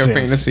sound nonsense. like a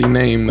fantasy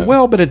name. Though.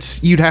 Well,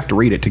 but you'd have to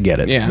read it to get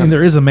it. Yeah. And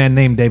there is a man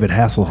named David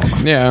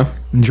Hasselhoff. Yeah.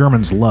 And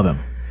Germans love him.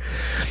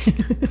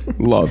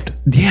 Loved.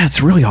 Yeah,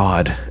 it's really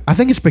odd. I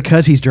think it's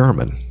because he's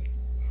German.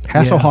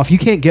 Hasselhoff, you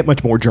can't get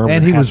much more German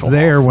And than he was Hasselhoff.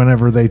 there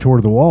whenever they tore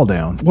the wall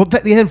down. Well,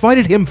 they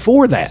invited him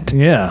for that.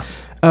 Yeah.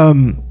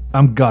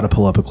 I'm gotta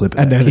pull up a clip of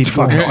that. I know, that's Keep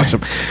going. fucking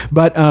awesome.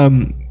 But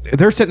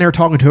they're sitting there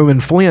talking to him,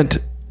 and Flint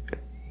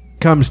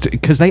comes to,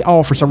 because they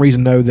all for some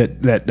reason know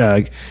that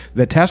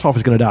Hasselhoff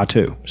is going to die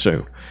too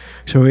soon.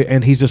 So,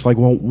 and he's just like,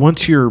 well,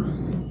 once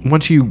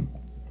you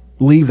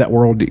leave that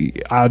world,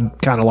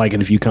 I'd kind of like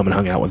it if you come and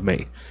hung out with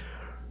me.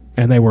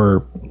 And they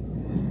were,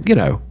 you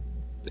know,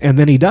 and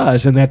then he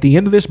does. And at the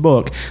end of this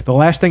book, the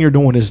last thing they're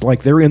doing is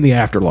like they're in the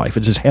afterlife.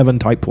 It's this heaven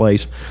type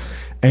place.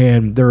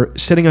 And they're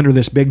sitting under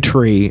this big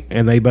tree,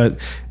 and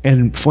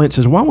Flint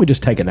says, why don't we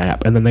just take a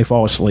nap? And then they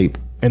fall asleep.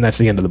 And that's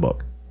the end of the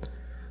book.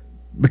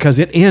 Because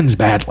it ends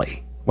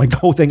badly. Like the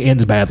whole thing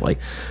ends badly.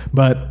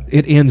 But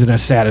it ends in a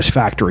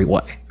satisfactory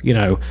way, you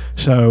know.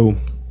 So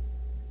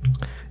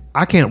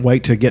I can't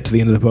wait to get to the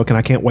end of the book, and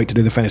I can't wait to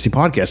do the fantasy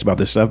podcast about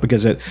this stuff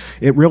because it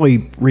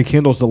really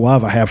rekindles the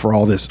love I have for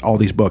all these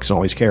books and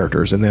all these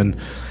characters. And then,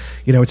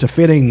 you know,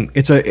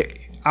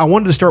 I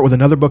wanted to start with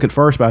another book at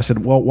first, but I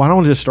said, well, why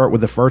don't I just start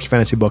with the first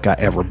fantasy book I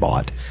ever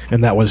bought?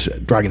 And that was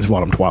Dragon's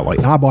Bottom Twilight.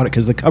 And I bought it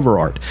because of the cover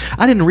art.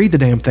 I didn't read the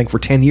damn thing for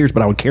 10 years,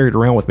 but I would carry it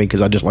around with me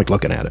because I just like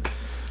looking at it.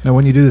 Now,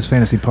 when you do this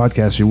fantasy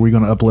podcast, are we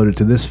going to upload it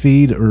to this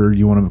feed, or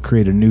you want to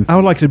create a new feed? I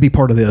would like to be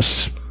part of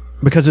this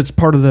because it's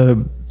part of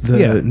the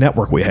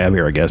network we have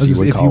here, I guess.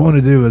 If you want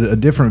to do a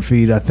different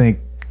feed, I think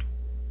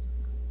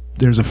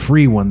there's a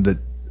free one that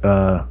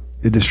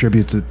it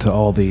distributes it to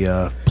all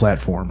the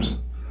platforms.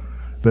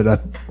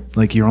 But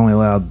you're only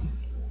allowed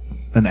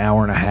an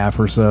hour and a half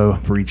or so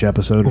for each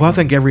episode. Well, I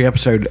think every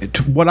episode,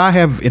 what I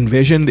have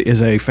envisioned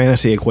is a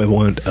fantasy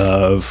equivalent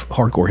of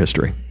Hardcore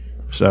History.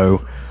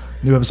 So,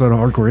 new episode of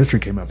Hardcore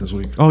History came out this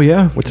week. Oh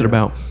yeah, what's it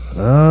about?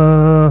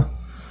 I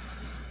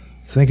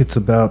think it's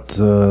about.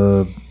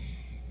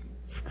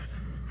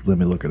 Let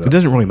me look it up. It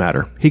doesn't really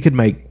matter. He could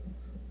make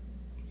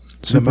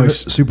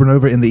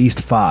Supernova in the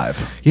East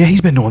 5. Yeah, he's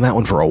been doing that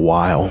one for a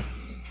while.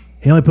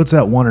 He only puts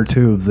out one or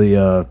two of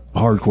the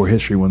Hardcore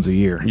History ones a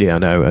year. Yeah,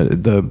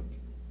 no.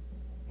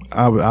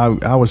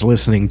 I was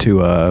listening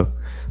to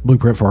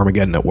Blueprint for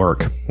Armageddon at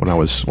work when I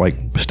was like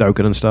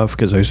stoking and stuff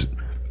because those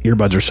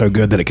earbuds are so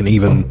good that it can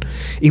even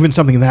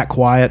something that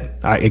quiet,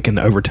 it can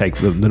overtake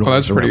the noise. Oh,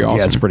 that's pretty awesome.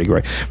 Yeah, it's pretty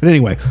great. But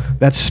anyway,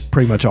 that's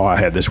pretty much all I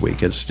had this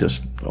week. It's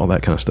just all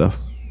that kind of stuff.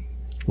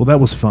 Well,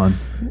 that was fun.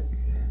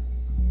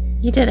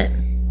 You did it.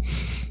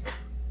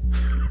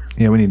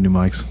 Yeah, we need new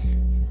mics.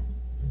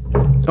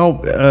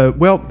 Oh,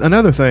 well,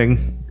 another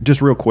thing,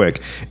 just real quick,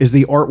 is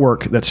the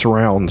artwork that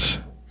surrounds.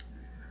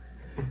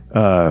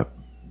 I've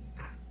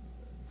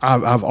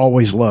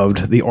always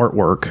loved the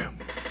artwork.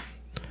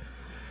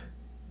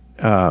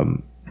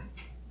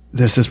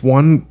 There's this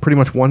pretty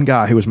much one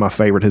guy who was my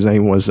favorite. His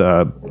name was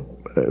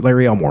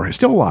Larry Elmore is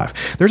still alive.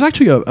 There's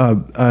actually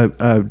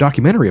a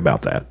documentary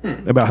about that,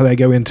 about how they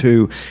go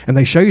into and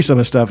they show you some of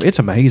the stuff. It's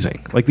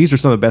amazing. Like, these are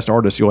some of the best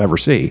artists you'll ever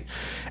see.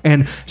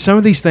 And some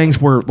of these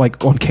things were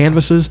like on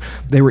canvases.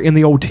 They were in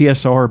the old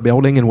TSR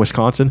building in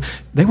Wisconsin.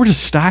 They were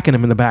just stacking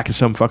them in the back of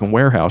some fucking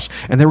warehouse,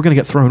 and they were going to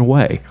get thrown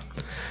away.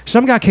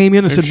 Some guy came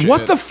in and said, shit.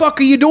 "What the fuck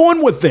are you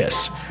doing with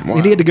this?"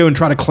 And he had to go and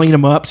try to clean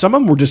them up. Some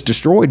of them were just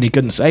destroyed, and he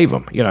couldn't save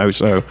them.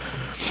 So.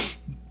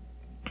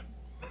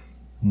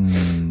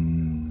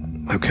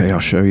 Okay, I'll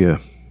show you.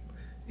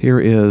 Here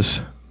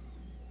is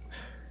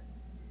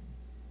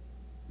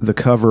the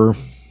cover.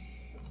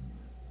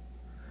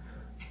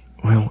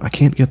 Well, I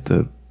can't get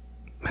the...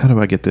 How do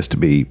I get this to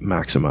be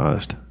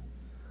maximized?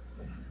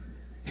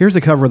 Here's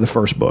the cover of the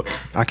first book.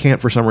 I can't,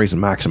 for some reason,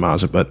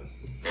 maximize it, but...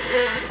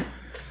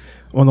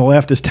 On the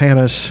left is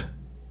Tanis.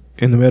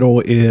 In the middle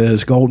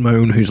is Gold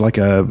Moon, who's like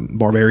a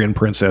barbarian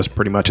princess,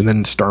 pretty much, and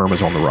then Sturm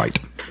is on the right.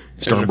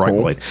 Sturm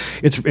Brightblade.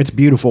 It's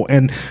beautiful,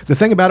 and the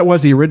thing about it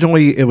was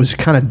originally it was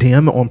kind of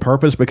dim on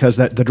purpose because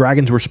the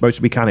dragons were supposed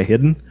to be kind of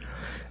hidden,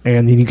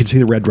 and then you can see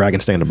the red dragon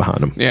standing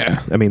behind them.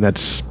 Yeah, I mean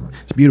it's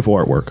beautiful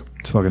artwork.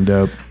 It's fucking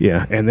dope.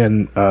 Yeah, and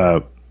then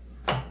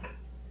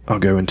I'll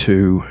go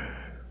into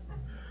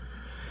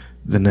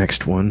the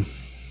next one.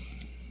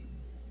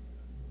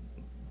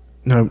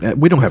 No,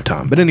 we don't have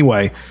time. But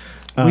anyway,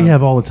 We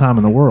have all the time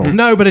in the world.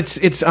 no. But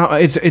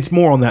it's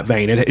more on that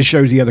vein. It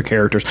shows the other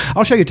characters.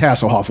 I'll show you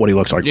Tasselhoff what he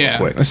looks like real yeah.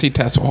 quick I see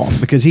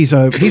Tasselhoff. because he's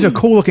a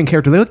cool looking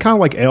character. They look kind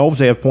of like elves.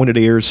 They have pointed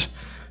ears,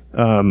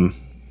 and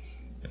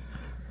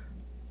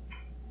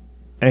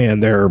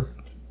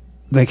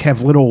they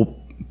have little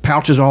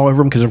pouches all over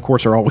them because of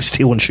course they're always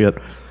stealing shit.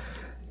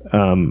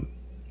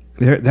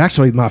 They're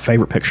actually my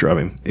favorite picture of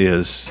him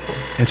is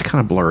it's kind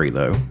of blurry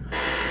though.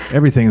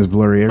 Everything is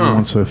blurry.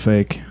 Everyone's so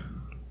fake.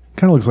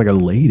 Kind of looks like a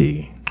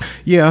lady.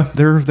 Yeah,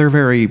 they're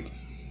very,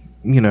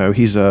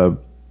 he's a.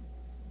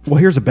 Well,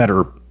 there's a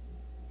better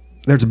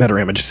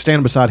image.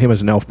 Standing beside him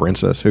is an elf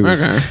princess who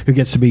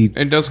gets to be.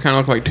 It does kind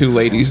of look like two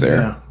ladies there.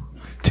 Yeah.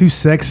 Two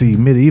sexy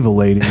medieval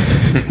ladies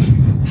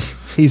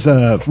He's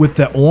with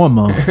the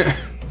armor.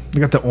 They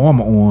got the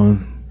armor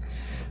on.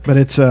 but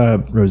it's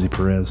Rosie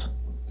Perez.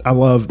 I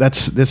love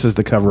this is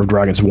the cover of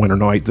Dragons of Winter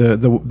Night.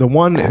 The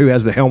one who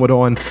has the helmet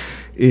on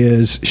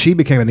she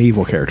became an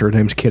evil character. Her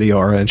name's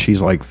Kitiara, and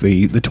she's like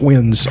the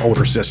twins'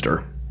 older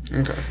sister.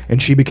 Okay.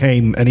 And she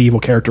became an evil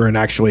character, and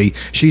actually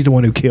she's the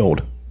one who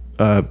killed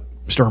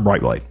Sturm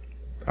Brightblade,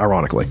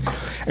 ironically.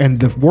 And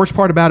the worst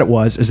part about it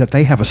is that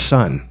they have a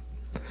son.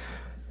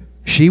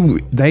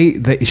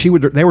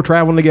 They were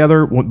traveling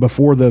together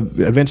before the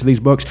events of these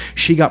books.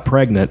 She got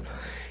pregnant.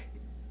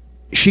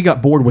 She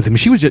got bored with him.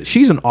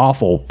 She's an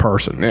awful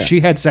person. Yeah. She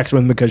had sex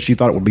with him because she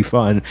thought it would be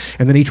fun,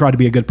 and then he tried to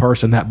be a good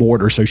person. That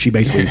bored her, so she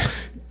basically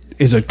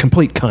is a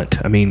complete cunt.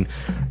 I mean,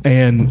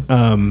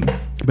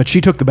 but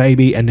she took the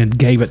baby and then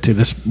gave it to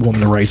this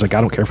woman to raise. Like,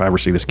 I don't care if I ever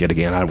see this kid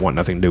again. I want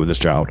nothing to do with this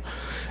child.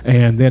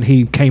 And then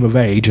he came of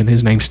age, and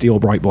his name's Steel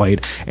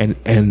Brightblade.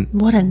 And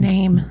What a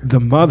name.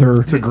 the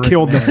mother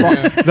killed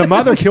the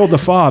mother killed the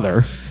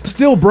father.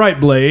 Still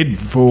Brightblade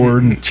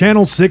for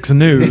Channel 6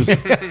 News.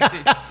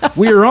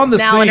 We are on the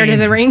Now scene. Under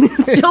the Ring,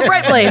 still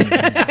Brightblade.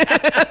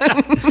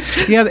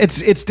 Yeah,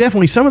 it's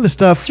definitely some of the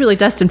stuff. It's really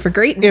destined for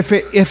greatness.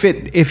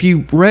 If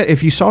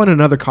you saw it in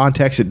another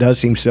context, it does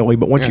seem silly,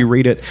 but once you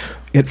read it,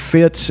 it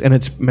fits and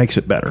it makes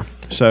it better.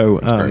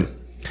 So,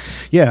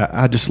 yeah,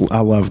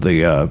 I love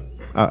the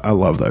I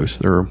love those.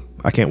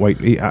 I can't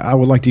wait. I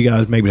would like you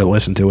guys maybe to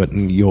listen to it,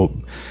 and you'll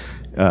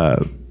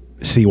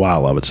see why I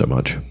love it so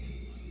much.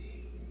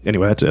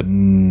 Anyway, that's it.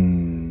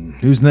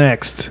 Who's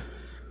next?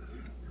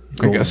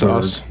 I guess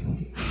us.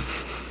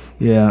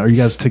 Yeah, are you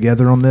guys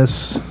together on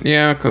this?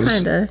 Yeah, because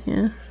Kinda,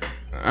 yeah.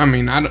 I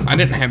mean, I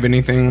didn't have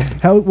anything.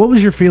 What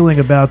was your feeling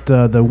about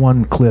the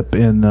one clip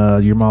in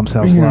Your Mom's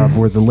House Live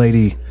where the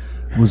lady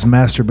was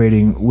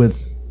masturbating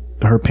with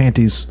her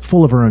panties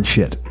full of her own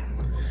shit?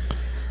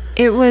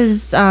 It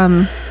was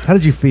How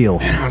did you feel?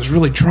 I was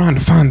really trying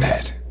to find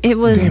that. it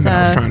was, Damn it,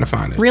 I was trying to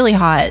find it. really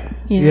hot.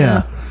 You know?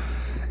 Yeah.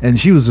 And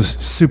she was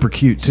super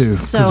cute too.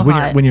 So when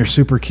hot. when you're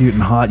super cute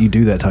and hot, you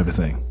do that type of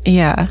thing.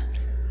 Yeah.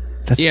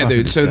 That's Yeah, fucking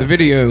dude. So the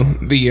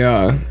disgusting.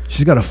 video,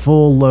 She's got a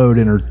full load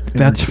in her.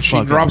 That's she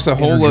fucking drops a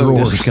whole in her load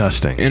drawers.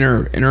 Disgusting. in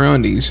her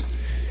undies,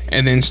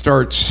 and then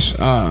starts.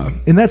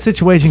 In that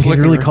situation, can you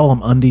Flicking really her. call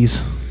them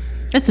undies?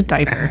 It's a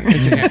diaper.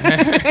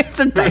 It's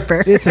a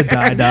diaper. It's a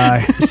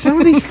die. Some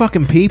of these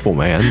fucking people,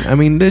 man. I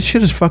mean, this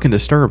shit is fucking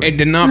disturbing. It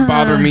did not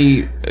bother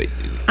me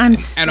I'm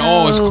at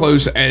all as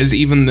close as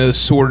even the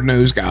sword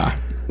nose guy.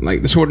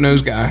 Like the sword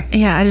nose guy.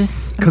 Yeah, I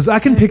just Because I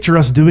can picture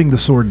us doing the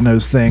sword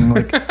nose thing,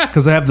 like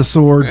because I have the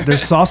sword.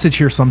 There's sausage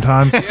here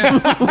sometimes.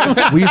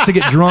 We used to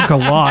get drunk a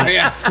lot.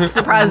 Yeah. I'm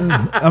surprised.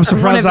 I'm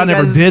surprised I One of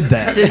you never guys did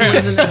that. Didn't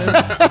use a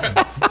nose.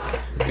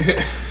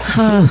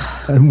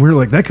 And we're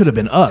like, that could have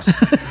been us.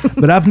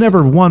 But I've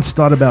never once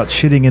thought about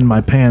shitting in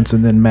my pants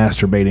and then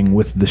masturbating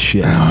with the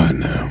shit. Oh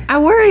no. I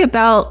worry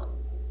about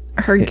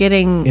her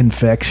getting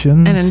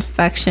infections. an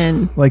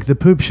infection. Like the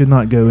poop should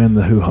not go in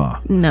the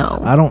hoo-ha.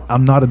 No.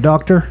 I'm not a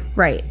doctor.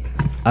 Right.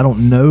 I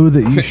don't know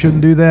that you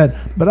shouldn't do that,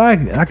 but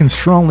I can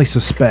strongly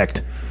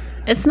suspect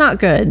It's not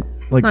good.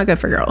 It's Like- not good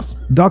for girls.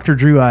 Dr.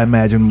 Drew, I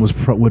imagine,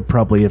 would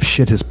probably have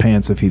shit his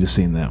pants if he'd have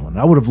seen that one.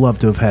 I would have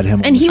loved to have had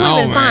him. And he would Oh,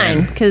 have been man.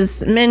 fine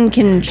because men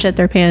can shit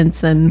their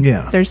pants and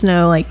Yeah. there's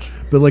no like,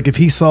 but like if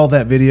he saw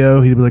that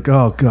video, he'd be like,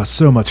 "Oh god,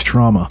 so much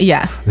trauma."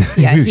 yeah.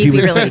 Yeah. He'd He be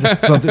would really, say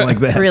something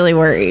like that. really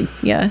worried.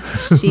 Yeah.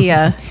 She,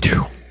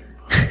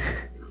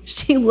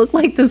 she looked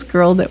like this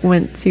girl that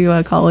went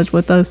to college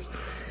with us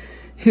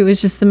who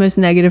was just the most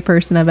negative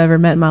person I've ever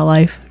met in my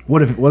life.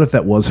 What if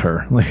that was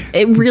her? Like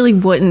It really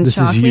wouldn't this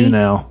shock is me. you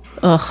now.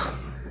 Ugh.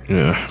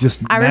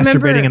 Just I masturbating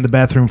remember- in the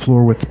bathroom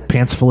floor with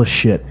pants full of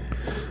shit.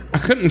 I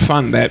couldn't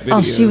find that video.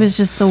 Oh, she was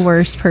just the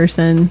worst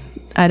person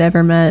I'd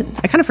ever met.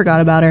 I kind of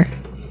forgot about her.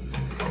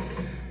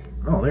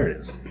 Oh, there it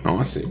is. Oh,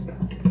 I see.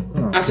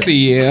 I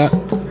see. Yeah.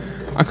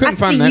 I couldn't I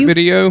find see that you.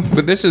 video,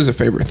 but this is a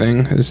favorite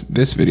thing. Is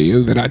this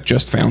video that I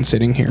just found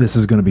sitting here? This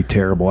is going to be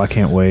terrible. I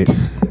can't wait.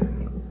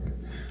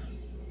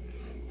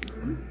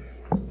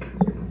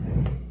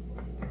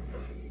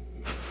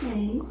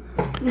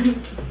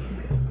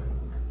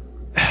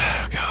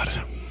 Oh,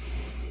 God.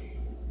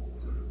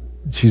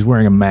 She's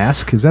wearing a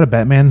mask. Is that a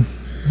Batman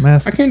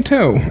mask? I can't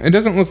tell. It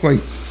doesn't look like.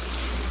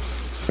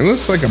 It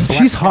looks like a black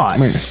She's hot.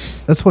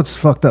 mask. That's what's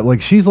fucked up.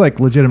 Like she's like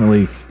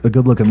legitimately a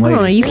good-looking I don't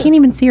know. lady. You can't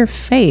even see her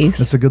face.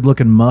 That's a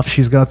good-looking muff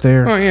she's got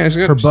there. Oh, yeah, she's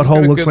got- her she's got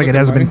butthole a looks like it good-looking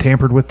hasn't been body.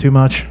 tampered with too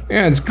much.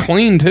 Yeah, it's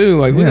clean too.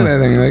 Like look at that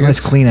thing. Like nice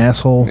it's- clean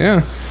asshole.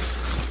 Yeah,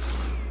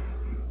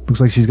 Looks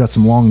like she's got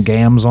some long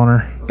gams on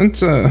her. it's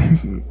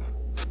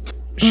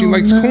She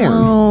likes corn.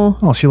 Oh,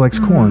 Oh, she likes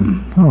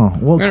corn. Oh,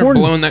 well, They're corn.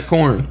 blowing that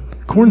corn.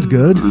 Corn's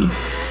good.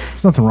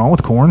 There's nothing wrong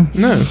with corn.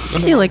 No.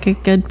 I do like a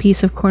good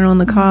piece of corn on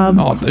the cob.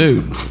 Oh,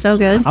 dude. So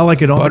good. I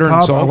like it on Butter the and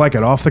cob. I salt? like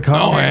it off the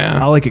cob. Oh, yeah.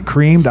 I like it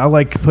creamed. I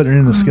like putting it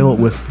in the skillet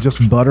with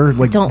just butter,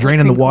 like Don't like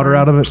draining the creamed water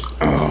corn. out of it,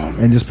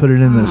 and just put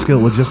it in the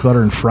skillet with just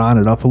butter and frying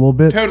it up a little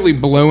bit. Totally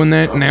blowing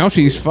that. Now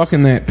she's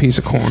fucking that piece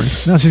of corn.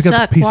 Now she's got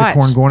Chuck, the piece watch.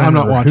 of corn going I'm in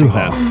not her watching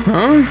hoo-ha.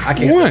 that. I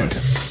can't. What?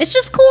 It's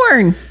just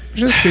corn.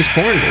 Just a piece of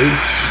corn, dude.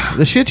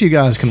 The shit you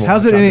guys can watch.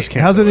 How's it I any? just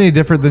can't How's it do any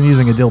different than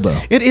using a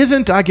dildo? It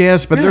isn't, I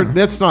guess, but Yeah.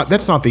 that's not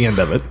the end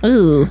of it.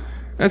 Ooh.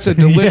 That's a Yeah,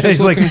 delicious he's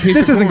like, looking piece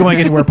this of isn't corn. going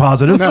anywhere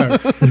positive. No.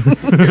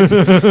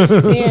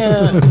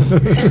 Yeah.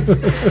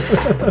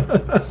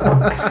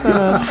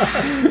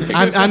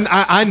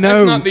 I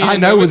know. That's not the I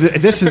end know. of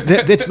it. This is.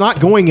 It's not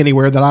going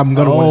anywhere that I'm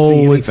going to want to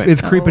see Oh, anything.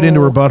 it's creeping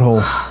into her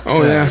butthole.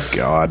 Oh yeah.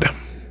 God.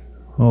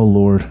 Oh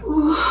Lord!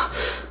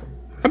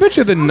 I bet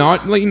you the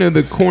not like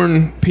the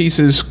corn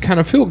pieces kind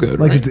of feel good,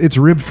 Like right? it's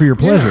ribbed for your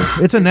pleasure.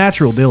 It's a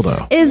natural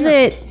dildo. Is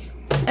it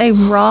a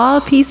raw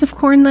piece of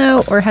corn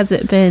though, or has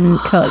it been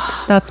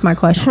cooked? That's my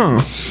question.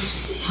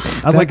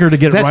 I'd like her to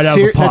get it That's, right out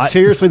of the pot. that's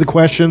seriously the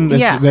question that,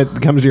 Yeah.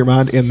 that comes to your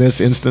mind in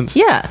this instance.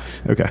 Yeah.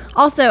 Okay.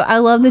 Also, I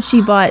love that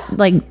she bought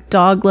like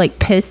dog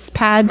piss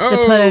pads to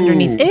put Oh.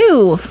 underneath.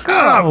 Ew.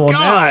 Oh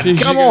God!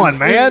 Come on,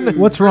 man.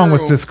 What's wrong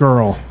with this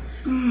girl?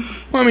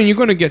 Well, I mean, you're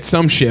going to get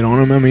some shit on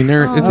them. I mean,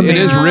 it is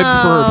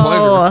ribbed for her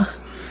pleasure.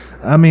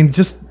 I mean,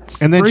 just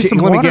And then spray she, some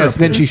let me water guess. up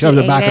Then there. she shoved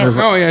it back in ate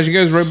her. Oh yeah, she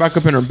goes right back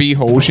up in her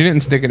beehole. She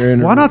didn't stick it in.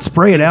 Her. Why not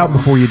spray it out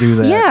before you do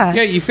that? Yeah.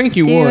 Yeah, you think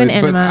you Do would, an but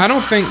enema. I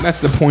don't think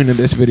that's the point of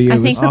this video. I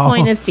think the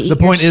point is to eat The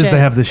point your is to shit.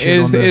 have the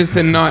shit on the. is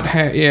to not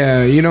have.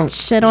 Yeah, you don't.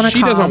 Shit on a She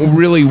cob. doesn't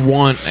really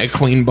want a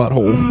clean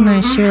butthole.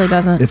 No, she really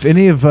doesn't. If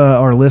any of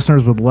our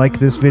listeners would like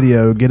this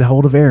video, get a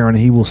hold of Aaron.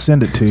 He will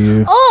send it to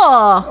you.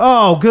 Oh,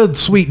 Oh, good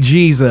sweet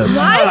Jesus!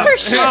 why is her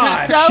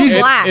shit so She's-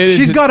 black? it is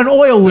She's got an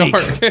oil leak.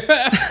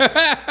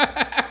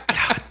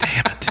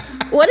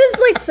 What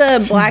does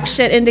the black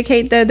shit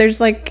indicate though?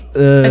 There's an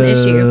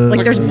issue.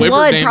 Like there's liver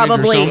blood damage or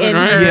probably something, in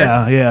right?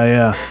 her.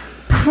 Yeah.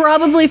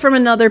 Probably from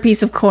another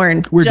piece of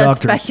corn. We're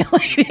just doctors.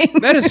 speculating.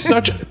 That is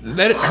such.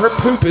 That her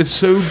poop is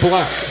so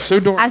black, so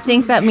dark. I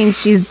think that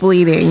means she's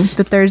bleeding.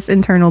 That there's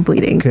internal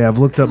bleeding. Okay, I've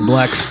looked up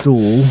black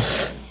stool.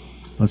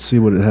 Let's see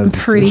what it has. to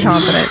Pretty say.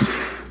 confident.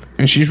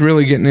 and she's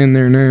really getting in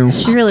there now.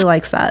 She really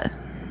likes that.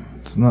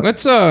 It's not.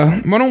 Let's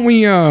why don't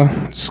we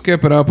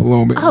skip it up a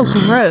little bit? Oh,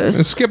 Let's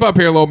gross. skip up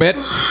here a little bit.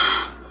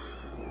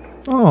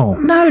 Oh,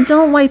 No,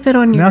 don't wipe it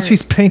on your. now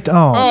she's paint.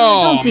 Oh,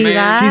 Oh, Don't do man.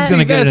 that. she's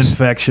gonna get an that's-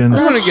 infection.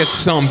 I'm gonna get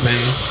something.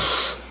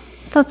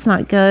 That's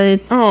not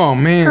good. Oh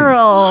man,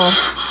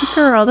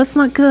 Girl, that's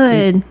not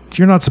good.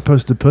 You're not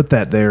supposed to put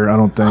that there. I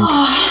don't think.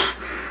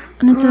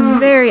 And it's a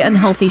very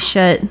unhealthy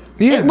shit.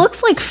 Yeah. It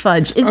looks like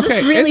fudge. Is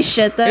this really it's-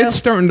 shit though? It's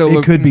starting to It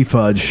look. could be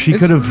fudge. She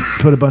could have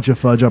put a bunch of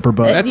fudge up her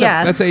butt. That's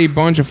Yeah. that's a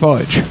bunch of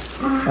fudge.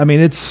 I mean,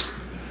 it's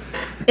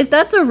If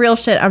that's a real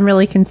shit, I'm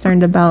really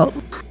concerned about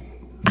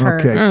her.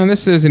 Okay.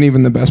 This isn't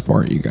even the best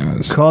part, you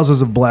guys.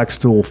 Causes of black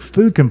stool.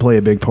 Food can play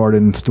a big part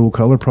in stool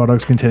color.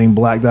 Products containing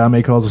black dye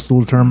may cause the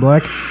stool to turn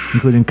black,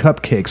 including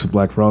cupcakes with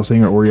black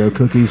frosting or Oreo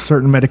cookies.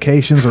 Certain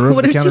medications or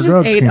What if she over-the-counter just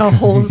drugs. ate a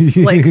whole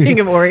like thing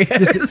of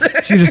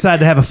Oreos? She decided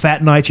to have a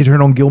fat night. She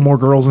turned on Gilmore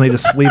Girls and ate a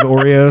sleeve of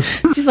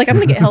Oreos. She's like, I'm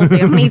gonna get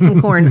healthy. I'm gonna eat some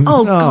corn.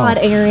 Oh God,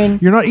 Aaron.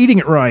 You're not eating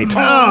it right. Oh,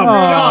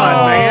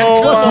 God,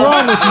 man. what's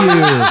wrong with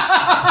you?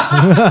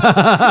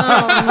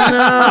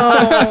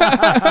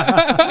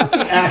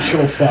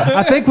 Actual fuck.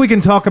 I think we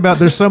can talk about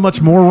there's so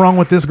much more wrong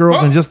with this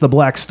girl than just the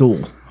black stool.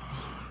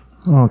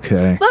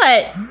 Okay.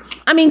 But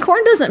I mean,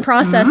 corn doesn't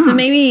process, so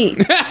maybe.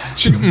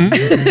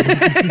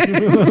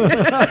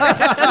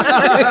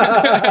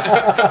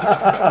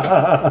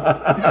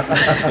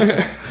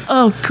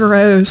 Oh,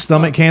 gross.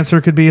 Stomach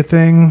cancer could be a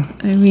thing.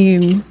 I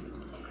mean.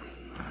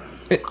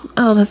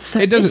 Oh, that's so.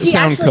 It doesn't Is she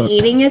sound actually cooked.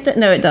 eating it?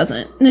 No, it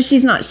doesn't. No,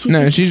 she's not. She's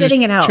just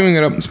spitting it out. chewing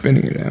it up and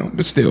spitting it out.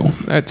 But still,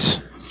 that's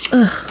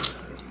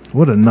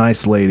What a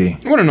nice lady.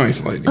 what a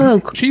nice lady.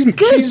 Oh, she's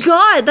good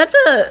God, that's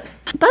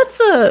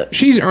a.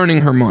 she's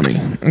earning her money.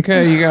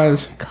 Okay, you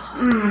guys.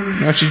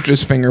 Now she's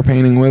just finger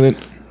painting with it.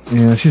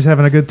 Yeah, she's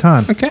having a good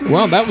time. Okay,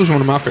 well, that was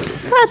one of my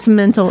favorites. That's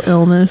mental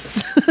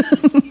illness.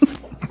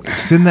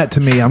 Send that to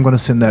me. I'm going to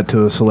send that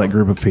to a select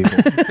group of people.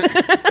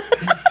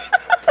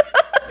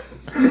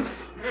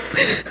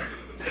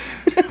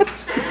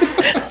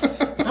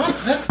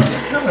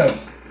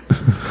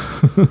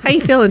 How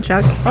you feeling,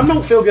 Chuck? I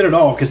don't feel good at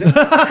all because then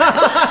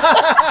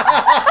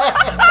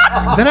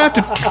I have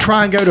to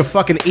try and go to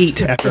fucking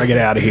eat after I get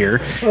out of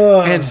here.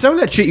 And some of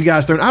that shit you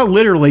guys thrown, I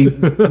literally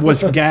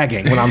was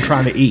gagging when I'm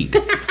trying to eat.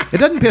 It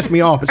doesn't piss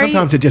me off, but Are you-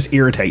 sometimes it just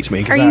irritates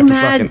me. 'Cause Are I you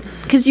have to mad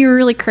because you were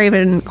really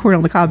craving corn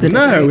on the cob today?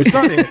 No, right? it's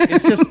not.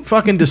 It's just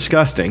fucking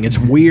disgusting. It's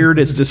weird.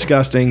 It's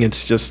disgusting.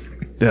 It's just.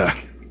 Ugh.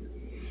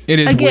 It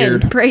is Again,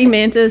 weird. praying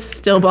mantis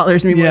still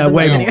bothers me more Yeah, than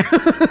way Lemonade.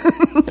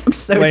 I'm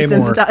so Way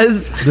more.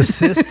 desensitized. The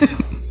cyst.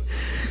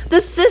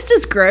 The cyst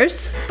is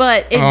gross,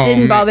 but it Oh,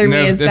 didn't bother me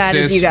no, as this bad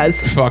as is- you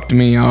guys. Fucked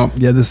me up.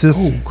 Yeah, the cyst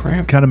Oh,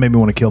 crap. kind of made me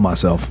want to kill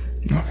myself.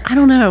 I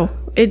don't know.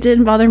 It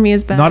didn't bother me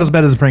as bad. Not as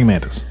bad as the praying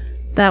mantis.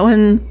 That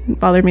one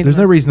bothered me. There's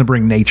the no most. reason to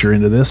bring nature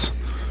into this.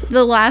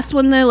 The last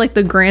one though, like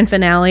the grand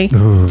finale.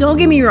 Don't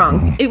get me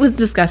wrong, it was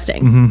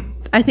disgusting.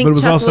 I think But it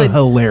was Chuck also would,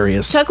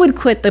 hilarious. Chuck would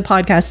quit the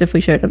podcast if we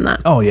showed him that.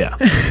 Oh, yeah.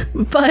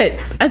 But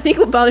I think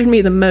what bothered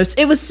me the most,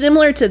 it was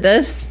similar to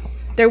this.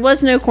 There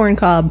was no corn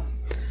cob,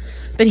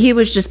 but he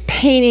was just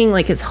painting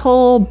like his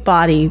whole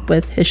body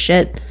with his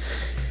shit.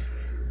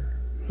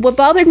 What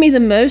bothered me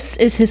the most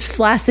is his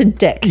flaccid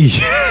dick.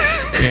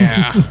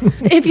 Yeah.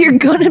 If you're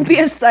gonna be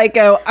a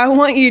psycho, I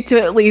want you to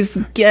at least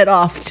get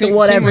off to Seem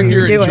whatever like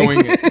you're doing.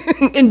 enjoying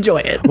it. Enjoy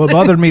it. What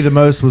bothered me the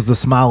most was the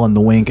smile and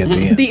the wink at the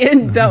end The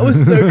end, that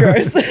was so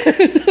gross.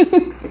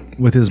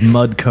 with his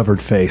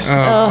mud-covered face.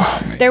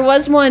 There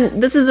was one.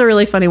 This is a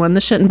really funny one.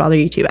 This shouldn't bother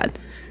you too bad.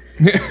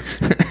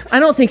 I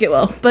don't think it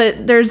will.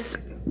 But there's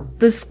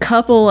this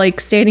couple like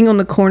standing on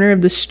the corner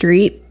of the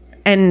street,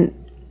 and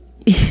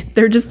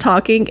they're just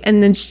talking,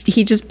 and then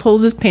he just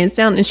pulls his pants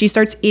down, and she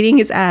starts eating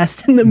his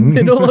ass in the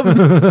middle of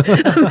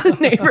the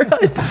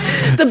neighborhood.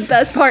 The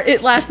best part,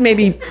 it lasts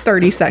maybe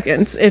 30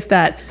 seconds, if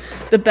that.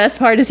 The best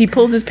part is he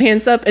pulls his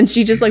pants up, and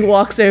she just like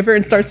walks over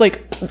and starts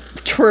like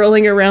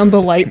twirling around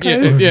the light Yeah,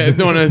 post. yeah,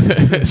 doing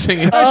a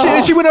singing.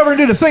 She went over and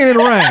did a singing in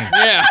the rain.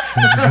 Yeah,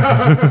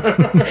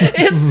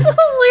 It's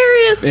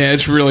hilarious. yeah,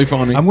 it's really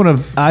funny.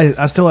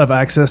 I still have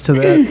access to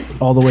that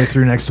all the way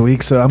through next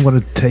week, so I'm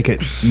gonna take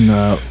it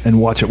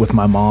and watch it with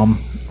my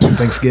mom on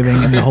Thanksgiving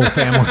and the whole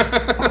family.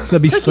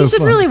 That'd be so You should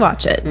fun. really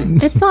watch it.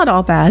 It's not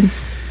all bad.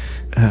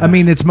 I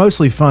mean, it's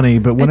mostly funny,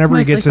 but whenever it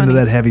mostly gets into funny.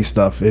 that heavy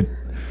stuff, it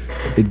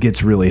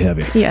gets really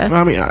heavy. Yeah,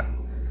 I mean,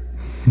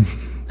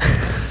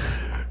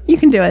 you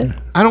can do it.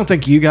 I don't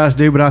think you guys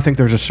do, but I think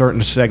there's a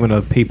certain segment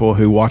of people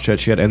who watch that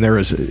shit, and there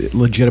is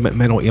legitimate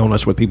mental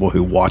illness with people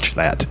who watch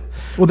that.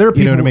 Well, there are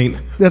people. You know what I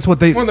mean? That's what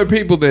they. One of the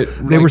people that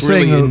They were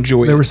saying really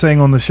enjoy they it. were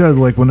saying on the show,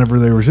 like whenever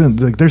they were saying,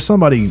 like, there's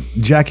somebody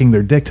jacking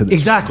their dick to this.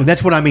 Exactly.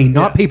 That's what I mean.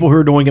 Not people who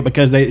are doing it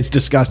because it's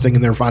disgusting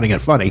and they're finding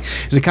it funny.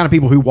 It's the kind of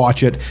people who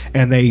watch it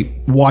and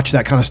they watch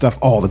that kind of stuff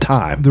all the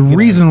time. The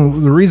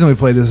reason we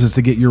play this is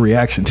to get your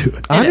reation to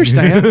it. I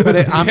understand,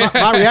 but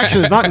my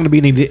reaction is not going to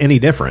be any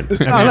different. I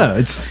don't know.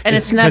 It's And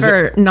it's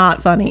never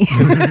not funny.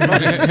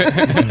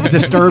 It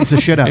disturbs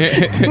the shit out of me.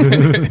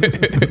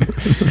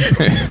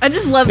 I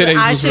just love Today's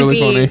that I was should really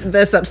be funny.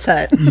 this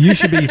upset. you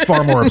should be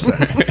far more upset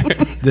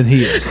than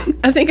he is.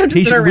 I think I've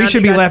He just should- been we around should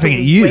you be guys laughing for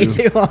at you. way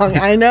too long.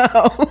 I know.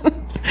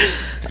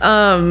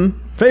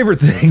 Favorite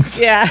things.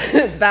 Yeah,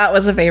 that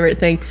was a favorite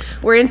thing.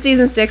 We're in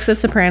season 6 of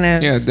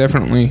Sopranos. Yeah,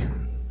 definitely.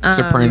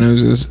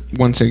 Sopranos is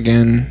once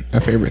again a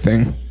favorite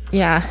thing.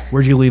 Yeah.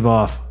 Where'd you leave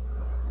off?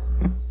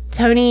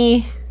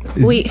 Tony,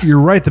 You're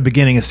right at the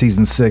beginning of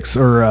season 6,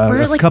 or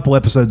We're a like- couple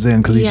episodes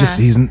in, because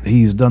Yeah.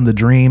 he's done the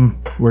dream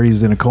where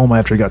he's in a coma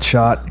after he got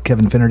shot.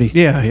 Kevin Finnerty.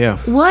 Yeah.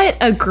 what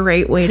a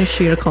great way to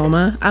shoot a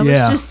coma. I was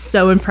Yeah. just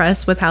so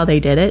impressed with how they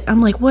did it.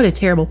 I'm like, what a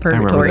terrible I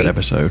remember purgatory. that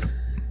episode.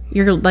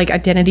 Your like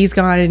identity's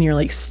gone and you're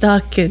like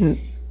stuck, and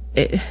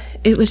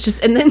it was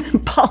just, and then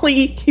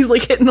Polly, he's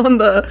like hitting on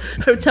the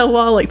hotel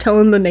wall, like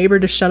telling the neighbor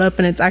to shut up,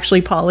 and it's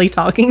actually Polly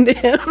talking to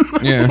him.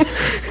 Yeah.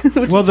 Which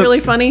is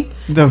really funny.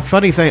 The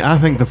funny thing, I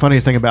think the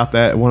funniest thing about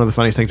that, one of the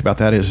funniest things about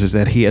that is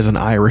that he has an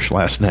Irish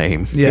last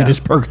name. Yeah. In his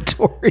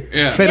purgatory.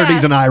 Yeah.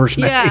 Fetterdy's an Irish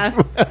name.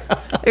 Yeah.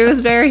 It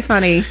was very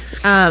funny.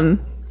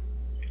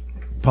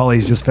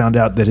 Polly's just found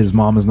out that his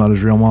mom is not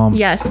his real mom.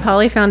 Yes,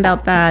 Polly found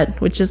out that,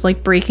 which is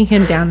like breaking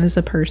him down as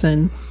a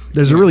person.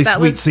 There's a really That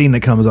sweet was- scene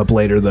that comes up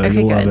later, though.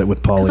 You'll love it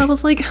with Because Polly. I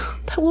was like,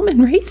 that woman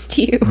raised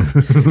you.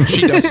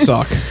 She does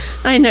suck.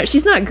 I know,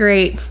 she's not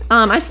great.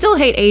 I still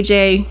hate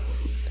AJ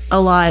a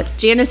lot.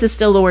 Janice is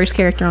still the worst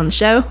character on the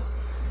show.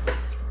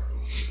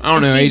 I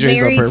don't know. She's AJ's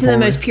married up to there the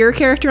for most me. pure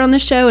character on the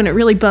show, and it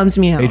really bums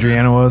me out.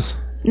 Adriana was.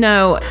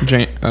 No,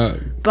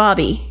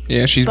 Bobby.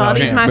 Yeah, she's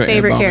Bobby's my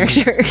favorite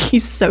character.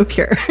 He's so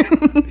pure.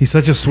 He's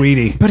such a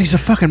sweetie. But he's a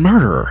fucking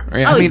murderer.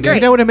 Yeah. Oh, I he's mean, great.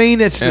 you know what I mean?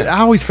 It's I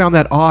always found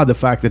that odd, the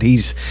fact that he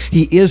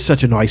is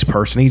such a nice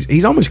person.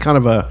 He's almost kind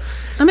of a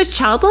Almost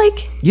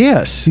childlike.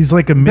 yes. He's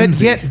like a but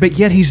Mimsy.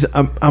 yet he's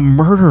a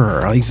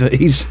murderer. He's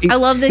I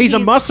love that he's a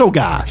he's- muscle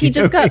guy. He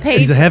just got paid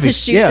He's a heavy- to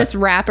shoot yeah. this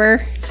rapper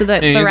so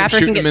that And the he's rapper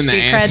shooting can get him in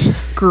the street ass.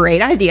 cred.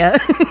 Great idea.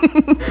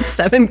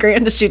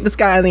 $7,000 to shoot this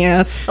guy in the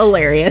ass.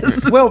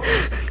 Hilarious. well.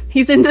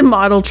 He's into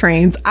model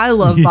trains. I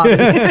love Bobby.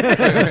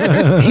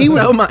 He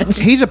So much.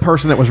 He's a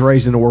person that was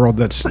raised in a world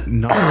that's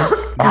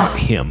not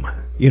him.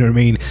 You know what I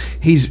mean?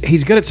 He's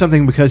good at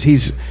something because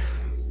he's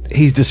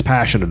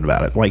dispassionate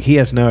about it. Like he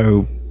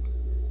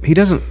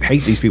doesn't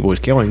hate these people he's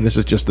killing. This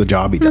is just the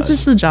job he does. That's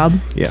just the job.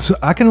 yeah. So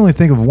I can only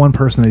think of one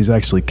person that he's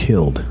actually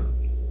killed.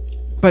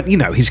 But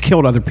he's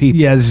killed other people.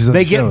 Yeah, this is on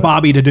they the get show.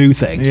 Bobby to do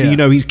things. Yeah.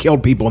 So he's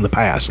killed people in the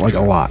past, like a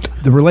lot.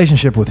 The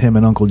relationship with him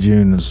and Uncle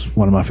June is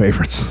one of my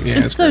favorites. Yeah,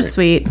 It's so great.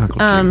 sweet. Uncle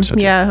June's such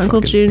a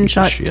Uncle fucking June piece of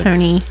shot shit.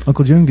 Tony.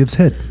 Uncle June gives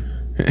head.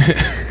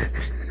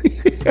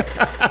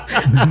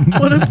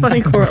 What a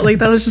funny quarrel. Like,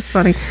 that was just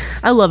funny.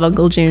 I love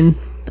Uncle June.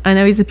 I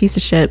know he's a piece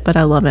of shit, but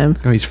I love him.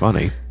 Oh, he's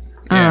funny.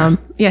 Yeah.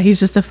 Yeah, he's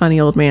just a funny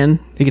old man.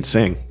 He can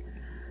sing.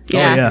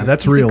 yeah,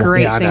 that's he's real. A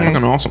great Yeah, I know. singer.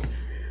 Fucking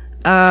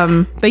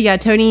awesome. But yeah,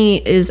 Tony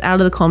is out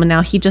of the coma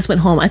now. He just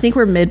went home. I think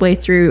we're midway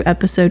through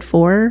episode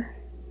 4.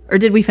 Or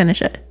did we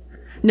finish it?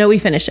 No, we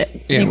finished it.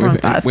 I Yeah, think we're on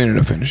 5. we ended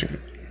up finishing it.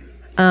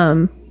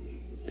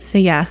 So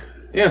yeah.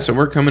 Yeah, so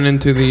we're coming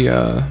into the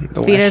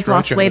Vito's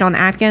lost weight on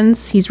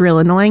Atkins. He's real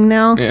annoying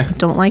now. Yeah.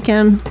 Don't like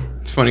him.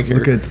 It's funny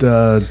Look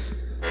character.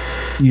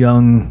 at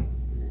young,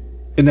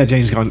 Isn't that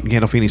James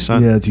Gandolfini's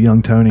son? it's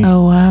young Tony.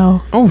 Oh,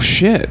 wow. Oh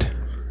shit.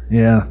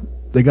 Yeah,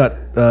 they got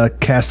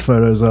cast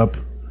photos up.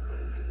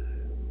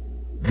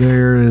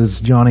 There is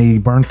Johnny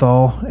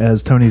Bernthal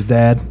as Tony's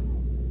dad,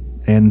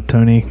 and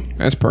Tony.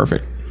 That's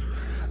perfect.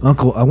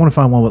 Uncle, I want to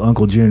find one with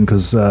Uncle June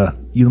because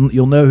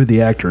you'll know who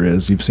the actor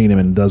is. You've seen him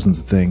in dozens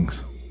of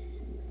things.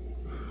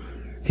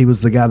 He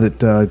was the guy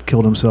that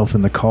killed himself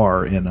in the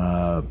car in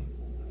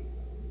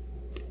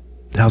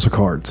House of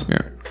Cards.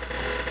 Yeah.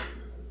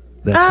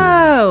 That's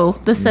Oh,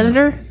 the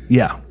senator?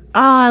 yeah. Oh,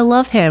 I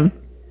love him.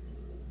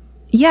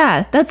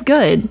 Yeah, that's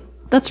good.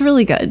 That's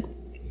really good.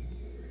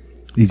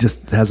 He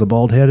just has a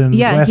bald head and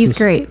Yeah, he's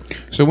glasses. great.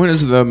 So when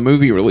is the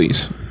movie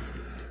release?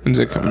 When's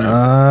it coming out?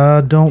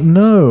 I don't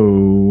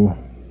know.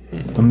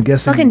 I'm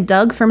guessing Fucking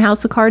Doug from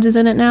House of Cards is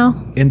in it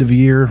now. end of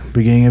year,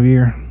 beginning of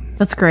year.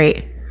 That's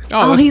great.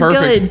 Oh, that's he's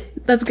perfect. good.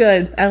 That's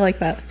good. I like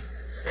that.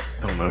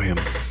 I don't know him.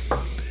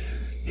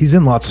 He's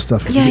in lots of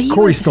stuff. Yeah, you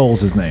Corey would-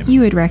 Stoll's his name.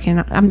 You would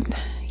reckon.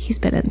 He's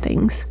been in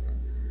things.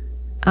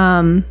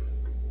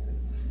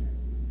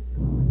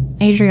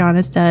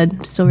 Adriana's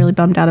dead. Still really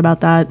bummed out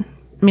about that.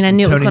 I mean, I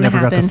knew it was Tony going to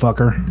never got happen. to fuck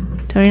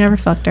her. Tony never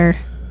fucked her.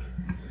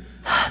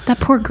 That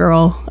poor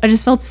girl. I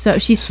just felt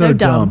she's so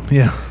dumb.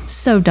 Yeah.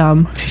 So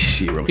dumb.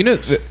 You know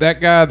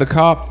that guy, the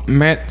cop,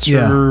 Matt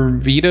Yeah.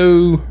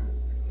 Servito?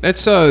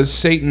 That's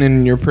Satan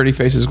and Your Pretty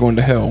Face is Going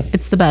to Hell.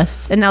 It's the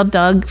best. And now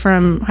Doug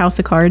from House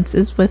of Cards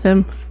is with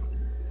him.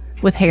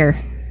 With hair.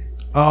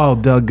 Oh,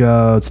 Doug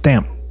Yep.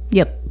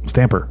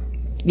 Stamper.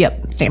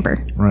 Yep.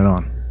 Stamper. Right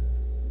on.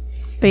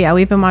 But yeah,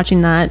 we've been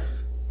watching that.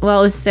 While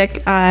I was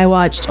sick, I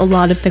watched a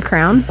lot of The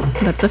Crown.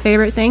 That's a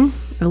favorite thing.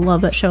 I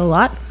love that show a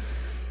lot.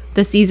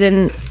 This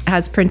season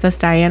has Princess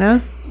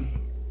Diana.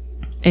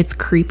 It's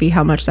creepy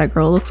how much that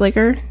girl looks like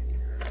her.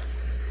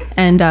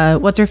 And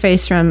what's her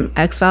face from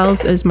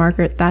X-Files is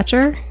Margaret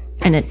Thatcher.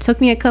 And it took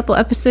me a couple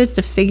episodes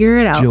to figure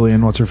it out.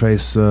 Jillian, what's her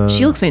face?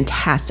 She looks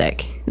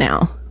fantastic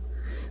now.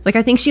 Like,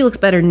 I think she looks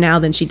better now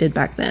than she did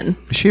back then.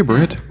 Is she a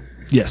Brit?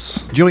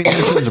 Yes. Gillian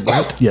Anderson is a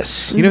Brit?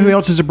 Yes. You know who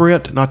else is a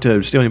Brit? Not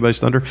to steal anybody's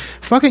thunder.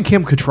 Fucking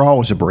Kim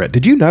Cattrall is a Brit.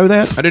 Did you know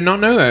that? I did not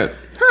know that.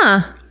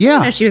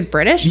 Yeah. Oh, she was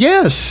British?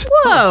 Yes.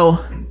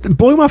 Whoa. It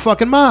blew my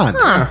fucking mind.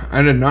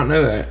 I did not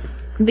know that.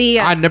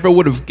 I never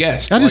would have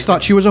guessed. I just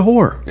thought she was a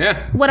whore.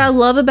 Yeah. What I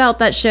love about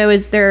that show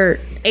is they're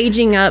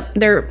aging up.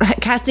 They're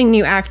casting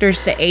new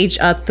actors to age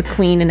up the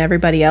queen and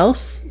everybody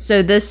else.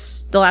 So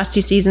the last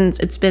 2 seasons,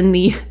 it's been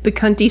the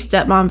cunty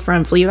stepmom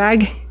from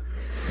Fleabag.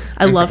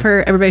 I love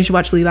her. Everybody should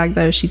watch Fleabag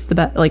though. She's the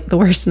best, like the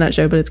worst in that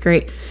show, but it's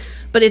great.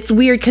 But it's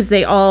weird because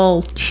they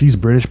all She's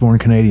British born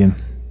Canadian.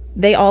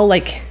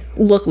 like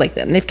look like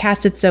them. They've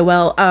casted so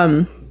well.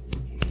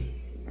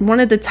 One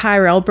of the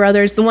Tyrell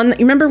brothers, the one that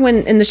you remember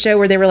when in the show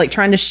where they were like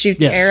trying to shoot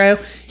the Yes.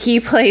 arrow, he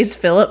plays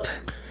Philip,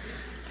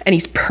 and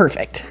he's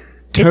perfect.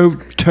 It's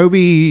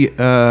Toby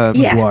yeah,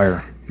 Dwyer.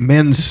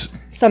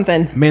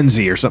 something.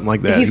 Menzie or something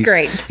like that. He's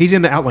great. He's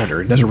in the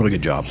Outlander and does a really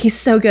good job. He's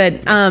so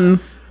good.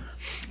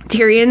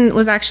 Tyrion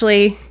was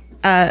actually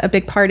a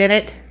big part in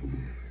it.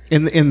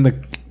 In the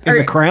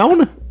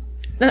Crown?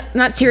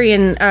 Not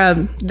Tyrion,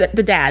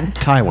 the dad,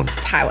 Tywin.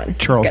 Tywin.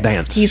 Charles He's good.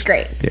 Dance. He's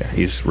great. Yeah,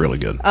 he's really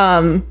good. Do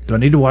I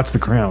need to watch The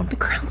Crown? The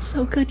Crown's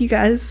so good, you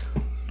guys.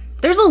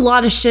 There's a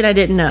lot of shit I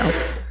didn't know.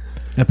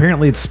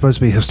 Apparently, it's supposed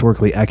to be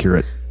historically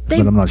accurate, but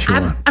I'm not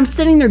sure. I'm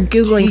sitting there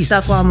Googling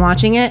stuff while I'm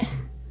watching it.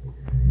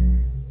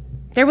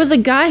 There was a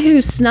guy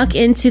who snuck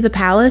into the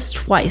palace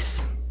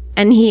twice,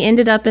 and he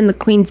ended up in the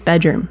queen's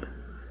bedroom.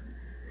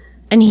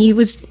 And he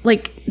was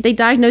like, they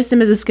diagnosed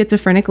him as a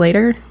schizophrenic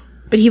later,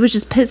 but he was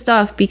just pissed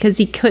off because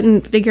he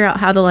couldn't figure out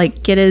how to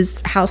like get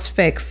his house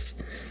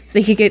fixed so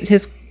he could get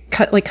his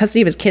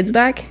custody of his kids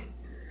back.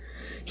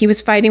 He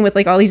was fighting with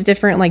like all these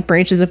different like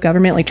branches of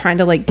government, like trying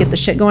to like get the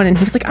shit going. And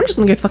he was like, I'm just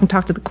gonna go fucking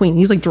talk to the queen.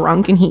 He's like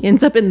drunk and he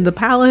ends up in the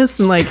palace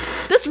and like,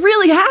 this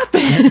really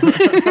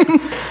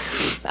happened.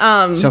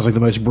 Sounds like the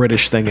most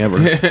British thing ever.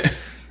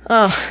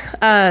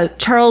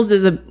 Charles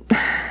is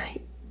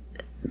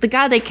the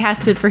guy they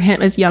casted for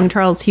him as young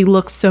Charles. He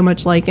looks so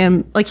much like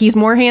him. Like he's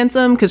more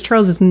handsome because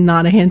Charles is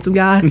not a handsome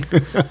guy.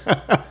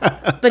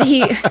 But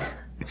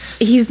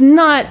he's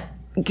not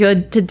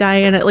good to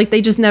Diana. Like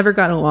they just never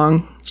got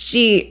along.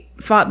 She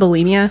fought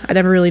bulimia. I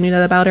never really knew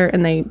that about her,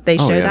 and they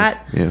show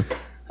that. Yeah.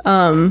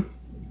 Trying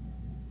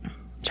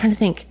to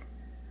think.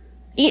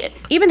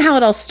 Even how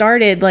it all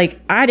started, like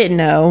I didn't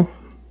know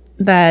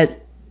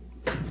that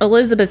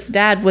Elizabeth's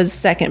dad was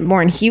second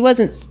born. He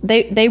wasn't.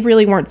 They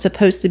really weren't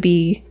supposed to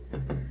be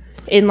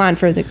in line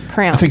for the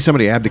crown. I think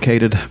somebody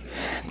abdicated.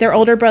 Their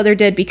older brother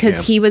did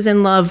because he was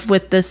in love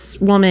with this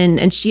woman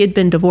and she had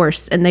been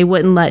divorced and they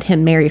wouldn't let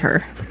him marry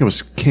her. I think it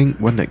was King,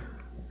 wasn't it?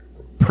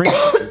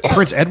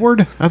 Prince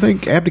Edward, I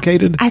think,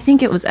 abdicated. I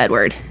think it was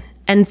Edward.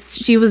 And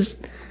she was.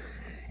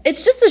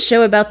 It's just a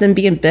show about them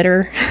being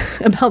bitter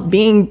about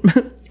being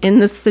in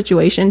this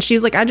situation. She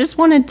was like, I just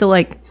wanted to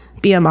like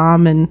be a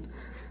mom and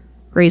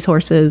raise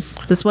horses.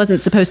 This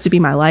wasn't supposed to be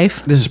my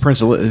life. This is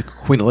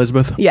Queen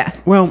Elizabeth? Yeah.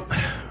 Well,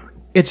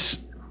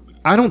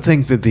 I don't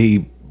think that the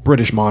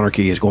British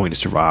monarchy is going to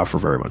survive for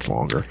very much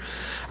longer.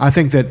 I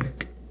think that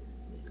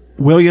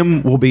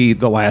William will be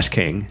the last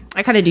king.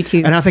 I kind of do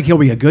too. And I think he'll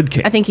be a good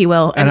king. I think he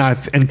will.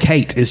 And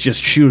Kate is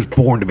just, she was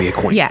born to be a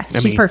queen. Yeah,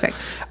 she's perfect.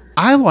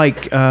 I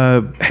like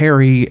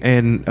Harry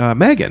and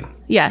Meghan.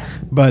 Yeah.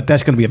 But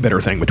that's going to be a bitter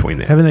thing between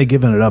them. Haven't they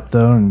given it up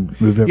though and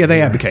moved over? Yeah, they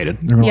here? abdicated.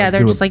 They're gonna, Yeah,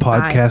 they're do just a like, bye.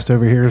 podcast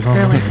over here or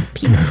They're something. like,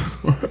 peace.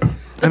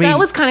 But that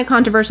was kind of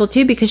controversial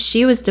too because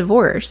she was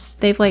divorced.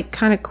 They've like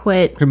kind of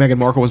quit. Who Meghan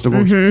Markle was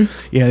divorced?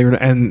 Mm-hmm. Yeah, they were,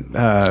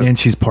 and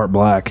she's part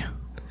black.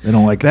 They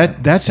don't like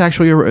that. that's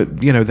actually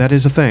that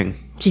is a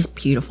thing. She's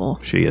beautiful.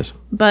 She is.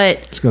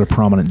 But She's got a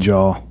prominent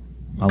jaw.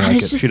 I like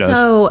it's it.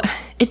 just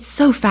it's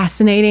so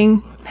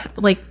fascinating.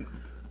 Like,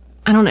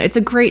 I don't know. It's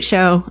a great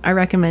show. I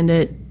recommend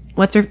it.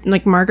 What's her,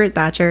 like Margaret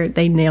Thatcher,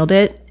 they nailed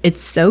it. It's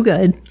so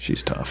good.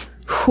 She's tough.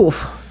 Whew.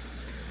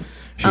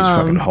 She's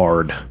fucking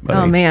hard. Buddy.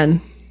 Oh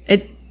man.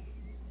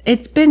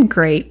 It's been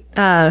great.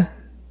 I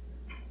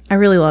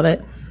really love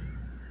it.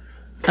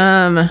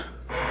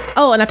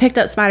 Oh, and I picked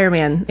up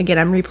Spider-Man. Again,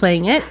 I'm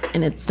replaying it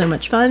and it's so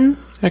much fun.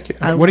 Heck yeah.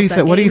 I What do you love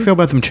think? that What do you game. feel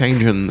about them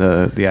changing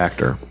the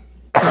actor?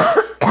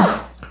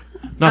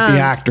 Not the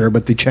actor,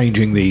 but the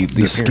changing the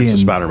appearance skin. of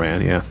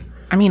Spider-Man. Yeah,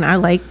 I mean, I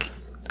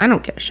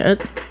don't give a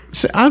shit.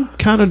 See, I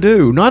kind of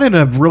do. Not in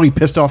a really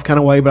pissed off kind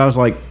of way, but I was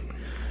like,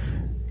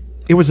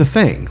 it was a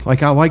thing.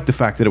 Like I like the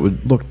fact that it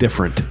would look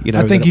different. You know,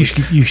 I think that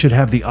you it you should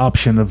have the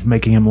option of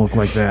making him look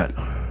like that.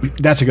 was-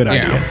 That's a good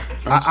idea.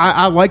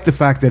 I like the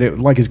fact that it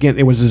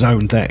it was his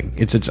own thing.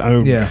 It's its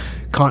own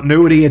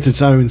continuity. It's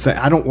its own thing.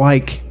 I don't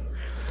like.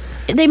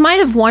 They might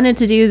have wanted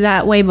to do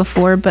that way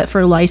before, but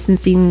for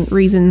licensing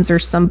reasons or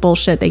some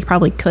bullshit, they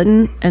probably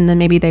couldn't. And then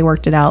maybe they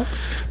worked it out.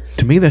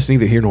 To me, that's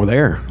neither here nor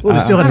there. Well, they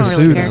still I have the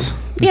don't really suits. care.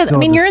 They Yeah, I still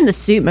mean, have you're in the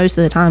suit most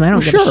of the time. I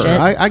don't give a Sure, shit.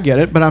 I get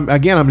it, but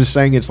I'm just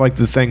saying it's like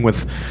the thing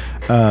with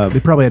They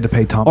probably had to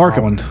pay Tom Arkham.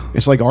 Holland.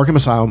 It's like Arkham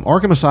Asylum.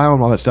 Arkham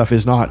Asylum, all that stuff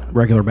is not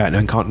regular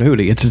Batman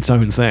continuity. It's its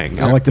own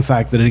thing. I like the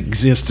fact that it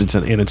exists. It's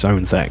in its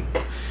own thing.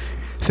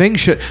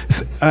 Things should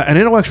an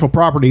intellectual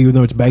property, even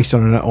though it's based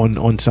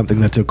on something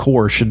that's a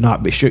core, should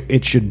not be.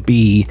 It should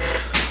be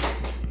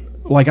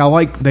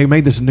like they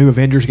made this new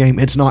Avengers game.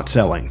 It's not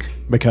selling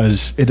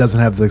because It doesn't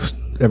have this.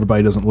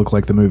 Everybody doesn't look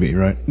like the movie,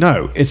 right?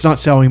 no, it's not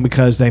selling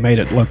because they made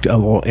it look a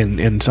little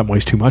in some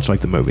ways too much like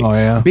the movie. Oh,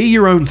 yeah? Be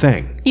your own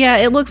thing. Yeah,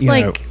 it looks You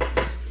like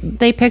know.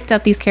 they picked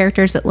up these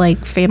characters at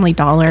like Family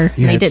Dollar.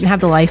 Yeah, They it's- didn't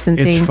have the It's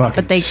licensing, fucking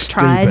but they stupid.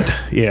 tried.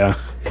 Yeah.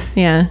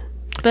 Yeah.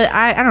 But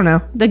I don't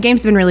know. The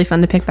game's been really fun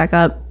to pick back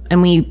up.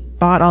 And we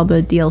bought all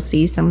the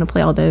DLC, so I'm going to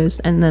play all those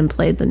and then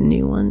play the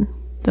new one,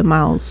 the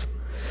Miles.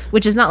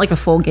 which is not like a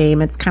full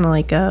game. It's kind of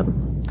like a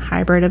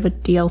hybrid of a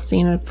DLC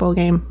and a full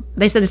game.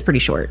 They said it's pretty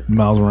short,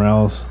 Miles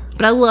Morales.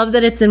 but I love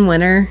that it's in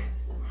winter.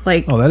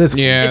 Like, Oh, that is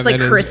Yeah, it's like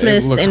that is-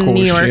 Christmas it looks in cool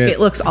New as York. shit. It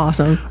looks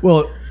awesome.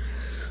 Well,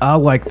 I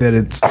like that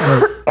it's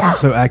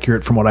so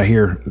accurate from what I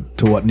hear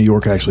to what New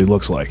York actually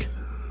looks like.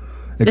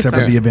 Except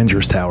for okay. the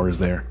Avengers Tower is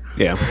there.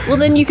 Yeah. Well,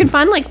 then you can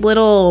find like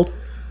little,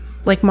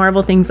 like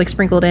Marvel things like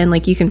sprinkled in.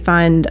 Like you can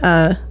find,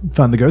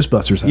 Find the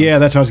Ghostbusters house. Yeah,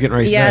 that's what I was getting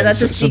ready to say. yeah,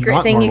 that's a Some secret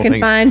not thing you Marvel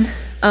can things.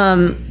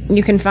 find.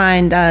 You can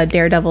find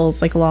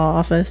Daredevil's like law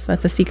office.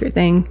 That's a secret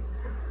thing.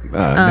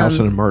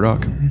 Nelson and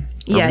Murdoch.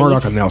 yeah,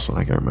 Murdoch you- and Nelson,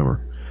 I can't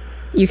remember.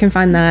 You can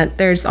find that.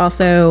 There's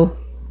also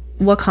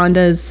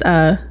Wakanda's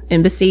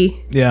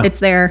embassy. Yeah. It's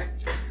there.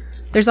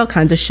 There's all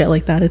kinds of shit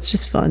like that. It's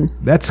just fun.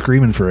 That's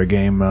screaming for a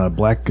game.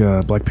 Black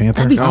Panther.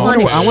 That'd be I fun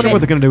wonder, as I wonder shit. what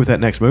they're going to do with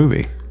that next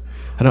movie.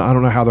 I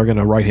don't know how they're going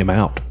to write him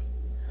out.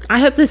 I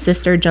hope the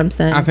sister jumps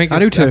in. I think I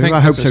do it's- too. I think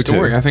I that's hope the so too.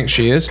 story. I think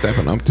she is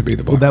stepping up to be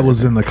the Black That was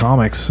Panther. in the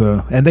comics,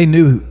 and they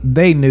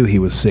knew he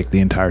was sick the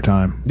entire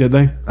time. Did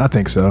they? I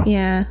think so.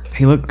 yeah.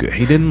 He looked good.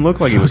 He didn't look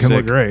like he was Fucking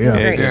sick. look great, yeah.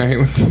 Great. Yeah, he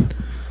looked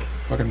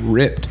fucking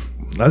ripped.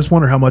 I just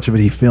wonder how much of it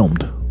he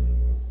filmed.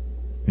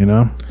 You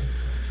know,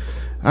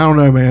 I don't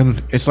know,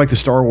 man. It's like the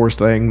Star Wars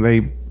thing.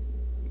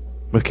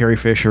 With Carrie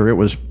Fisher, it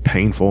was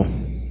painful.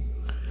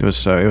 It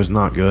was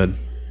not good.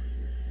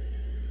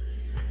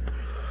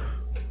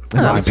 In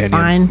Oh, that my was opinion.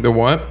 fine. The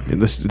what?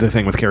 The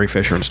thing with Carrie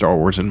Fisher and Star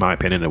Wars, in my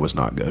opinion, it was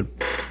not good.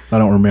 I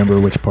don't remember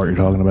which part you're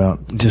talking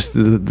about. Just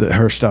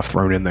her stuff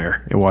thrown in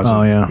there. It wasn't.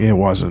 Oh, yeah. It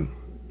wasn't.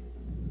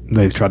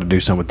 They tried to do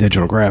some with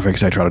digital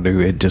graphics. They tried to do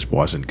it. Just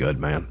wasn't good,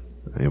 man.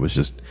 It was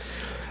just.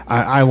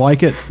 I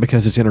like it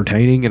because it's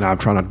entertaining, and I'm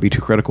trying not to be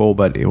too critical.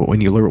 But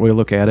when you really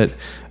look at it,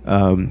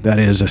 that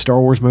is a Star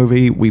Wars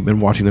movie. We've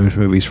been watching those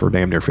movies for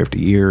damn near 50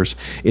 years.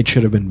 It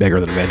should have been bigger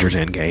than Avengers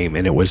Endgame,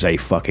 and it was a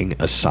fucking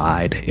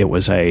aside. It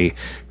was a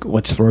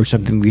let's throw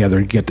something together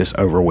and get this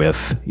over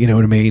with. You know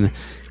what I mean?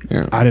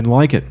 Yeah. I didn't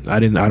like it. I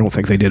don't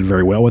think they did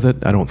very well with it.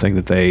 I don't think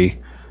that they.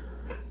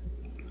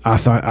 I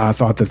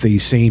thought that the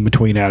scene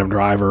between Adam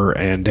Driver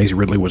and Daisy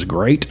Ridley was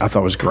great. I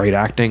thought it was great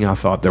acting. I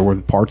thought there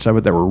were parts of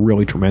it that were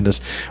really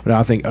tremendous. But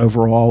I think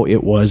overall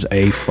it was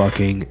a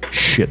fucking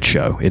shit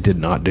show. It did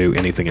not do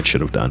anything it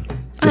should have done.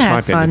 Just I my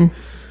had opinion. fun.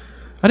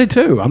 I did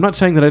too. I'm not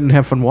saying that I didn't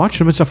have fun watching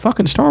them. It's a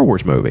fucking Star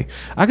Wars movie.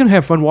 I can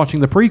have fun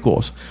watching the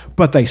prequels,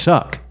 but they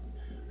suck.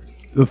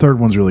 The third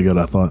one's really good,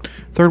 I thought.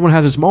 Third one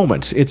has its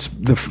moments. It's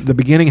the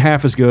beginning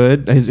half is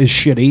good, is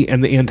shitty,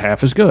 and the end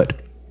half is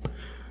good.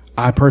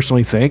 I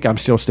personally think, I'm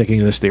still sticking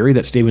to this theory,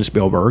 that Steven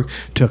Spielberg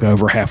took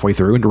over halfway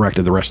through and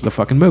directed the rest of the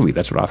fucking movie.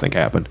 That's what I think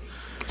happened.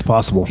 It's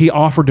possible. He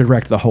offered to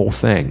direct the whole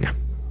thing.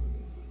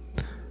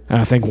 And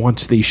I think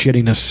once the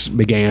shittiness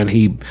began,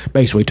 he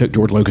basically took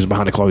George Lucas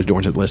behind a closed door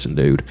and said, listen,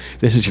 dude,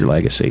 this is your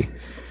legacy.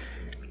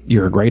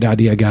 You're a great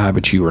idea guy,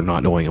 but you are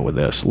not doing it with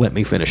this. Let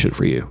me finish it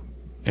for you.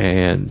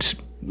 And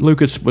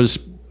Lucas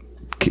was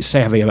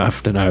savvy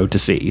enough to know to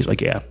see. He's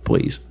like, yeah,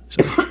 please.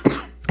 So,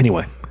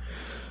 anyway.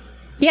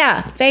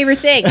 Yeah, favorite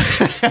thing. God.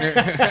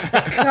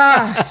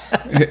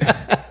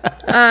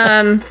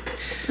 I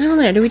don't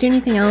know. Do we do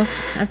anything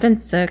else? I've been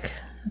sick.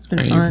 It's been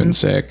You've fun. been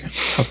sick.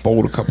 I've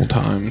bowled a couple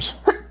times.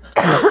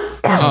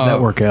 How'd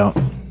that work out?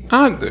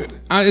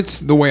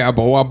 It's the way I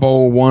bowl. I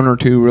bowl one or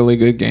two really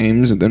good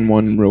games and then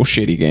one real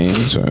shitty game.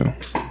 So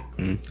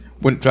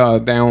went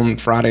down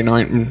Friday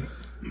night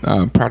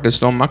and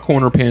practiced on my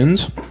corner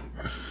pins.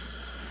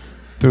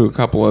 Threw a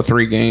couple of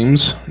 3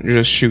 games,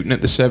 just shooting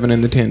at the 7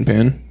 and the 10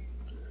 pin.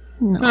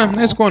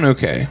 It's going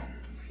okay.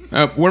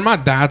 Where my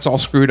diet's all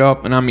screwed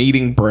up and I'm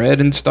eating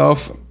bread and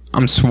stuff,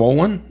 I'm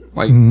swollen.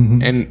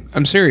 And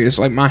I'm serious.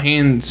 Like my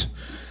hands,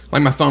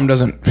 like my thumb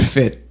doesn't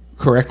fit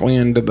correctly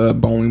into the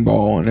bowling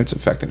ball, and it's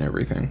affecting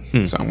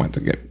everything. So I went to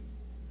get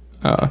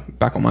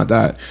back on my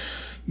diet.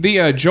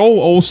 The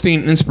Joel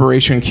Osteen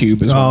Inspiration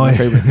Cube is one of my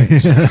favorite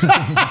things.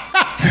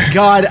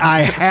 God, I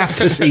have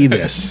to see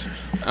this.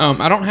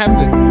 I don't have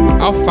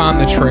I'll find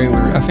the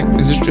trailer. I think,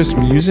 is it just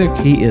music?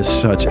 He is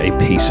such a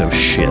piece of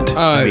shit.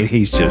 I mean,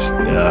 he's just.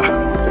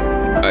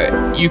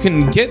 You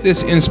can get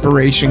this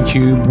Inspiration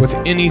Cube with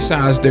any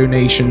size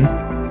donation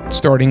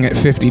starting at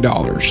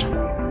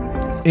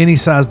 $50. Any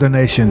size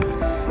donation.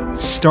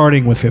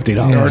 Starting with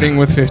 $50. Starting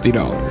with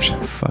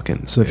 $50.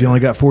 Fucking. So if you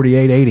only got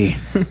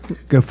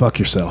 $48.80, go fuck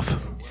yourself.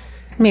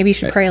 Maybe you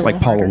should pray a little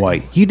Like Paula harder.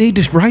 White. You need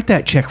to write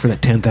that check for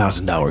that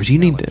 $10,000. You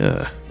need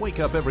to. Wake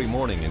up every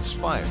morning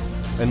inspired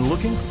and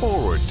looking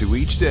forward to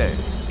each day.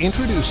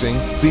 Introducing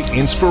the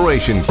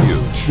Inspiration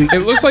Cube, the It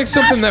looks like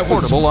something that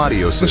was portable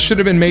audio system should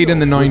have been made in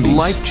the with 90s.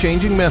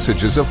 life-changing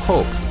messages of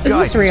hope, this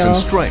guidance, real? and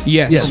strength.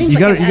 Yes. Yes, Seems you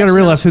like got an to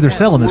realize who they're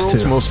astronaut. selling this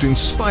World's to. most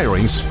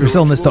inspiring They're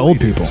selling this to spiritual old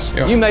people. leaders.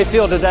 Yeah. You may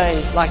feel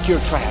today like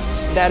you're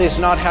trapped. that is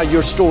not how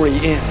your story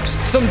ends.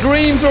 Some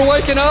dreams are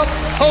waking up,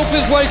 hope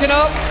is waking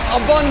up,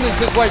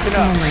 abundance is waking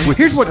up. With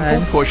Here's the what-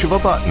 simple push of a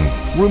button,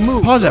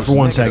 remove Pause that for those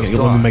one negative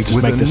second. Let me make thoughts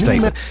with this a new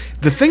statement.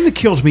 The thing that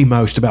kills me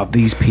most about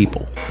these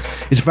people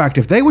is the fact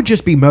if they would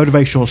just be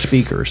motivational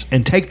speakers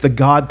and take the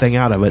God thing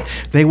out of it,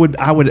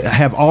 I would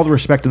have all the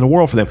respect in the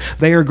world for them.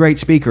 They are great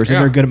speakers and Yeah.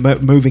 they're good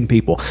at moving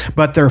people,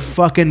 but they're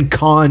fucking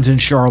cons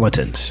and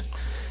charlatans.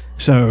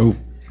 So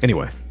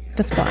anyway,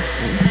 That's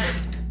blasphemy.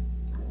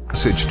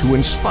 message to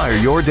inspire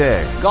your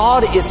day.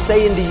 God is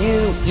saying to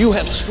you, you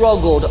have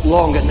struggled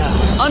long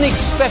enough.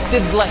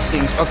 Unexpected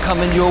blessings are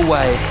coming your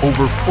way.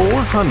 Over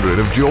 400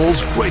 of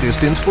Joel's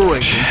greatest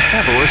inspirations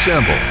ever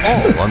assembled,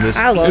 all on this.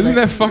 I love Isn't it.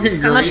 that fucking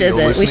great? How much is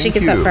it? We should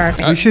get that for our We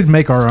family. should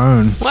make our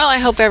own. Well, I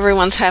hope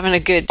everyone's having a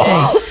good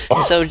day.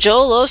 So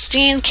Joel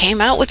Osteen came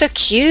out with a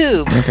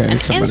cube, Okay, an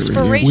somebody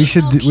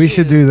inspirational We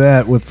should do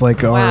that with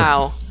like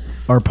Wow,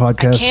 our I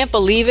podcast. can't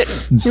believe it.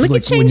 It's We like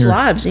could change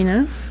lives, you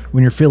know?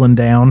 when you're feeling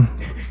down.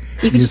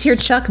 You could just hear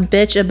Chuck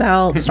bitch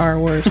about Star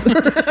Wars.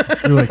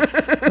 You're like,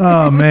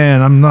 oh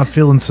man, I'm not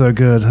feeling so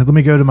good. Let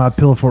me go to my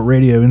Pillow Fort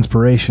Radio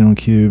inspirational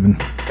cube,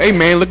 and Hey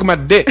man, look at my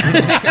dick.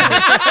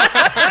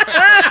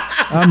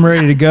 I'm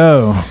ready to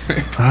go.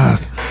 I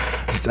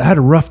had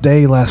a rough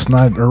day last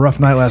night, or a rough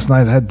night last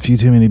night. I had a few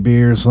too many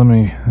beers. Let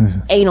me.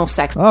 Anal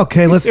sex.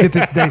 Okay, let's get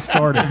this day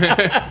started.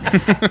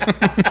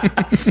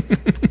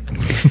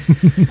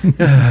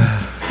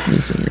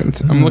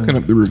 I'm looking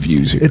up the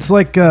reviews here. It's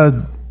like,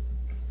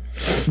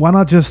 why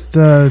not just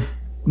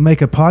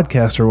make a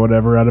podcast or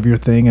whatever out of your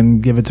thing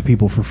and give it to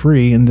people for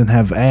free, and then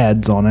have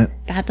ads on it?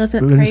 God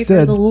doesn't But pray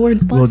for the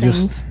Lord's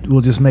blessings.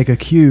 we'll just make a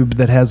cube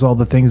that has all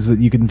the things that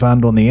you can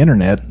find on the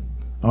internet.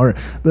 Or,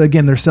 but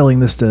again, they're selling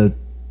this to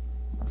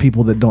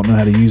people that don't know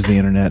how to use the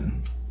internet,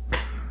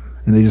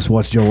 and they just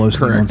watch Joel Osteen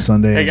Correct. on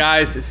Sunday. Hey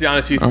guys, it's the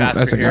Honest Youth Oh, Pastor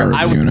that's a guy here.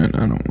 reviewing it. I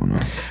don't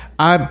want to.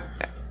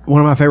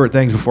 one of my favorite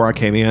things before I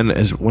came in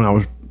is when I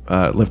was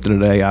lifting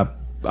today, I'll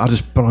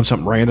just put on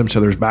something random so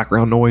there's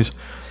background noise.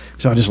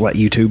 So I just let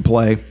YouTube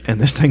play, and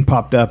this thing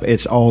popped up.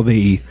 It's all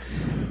the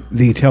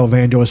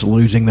televangelists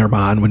losing their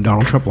mind when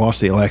Donald Trump lost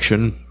the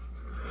election.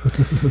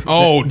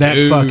 Oh, That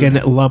dude. fucking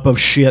lump of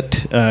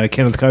shit,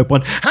 Kenneth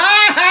Copeland.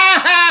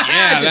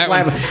 Yeah, Just that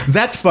one. laughing.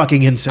 That's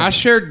fucking insane. I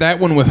shared that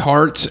one with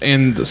Hearts,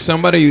 and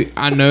somebody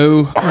I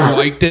know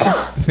liked it,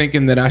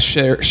 thinking that I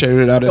shared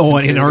it out. As Oh,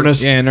 in sincerity.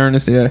 earnest? Yeah, in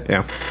earnest. Yeah.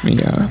 Yeah.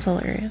 That's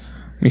hilarious.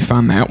 Let me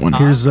find that one.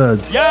 Here's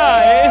David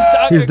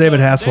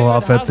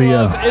Hasselhoff at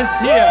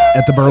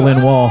the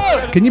Berlin Wall.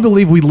 Can you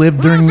believe we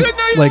lived during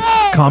like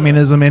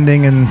communism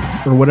ending and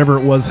or whatever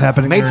it was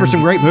happening? Made for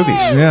some great movies.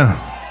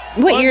 Yeah.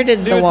 What year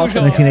did the wall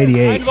come out?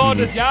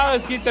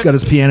 1988. He's got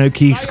his piano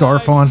key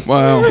scarf on.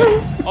 Wow.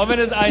 Look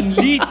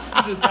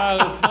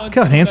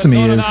how handsome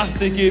he is.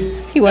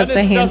 He was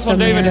a handsome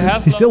man.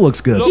 He still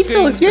looks good. He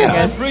still looks pretty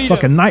good.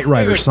 Fucking Knight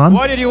Rider, son.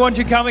 Why did you want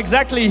to come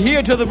exactly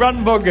here to the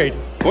Brandenburg Gate?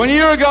 1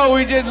 year ago,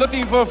 we did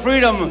looking for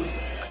freedom.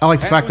 I like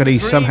the fact that he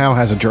somehow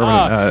has a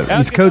German.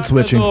 He's code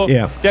switching.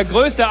 Yeah. Der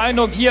größte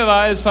Eindruck hier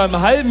war es vor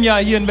einem halben Jahr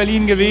hier in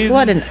Berlin gewesen.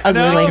 What an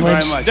ugly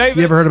language.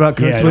 You ever heard about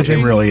code Yeah, switching?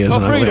 it really is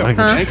an ugly freedom.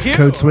 language.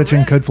 Code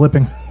switching, code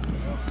flipping.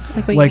 Like,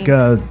 what do you Like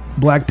mean?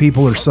 black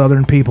people or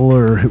southern people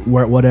or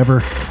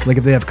whatever. Like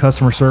if they have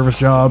customer service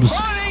jobs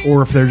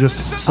or if they're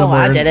just somewhere.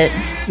 I did it.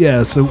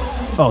 Yeah, so.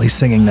 Oh, he's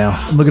singing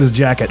now. Look at his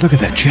jacket. Look at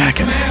that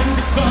jacket.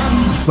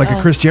 It's like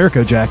a Chris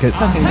Jericho jacket.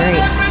 Fucking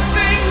great.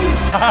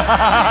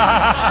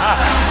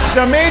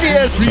 The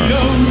media.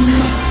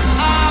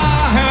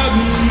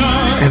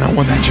 And I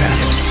want that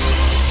jacket.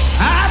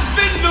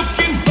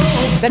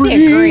 That'd be a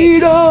great.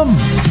 Freedom!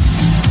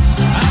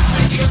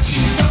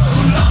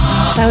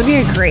 That would be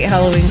a great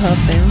Halloween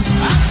costume.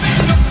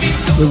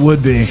 It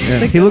would be. a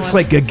He good looks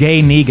one. like a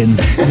gay Negan.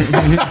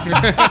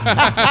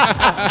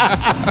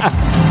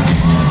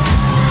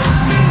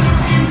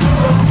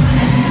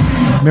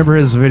 Remember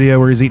his video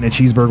where he's eating a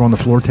cheeseburger on the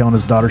floor telling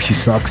his daughter she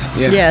sucks?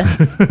 Yeah. Yes.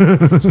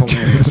 It's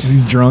hilarious.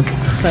 He's drunk.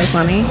 So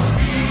funny.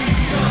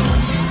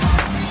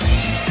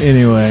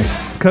 Anyway,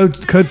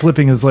 code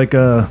flipping is like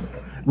where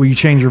you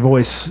change your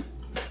voice.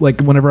 Like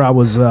whenever I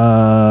was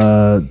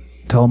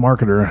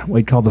telemarketer,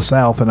 we'd call the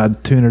South and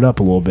I'd tune it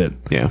up a little bit.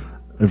 Yeah.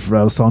 If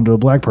I was talking to a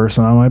black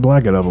person, I might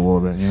black it up a little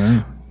bit, you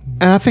know?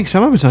 And I think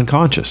some of it's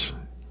unconscious.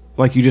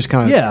 Like you just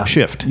kind of Yeah.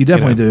 shift. You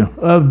definitely do.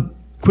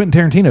 Quentin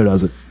Tarantino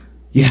does it.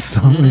 Yeah.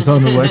 When he's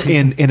talking to black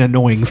people. in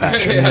annoying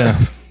fashion. Yeah.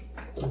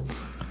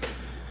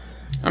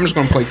 I'm just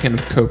going to play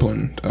Kenneth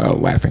Copeland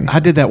laughing. I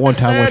did that one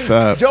time with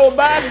Joe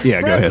Biden.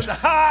 Yeah, go ahead.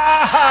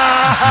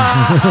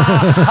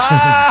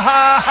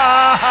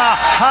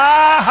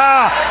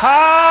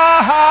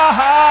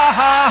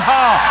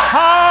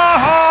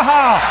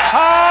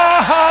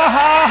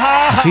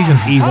 He's an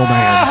evil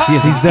man.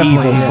 Yes, he's definitely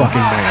evil yeah.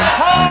 fucking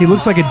man. He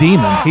looks like a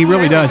demon. He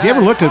really does. You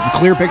ever looked at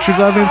clear pictures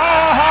of him?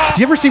 Did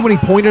you ever see when he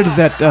pointed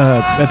at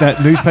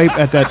that newspaper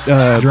at that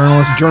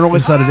Journalist,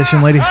 journalist? Inside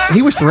Edition lady.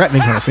 He was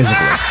threatening her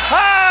physically.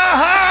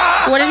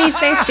 What did he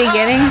say at the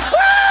beginning?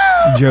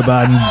 Joe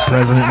Biden,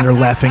 president, and they're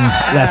laughing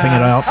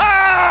it out.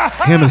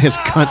 Him and his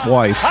cunt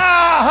wife.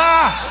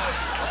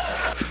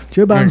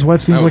 Joe Biden's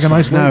wife seems like a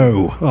nice lady.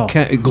 No.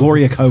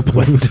 Gloria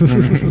Copeland. She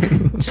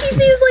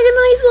seems like a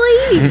nice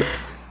lady.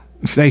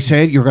 They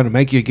said you're going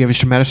to give us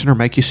some medicine or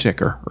make you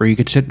sicker, or you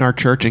could sit in our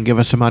church and give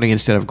us some money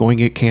instead of going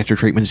to get cancer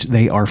treatments.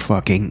 They are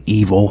fucking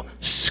evil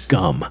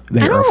scum.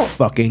 They are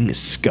fucking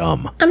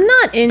scum. I'm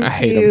not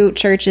hate into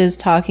churches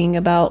talking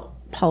about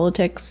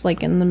politics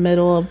like in the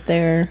middle of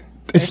their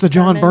It's the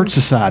John Birch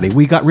Society.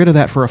 We got rid of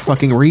that for a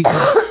fucking reason.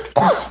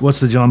 What's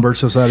the John Birch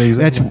Society?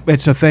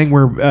 It's a thing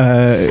where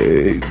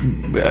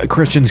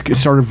Christians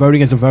started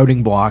voting as a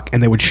voting bloc,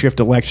 and they would shift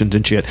elections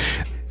and shit.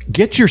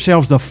 Get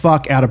yourselves the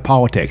fuck out of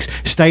politics.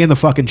 Stay in the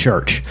fucking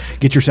church.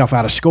 Get yourself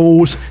out of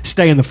schools.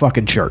 Stay in the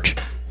fucking church.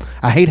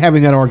 I hate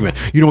having that argument.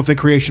 You don't think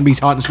creation be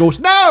taught in schools?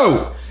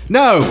 No,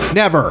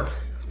 never.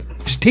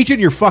 Just teach it in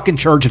your fucking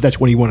church if that's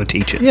what you want to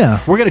teach it. Yeah.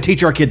 We're going to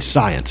teach our kids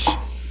science.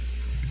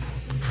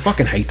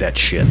 Fucking hate that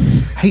shit.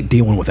 I hate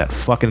dealing with that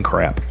fucking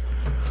crap.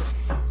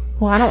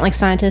 Well, I don't like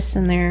scientists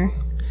and their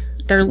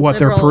What, liberal,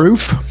 their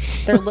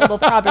proof? Their liberal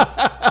problem.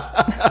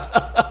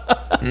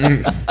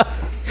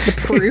 The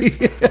proof.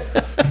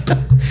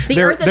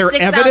 The Earth is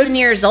 6,000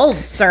 years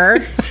old,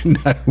 sir. No,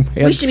 man.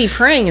 We should be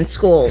praying in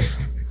schools.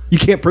 You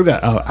can't prove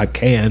that. Oh, I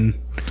can.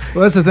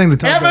 Well, that's the thing.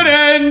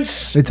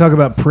 Evidence! They talk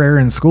about prayer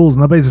in schools.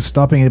 Nobody's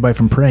stopping anybody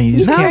from praying. You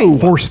just can't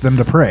force them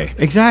to pray.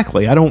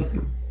 Exactly.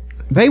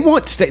 They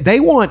want.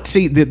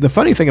 See, the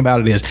funny thing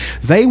about it is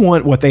they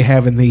want what they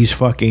have in these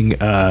fucking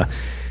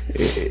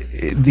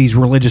these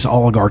religious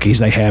oligarchies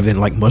they have in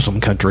like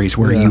Muslim countries,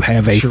 where you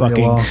have a Sharia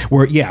fucking law.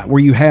 where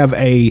you have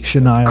a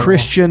Shania law.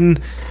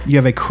 Christian, you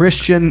have a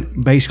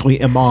Christian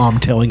basically imam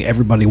telling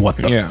everybody what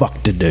the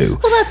fuck to do.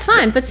 Well, that's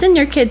fine, but send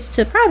your kids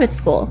to private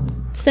school.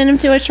 Send them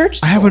to a church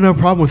school. I have no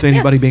problem with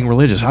anybody being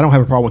religious. I don't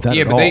have a problem with that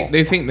Yeah, at but all.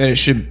 they think that it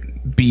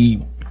should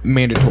be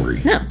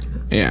mandatory. No.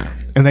 Yeah.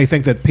 And they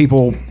think that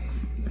people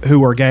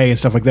who are gay and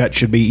stuff like that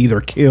should be either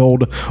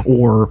killed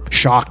or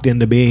shocked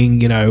into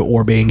being,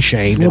 or being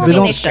shamed. Well, and they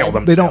then don't. kill They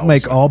don't themselves.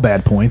 make all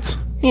bad points.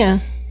 Yeah.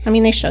 I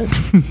mean, they should.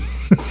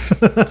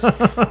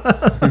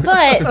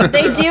 But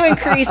they do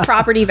increase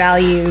property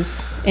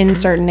values in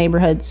certain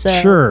neighborhoods. So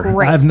Sure,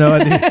 great. I have no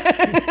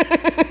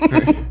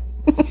idea.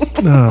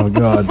 Oh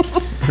God!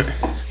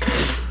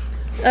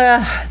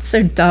 It's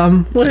so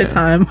dumb. What a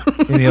time.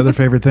 Any other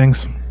favorite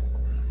things?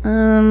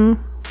 I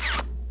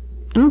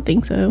don't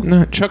think so.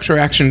 No, Chuck's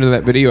reaction to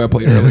that video I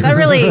played earlier. That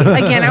really,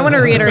 again, I want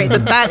to reiterate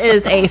that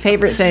is a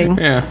favorite thing.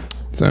 Yeah.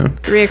 So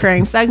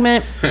Reoccurring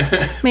segment,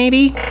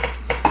 maybe.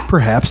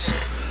 Perhaps.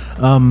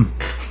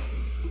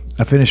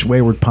 I finished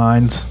Wayward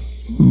Pines.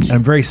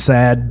 I'm very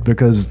sad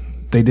because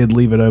they did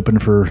leave it open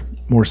for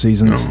more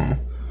seasons.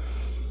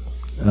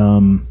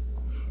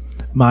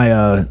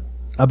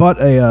 I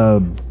bought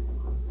a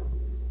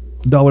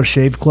Dollar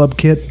Shave Club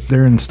kit.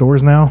 They're in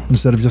stores now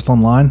instead of just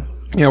online.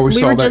 yeah, we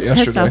saw were that just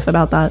yesterday. pissed off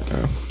about that.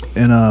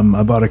 And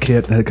I bought a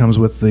kit that comes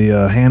with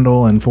the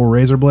handle and 4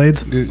 razor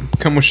blades. Did it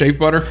come with shave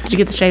butter? Did you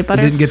get the shave I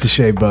butter? didn't get the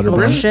shave butter, but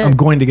Oh, I'm, shit. I'm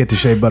going to get the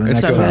shave butter next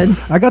so time.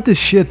 good. I got this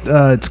shit.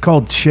 It's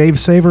called Shave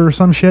Saver or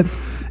some shit.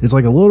 It's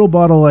like a little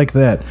bottle like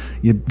that.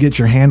 You get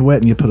your hand wet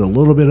and you put a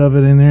little bit of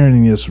it in there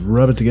and you just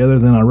rub it together.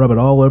 Then I rub it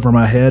all over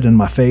my head and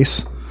my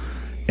face.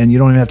 And you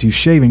don't even have to use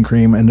shaving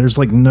cream. And there's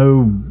like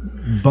no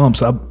bumps.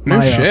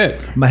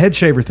 Shit. My head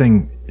shaver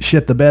thing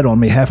shit the bed on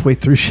me halfway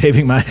through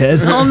shaving my head.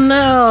 Oh,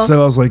 no.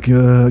 So I was like,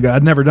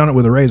 I'd never done it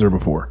with a razor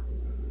before.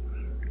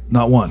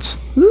 Not once.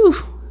 Ooh.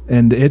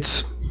 And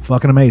it's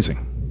fucking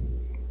amazing.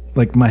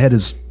 Like my head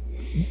is,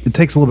 it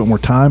takes a little bit more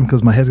time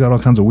because my head's got all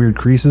kinds of weird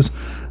creases,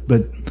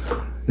 but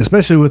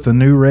especially with the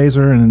new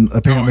razor, and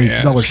apparently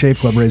yes. Dollar Shave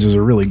Club razors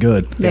are really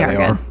good. They are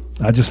good.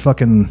 I just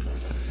fucking,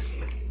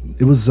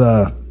 it was,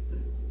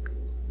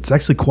 it's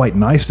actually quite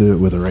nice to do it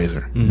with a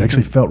razor. It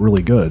actually felt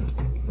really good.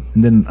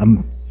 And then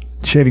I'm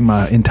shaving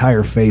my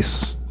entire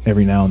face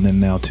every now and then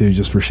now too,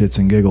 just for shits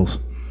and giggles.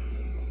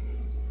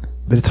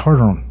 But it's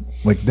harder on,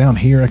 like down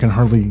here, I can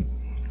hardly.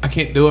 I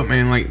can't do it,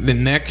 man. Like the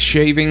neck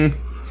shaving,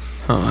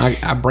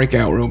 I break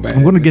out real bad.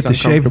 I'm going to get It's the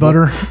shave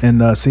uncomfortable. butter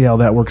and see how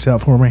that works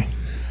out for me.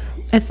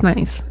 It's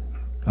nice.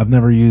 I've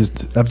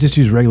just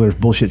used regular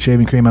bullshit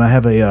shaving cream, and I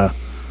have a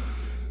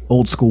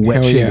old school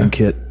wet Hell yeah. shaving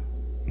kit.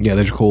 Yeah,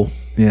 those are cool.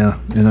 Yeah,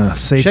 and a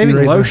safety Shaving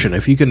razor. lotion.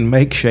 If you can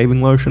make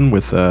shaving lotion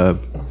with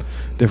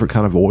different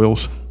kind of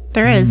oils.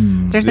 There is.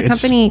 There's a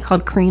It's- company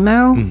called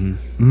Cremo.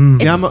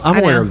 Yeah, I'm I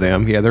aware know. of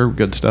them. Yeah, they're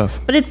good stuff.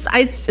 But it's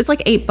like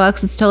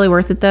 $8. It's totally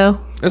worth it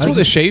though. That's what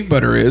the shave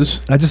butter is.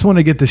 I just want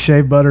to get the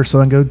shave butter so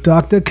I can go,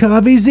 Dr.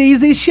 Covey's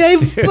Easy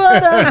Shave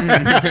Butter.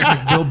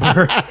 Bill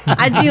Burr.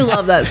 I do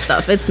love that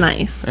stuff. It's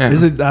nice. Yeah.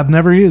 Is it? I've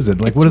never used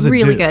it. Like, It's what does it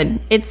really do?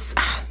 good. It's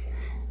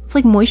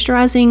like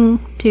moisturizing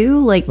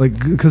too. Like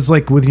Because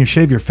like when you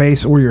shave your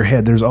face or your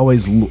head, there's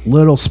always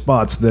little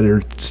spots that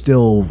are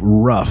still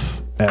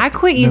rough. I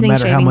quit no using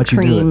matter how shaving much you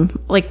do it. cream,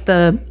 like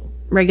the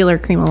regular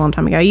cream, a long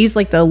time ago. I use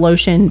like the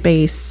lotion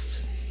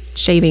based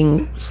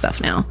shaving stuff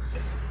now,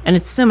 and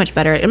it's so much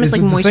better. It almost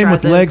Is like it the same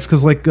with moisturizes. legs?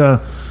 Because like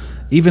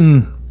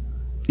even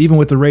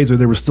with the razor,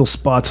 there were still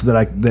spots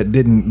that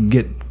didn't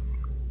get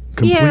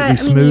completely Yeah, I mean,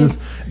 smooth.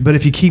 But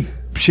if you keep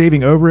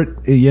shaving over it,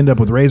 you end up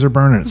with razor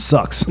burn and it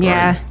sucks.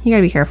 Yeah, you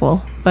gotta be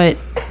careful. But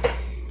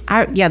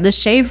the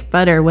shave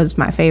butter was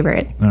my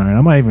favorite. All right,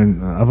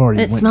 I've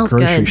already It went smells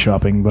grocery good.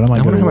 shopping, but I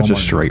might I go to wonder how much a Walmart.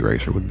 straight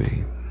razor would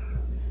be.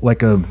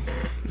 Like a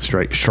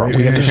Straight strop.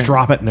 We have to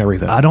strop it and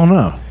everything. I don't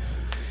know.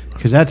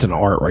 Because that's an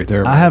art right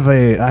there. I have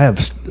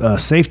a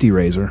safety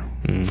razor,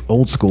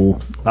 old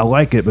school. I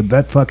like it, but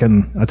that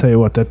fucking, I tell you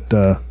what, that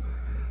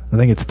I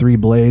think it's 3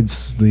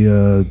 blades,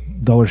 the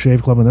Dollar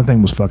Shave Club, and that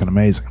thing was fucking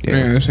amazing.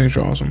 Yeah, that thing's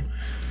awesome.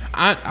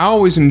 I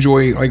always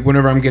enjoy, like,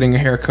 whenever I'm getting a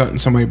haircut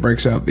and somebody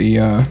breaks out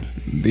the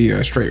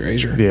straight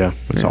razor. Yeah,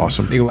 it's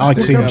awesome. You I like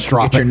to see them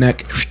strop get your it.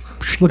 neck.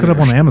 Just look it up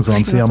on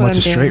Amazon, see how That's what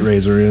much a I'm straight doing.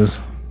 razor is.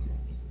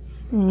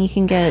 And you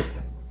can get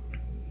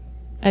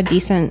a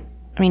decent.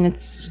 I mean,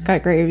 it's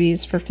got great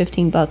reviews for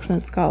 $15,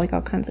 and it's got like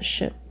all kinds of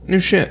shit. New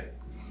shit.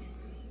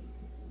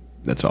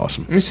 That's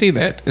awesome. Let me see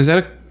that. Is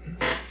that a...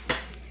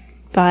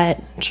 But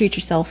treat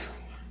yourself.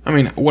 I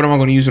mean, what am I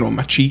going to use it on?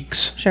 My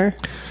cheeks? Sure.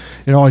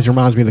 It always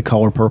reminds me of The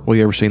Color Purple.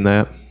 You ever seen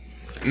that?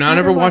 No, I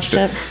never watched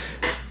it.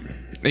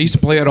 I used to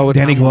play it all the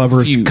Danny time. on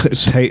Glover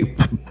Fuse.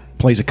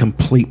 plays a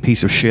complete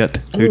piece of shit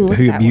Ooh,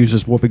 who that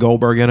abuses Whoopi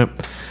Goldberg in it.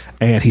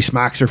 And he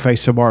smacks her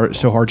face so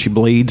hard she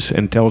bleeds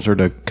and tells her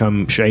to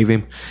come shave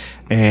him.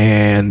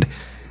 And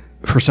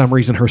for some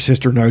reason, her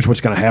sister knows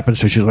what's going to happen,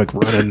 so she's like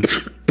running.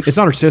 It's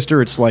not her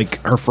sister; it's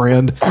like her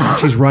friend.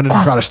 She's running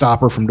to try to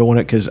stop her from doing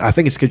it because I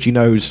think it's because she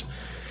knows.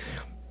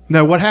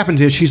 No, what happens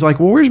is she's like,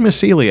 "Well, where's Miss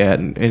Celia at?"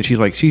 And she's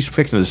like, "She's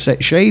fixing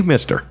to shave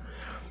Mister."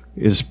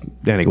 Is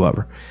Danny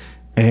Glover,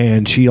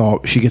 and she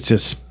gets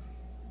this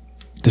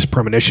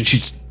premonition. She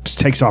just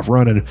takes off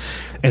running,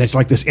 and it's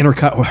like this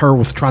intercut with her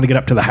with trying to get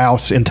up to the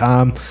house in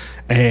time,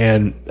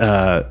 and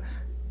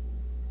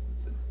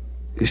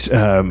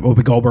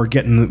Whoopi Goldberg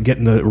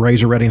getting the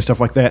razor ready and stuff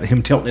like that.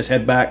 Him tilting his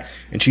head back,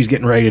 and she's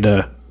getting ready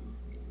to.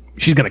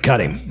 She's gonna cut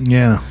him.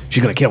 Yeah,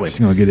 she's gonna kill him. She's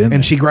gonna get in there.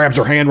 and she grabs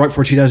her hand right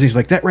before she does. He's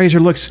like, "That razor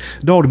looks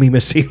dull to me,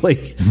 Miss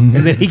Seeley."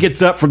 And then he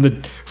gets up from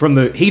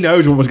the. He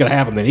knows what was gonna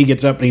happen. Then he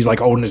gets up and he's like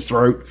holding his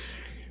throat.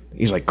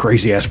 He's like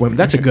crazy ass women.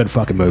 That's a good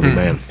fucking movie,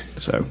 man.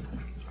 So,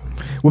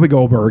 Whoopi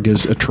Goldberg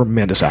is a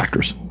tremendous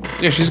actress.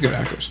 Yeah, she's a good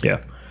actress.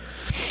 Yeah,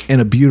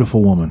 and a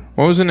beautiful woman.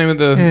 What was the name of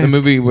the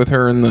movie with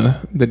her and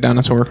the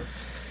dinosaur?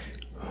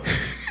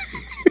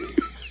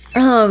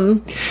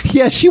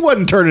 Yeah, she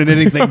wasn't turning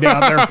anything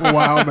down there for a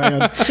while,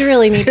 man. She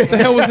really needed. What the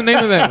hell was the name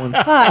of that one?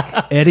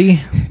 Fuck.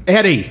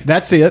 Eddie,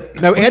 that's it.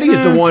 No, Eddie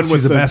is the one she's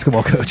with the the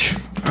basketball coach.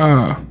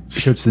 Oh,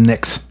 She coached the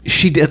Knicks.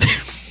 She did.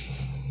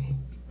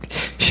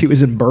 She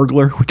was in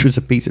Burglar, which was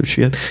a piece of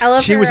shit. I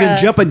love She her, was in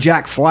Jumpin'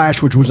 Jack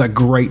Flash, which was a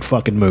great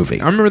fucking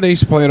movie. I remember they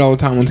used to play it all the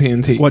time on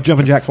TNT. What,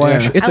 Jumpin' Jack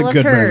Flash? Yeah. It's I a loved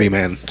good her movie,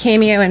 man.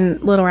 Cameo in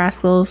Little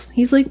Rascals.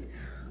 He's like,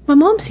 my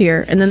mom's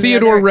here, and then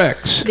Theodore the other,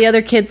 Rex. The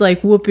other kid's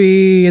like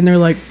Whoopi, and they're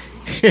like,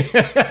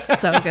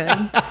 so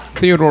good.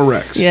 Theodore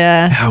Rex.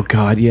 Yeah, Oh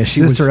God, yeah, she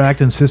Sister was.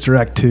 Act and Sister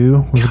Act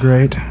 2 was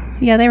great.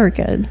 yeah, they were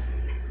good.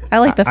 I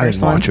like the I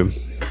first didn't one. watch them.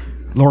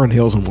 Lauren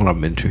Hill's in one of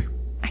them, isn't she?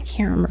 I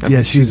can't remember.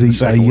 Yeah, she was the a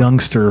second one.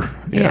 youngster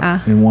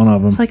Yeah. in one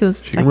of them. I feel like it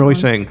was. The She can second really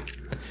one. sing.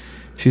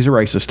 She's a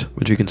racist,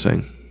 but she can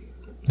sing.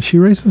 Is she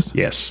racist?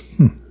 Yes.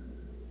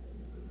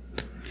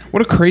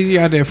 What a crazy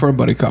idea for a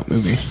buddy cop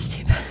movie.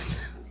 Stupid.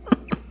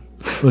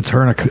 It's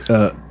her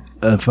and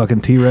a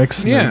fucking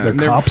T-Rex. Yeah, they're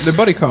cops. They're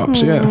buddy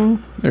cops. Yeah,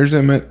 there's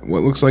them at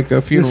what looks like a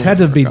funeral. This had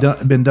to be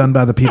been done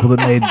by the people that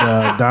made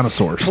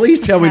dinosaurs. Please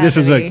tell me this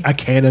was Had to be. a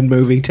Canon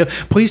movie.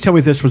 Please tell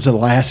me this was the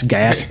last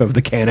gasp of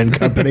the Canon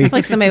company.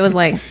 Like somebody was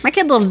like, my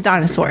kid loves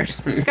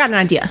dinosaurs. Got an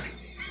idea.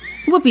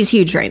 Whoopi's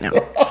huge right now.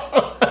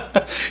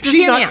 Just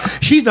hear me out.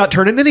 She's not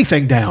turning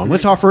anything down.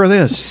 Let's offer her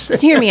this.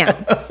 Just hear me out.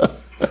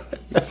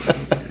 Let's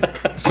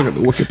look at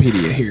the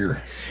Wikipedia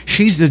here.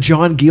 She's the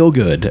John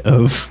Gielgud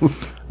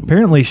of.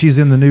 Apparently, she's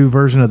in the new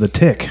version of The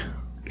Tick.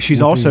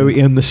 She's also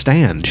in The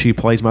Stand. She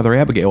plays Mother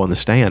Abigail in The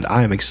Stand.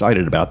 I am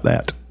excited about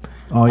that.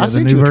 Oh yeah, I the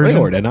sent new you the version.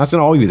 trailer, and I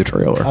sent all of you the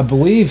trailer. I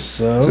believe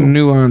so. It's a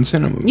New Line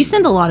Cinema. You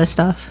send a lot of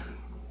stuff.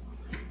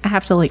 I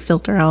have to like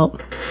filter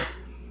out.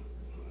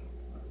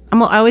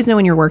 I always know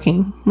when you're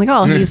working. I'm like,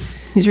 oh,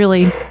 he's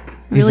really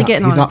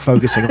getting He's on. not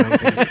focusing on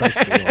anything he's supposed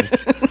to be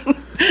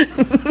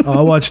on.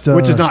 I watched,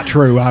 Which is not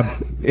true.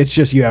 It's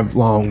just you have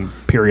long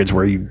periods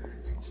where you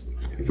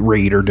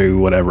read or do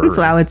whatever. That's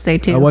what I would say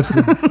too. I watched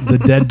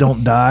the Dead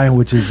Don't Die,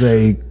 which is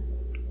a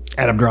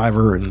Adam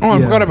Driver and Oh,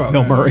 I forgot about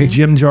Bill that. Murray.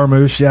 Jim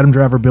Jarmusch, Adam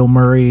Driver, Bill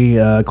Murray,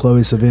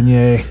 Chloe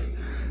Sevigny,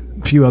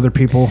 a few other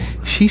people.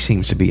 She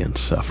seems to be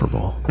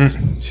insufferable. I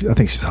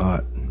think she's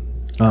hot.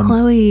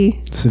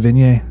 Chloe.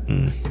 Sevigny.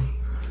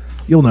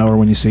 You'll know her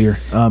when you see her.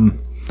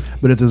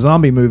 But it's a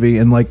zombie movie,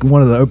 and like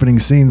one of the opening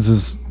scenes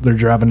is they're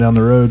driving down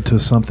the road to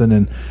something,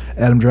 and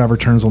Adam Driver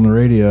turns on the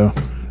radio,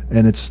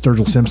 and it's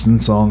Sturgill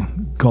Simpson's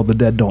song called "The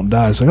Dead Don't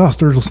Die." It's like, oh,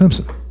 Sturgill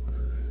Simpson,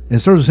 and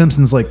Sturgill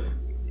Simpson's like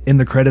in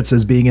the credits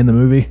as being in the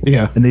movie.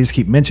 Yeah. and they just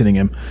keep mentioning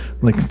him,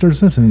 like Sturgill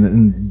Simpson,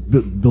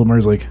 and Bill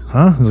Murray's like,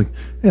 huh? He's like,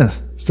 yeah,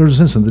 Sturgill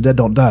Simpson, "The Dead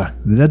Don't Die."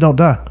 The Dead don't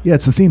die. Yeah,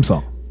 it's the theme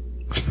song.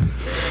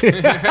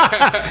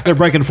 They're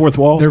breaking the fourth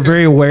wall. They're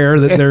very aware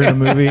that they're in a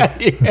movie. I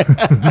think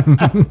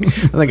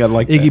I'd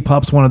like Iggy that.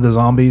 Pop's one of the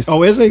zombies.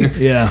 Oh, is he?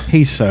 Yeah.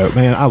 He's so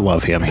man. I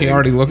love him. He dude.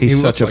 already looked- He's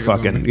he such a looks like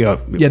a fucking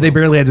zombie. Yeah, they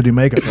barely had to do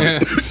makeup.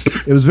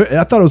 It was.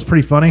 I thought it was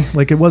pretty funny.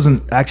 Like, it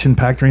wasn't action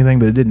packed or anything,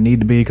 but it didn't need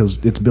to be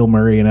because it's Bill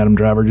Murray and Adam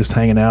Driver just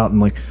hanging out. And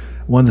like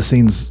one of the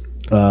scenes,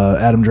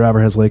 Adam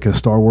Driver has like a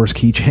Star Wars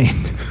keychain.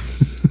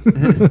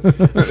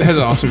 That's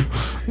awesome.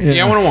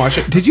 Yeah, I want to watch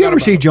it. Did you ever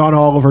see John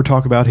Oliver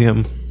talk about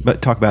him?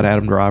 But talk about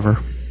Adam Driver.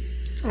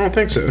 I don't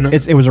think so. No.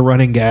 It was a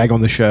running gag on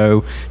the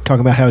show,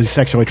 talking about how he's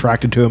sexually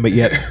attracted to him, but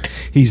yet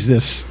he's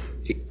this.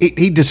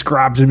 He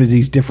describes him as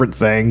these different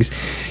things.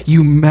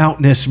 You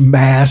mountainous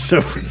mass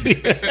of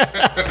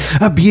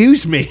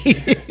abuse me.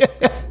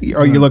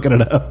 Are you looking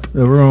it up?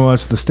 We're gonna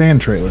watch the Stand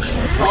trailer.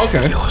 Oh,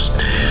 okay.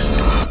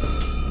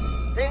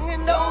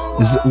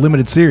 It's a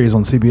limited series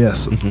on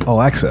CBS,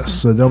 All Access,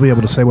 so they'll be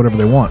able to say whatever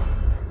they want.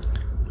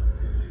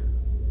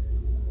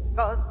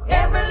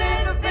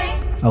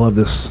 I love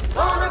this.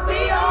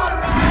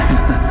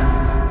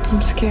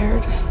 I'm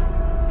scared.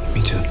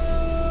 Me too.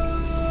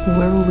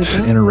 Where will we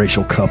go?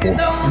 Interracial couple.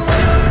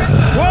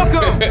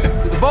 Welcome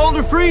to the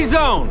Boulder Free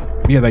Zone.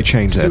 Yeah, they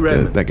changed that.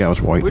 Redmond. That guy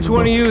was white. Which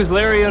one of you is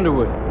Larry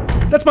Underwood?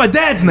 That's my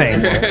dad's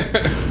name.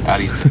 How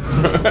do you think?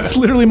 That's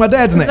literally my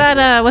dad's Is name.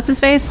 that what's his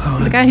face?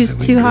 The guy who's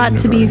too hot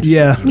to be.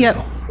 Yeah. Yep.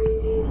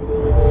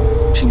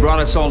 She brought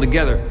us all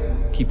together.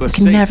 Keep us I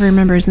can safe never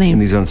remember his in name.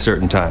 these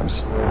uncertain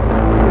times.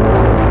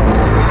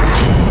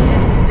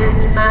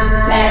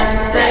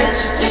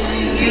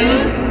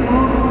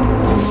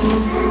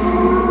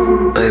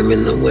 I am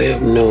in the way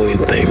of knowing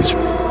things.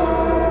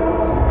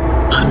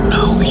 I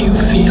know you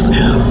feel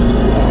him.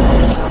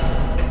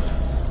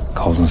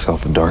 Calls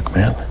himself the Dark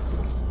Man.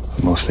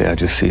 Mostly I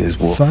just see his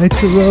wolf.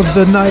 Fighter of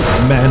the Night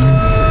Man.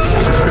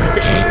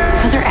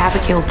 Mother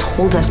Abigail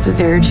told us that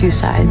there are two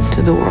sides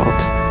to the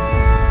world.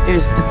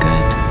 There's the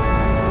good,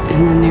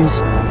 and then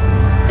there's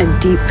a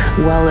deep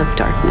well of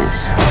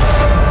darkness.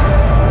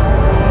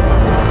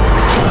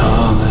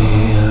 All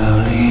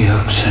the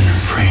ups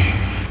and free.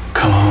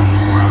 Come on,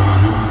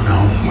 run on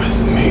home with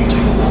me.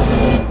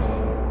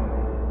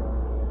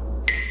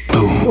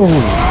 Boom.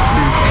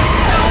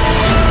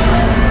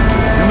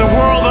 In the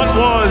world that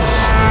was,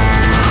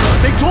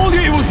 they told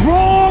you it was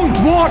wrong,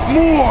 want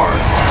more.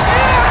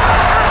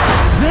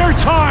 Their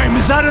time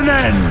is at an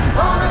end.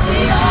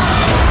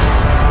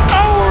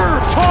 Our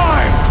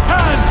time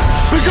has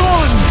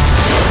begun.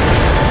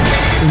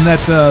 Isn't that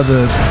the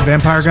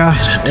vampire guy?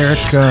 Eric,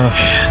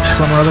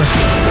 some or other?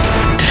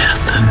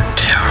 Death and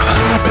terror.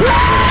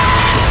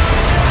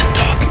 The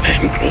Dark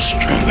Man grows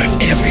stronger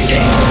every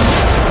day.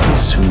 And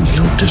soon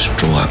he'll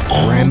destroy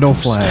all Randall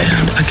who Flagg.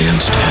 stand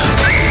against him.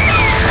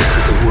 So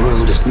the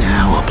world is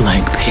now a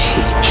blank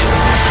page.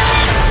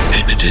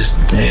 And it is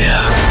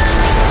there.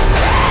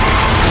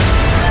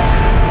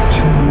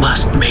 You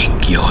must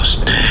make your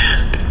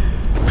stand.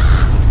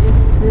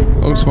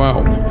 Oh,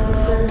 wow.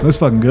 That's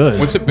fucking good.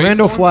 What's it based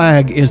Randall on?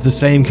 Flagg is the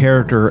same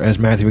character as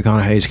Matthew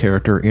McConaughey's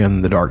character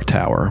in The Dark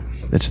Tower.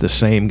 It's the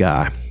same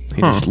guy.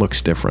 He just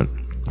looks different.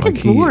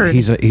 Good lord.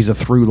 He's a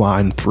through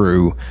line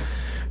through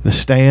The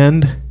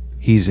Stand.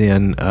 He's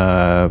in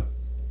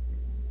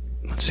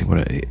let's see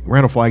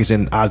Randall Flagg is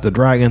in Eyes of the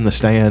Dragon, The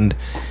Stand.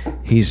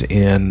 He's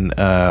in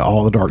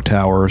all the Dark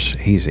Towers.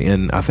 He's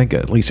in I think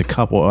at least a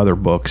couple other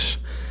books.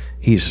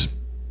 He's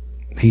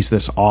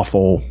this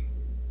awful.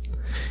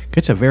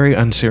 It's a very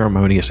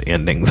unceremonious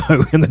ending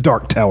though in the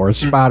Dark Tower. A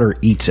spider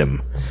eats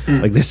him.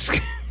 Like this.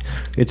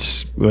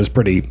 It was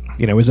pretty.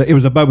 It was a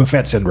Boba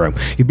Fett syndrome.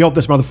 He built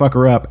this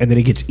motherfucker up and then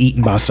he gets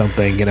eaten by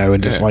something.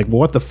 And just like, well,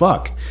 what the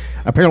fuck?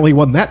 Apparently he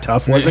wasn't that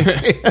tough, was he?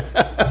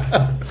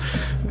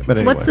 But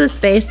anyway. What's this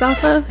based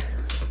off of?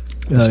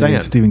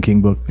 Stand. Stephen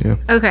King book. Yeah.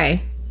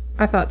 Okay,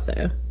 I thought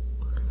so.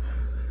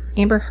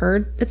 Amber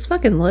Heard. It's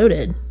fucking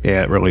loaded.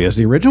 Yeah, it really is.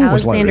 The original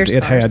Alexander was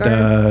loaded. It had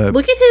Skarsgård.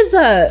 Look at his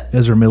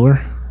Ezra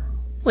Miller.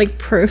 like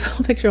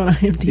profile picture on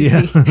IMDb.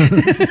 Yeah.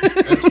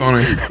 That's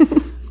funny.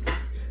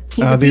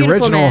 He's a the beautiful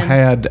original man.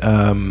 had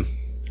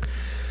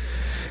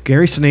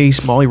Gary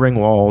Sinise, Molly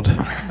Ringwald,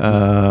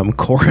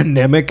 Cora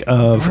Nemec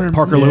of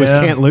Parker Lewis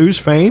Can't Lose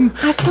fame.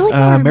 I feel like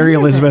I Mary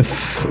remember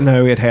Elizabeth.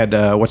 No, it had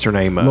what's her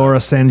name? Laura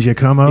San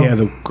Giacomo. Yeah,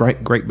 the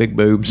great big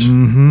boobs.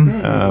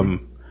 Mm-hmm.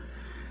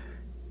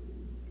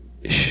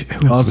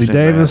 Ozzie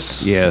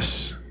Davis.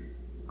 Yes.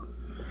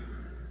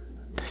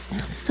 This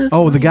sounds so.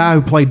 Oh, the guy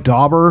who played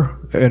Dauber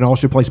and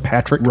also plays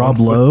Patrick. Rob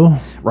Lowe.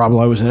 Rob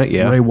Lowe was in it.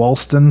 Yeah. Ray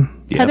Walston.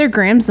 Heather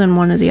Graham's in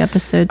one of the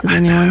episodes of the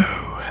new one.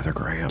 Heather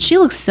Graham. She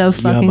looks so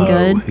fucking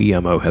good.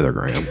 Yummo Heather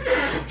Graham.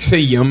 You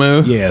say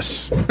Yummo?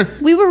 Yes.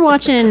 We were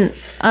watching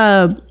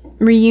a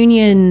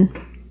reunion.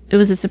 It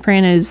was a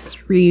Sopranos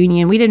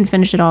reunion. We didn't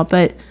finish it all,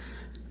 but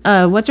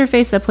what's her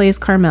face that plays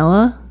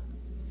Carmela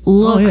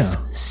looks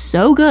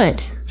so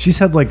good. She's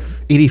had like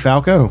Edie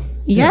Falco.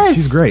 Yes,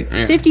 she's great.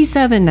 Yeah.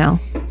 57 now.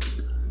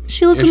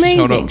 She looks Yeah, she's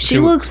held amazing. up. She She-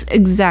 looks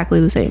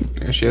exactly the same.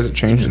 Yeah, she hasn't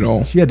changed at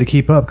all. She had to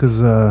keep up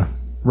because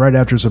right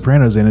after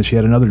Sopranos ended, she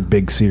had another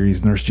big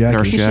series, Nurse Jackie.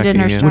 Nurse She did Jackie,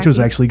 Nurse yeah. which was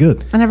Jackie. actually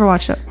good. I never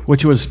watched it.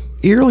 Which was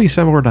eerily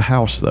similar to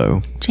House,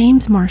 though.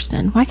 James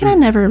Marsden. Why can I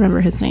never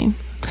remember his name?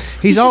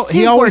 He's just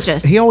too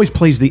gorgeous. He always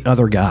plays the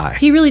other guy.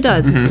 He really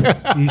does.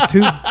 He's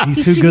too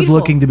He's too too good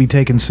looking to be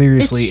taken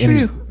seriously, It's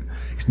and true.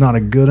 he's not a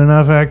good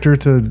enough actor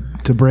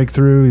to break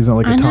through. He's not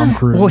like I a Tom know.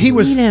 Cruise. Well, he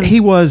Meet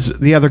him. was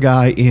the other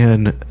guy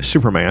in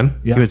Superman.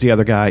 Yeah. He was the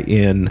other guy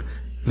in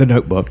The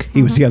Notebook.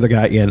 He was the other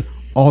guy in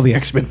all the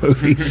X-Men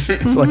movies.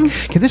 It's like,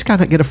 can this guy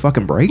not get a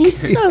fucking break? He's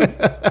so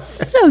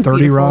 30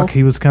 beautiful. Rock.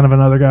 He was kind of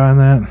another guy in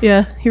that.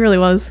 Yeah, he really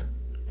was.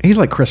 He's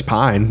like Chris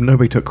Pine.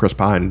 Nobody took Chris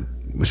Pine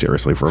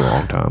seriously for a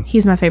long time.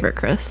 He's my favorite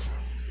Chris,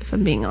 if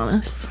I'm being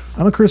honest.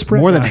 I'm a Chris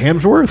Pratt More than guy.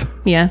 Hemsworth?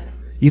 Yeah,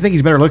 You think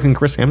he's better looking than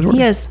Chris Hemsworth?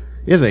 he is.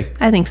 Is he?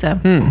 I think so.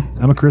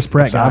 I'm a Chris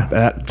Pratt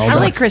guy. I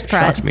like Chris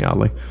Pratt. Shocks me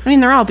oddly. I mean,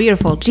 they're all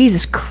beautiful.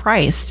 Jesus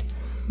Christ.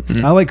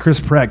 I like Chris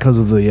Pratt because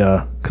of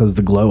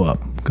the glow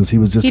up, because he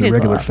was just He a did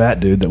regular glow up. fat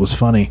dude that was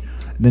funny.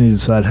 And then he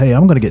decided, hey,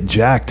 I'm going to get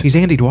jacked. He's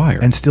Andy Dwyer.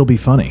 And still be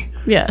funny.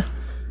 Yeah.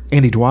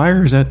 Andy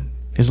Dwyer, is that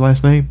his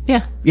last name?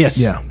 Yeah. Yes.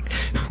 Yeah.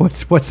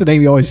 What's the name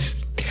he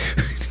always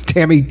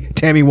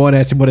Tammy one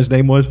asked him what his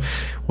name was.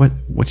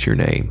 What's your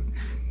name?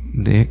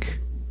 Nick?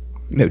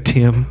 No,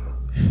 Tim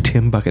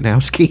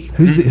Buchanowski.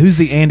 Who's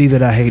the Andy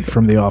that I hate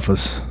from The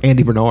Office?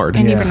 Andy Bernard.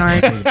 Andy Yeah.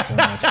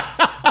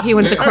 Bernard. He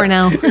went to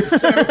Cornell.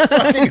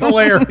 Fucking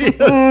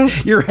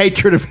hilarious. Your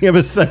hatred of him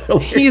is so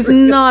hilarious. He's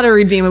not a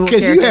redeemable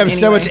Because character. you have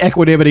so much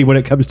equanimity when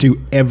it comes to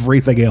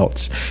everything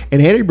else.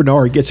 And Andy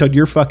Bernard gets on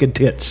your fucking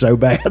tits so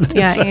bad.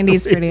 Yeah, So-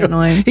 Andy's pretty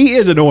annoying. He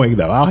is annoying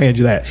though. I'll hand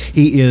you that.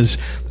 He is.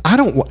 I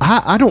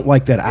don't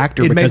like that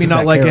actor. It made because me of not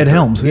that like Ed character.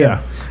 Helms,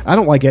 yeah. I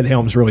don't like Ed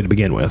Helms really to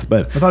begin with,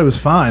 but I thought he was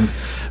fine.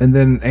 And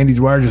then Andy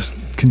Dwyer just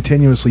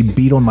continuously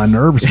beat on my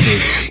nerves.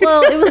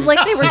 Well, it was like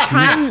they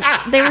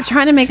were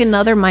trying to make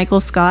another Michael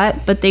Scott,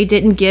 but they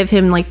didn't give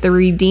him like the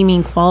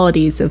redeeming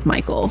qualities of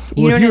Michael.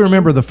 You know Well, if what you I mean?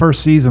 remember the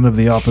first season of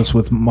The Office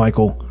with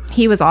Michael,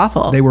 He was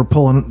awful. they were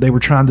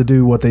trying to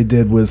do what they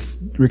did with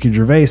Ricky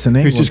Gervais in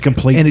England. just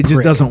complete and it just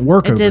prick. doesn't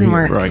work It over didn't here.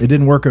 work. Right. It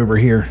didn't work over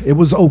here. It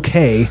was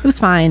okay, It was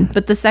fine,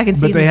 but the second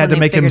season, but they had to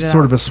make him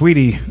sort of a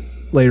sweetie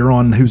later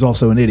on who's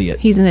also an idiot.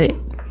 He's an idiot.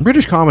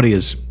 British comedy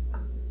is.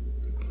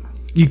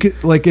 You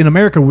could, like in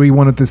America, we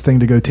wanted this thing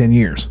to go 10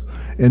 years.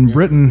 In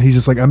Britain, he's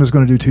just like, I'm just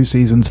going to do 2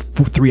 seasons,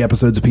 3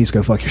 episodes apiece.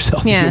 Go fuck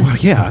yourself. Yeah, Well,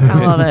 yeah,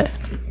 I love it.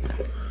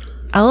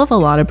 I love a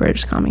lot of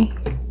British comedy.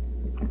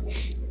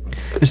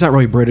 It's not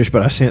really British,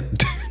 but I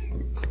sent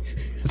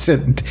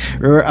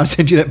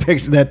you that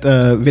picture,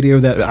 that video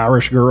of that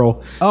Irish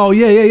girl. Oh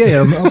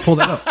yeah. I'll pull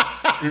that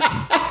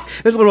up.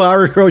 There's a little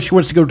Irish girl. She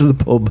wants to go to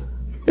the pub.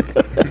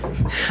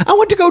 I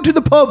want to go to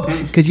the pub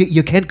because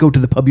you can't go to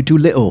the pub. You're too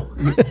little.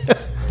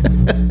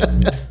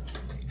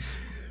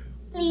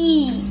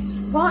 Please.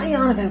 What are you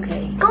on about,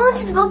 Kate? Going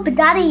to the pub with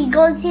Daddy,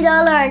 go and see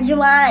Dollar and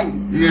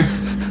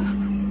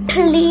Joanne.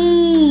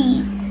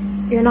 Please.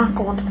 You're not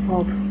going to the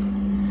pub.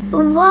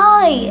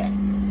 Why?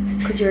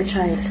 Because you're a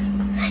child.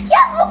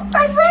 Yeah,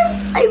 but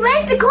I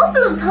went a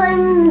couple of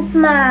times,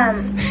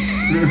 Mom.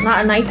 Not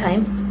at night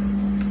time.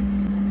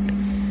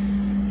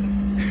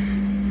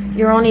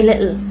 You're only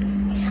little.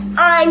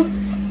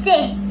 I'm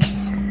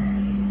 6.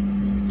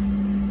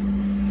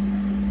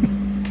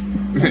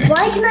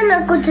 Why can I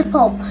not go to the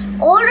pub?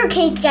 Older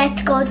kids get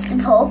to go to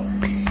the pub,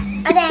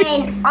 and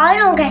then I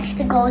don't get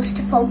to go to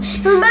the pub.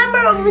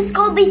 Remember, it was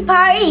Scubby's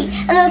party,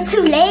 and it was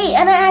too late,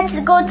 and I had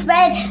to go to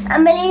bed.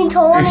 And Millie and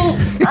Tony,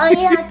 I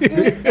had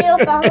to stay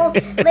up at home.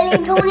 Millie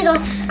and Tony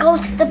got to go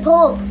to the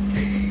pub.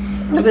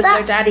 It was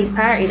their daddy's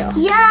party, though.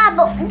 Yeah,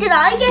 but did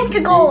I get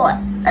to go?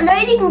 And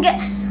I didn't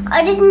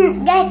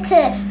get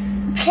to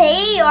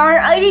play, or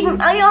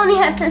I only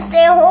had to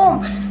stay at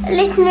home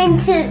listening.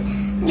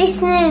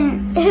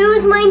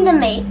 Who's minding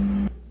me?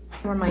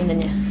 We're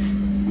minding you.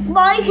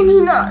 Why can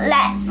he not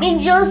let me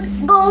just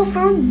go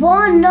for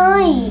one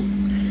night?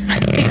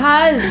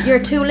 Because you're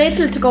too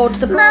little to go to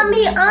the pub.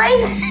 Mommy,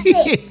 I'm 6.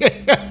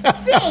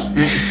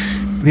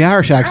 The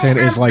Irish accent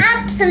is like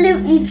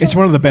Absolutely. it's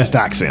one of the best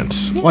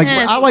accents. Like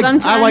Yes, I like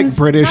sometimes-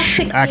 British Not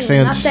 16, not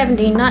accents.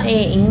 17, not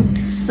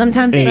 18.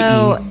 Sometimes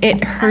though,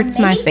 it hurts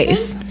my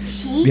face.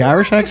 The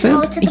Irish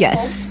accent?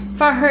 Yes.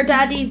 For her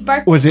daddy's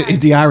birthday. Was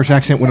it the Irish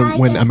accent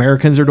when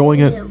Americans are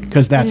doing it?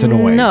 Because that's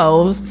annoying.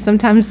 No,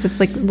 sometimes it's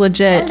like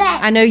legit.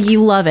 I know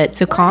you love it,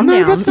 so calm No,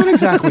 down. that's not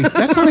exactly.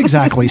 That's not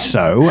exactly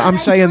so. I'm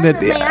saying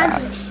that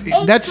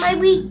that's my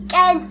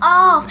weekend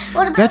off.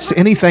 What about that's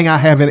anything I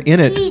have in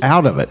it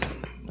out of it.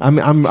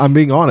 I'm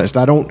being honest.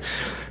 I don't.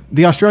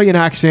 The Australian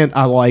accent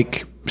I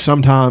like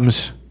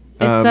sometimes.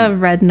 It's a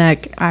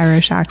redneck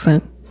Irish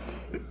accent.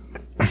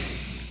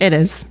 It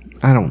is.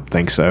 I don't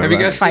think so. Have you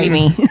guys Fight seen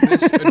me.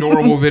 this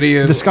adorable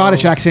video? The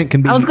Scottish accent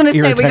can be. I was going to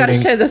say we got to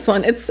irritating. show this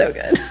one. It's so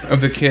good. of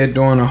the kid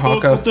doing a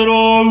haka.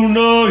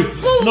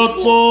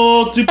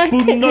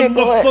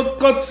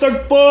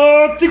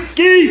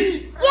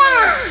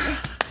 Yeah.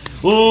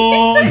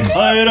 Oi,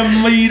 haera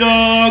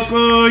maira,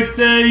 koe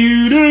te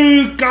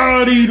uru,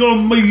 kārira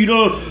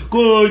maira, He's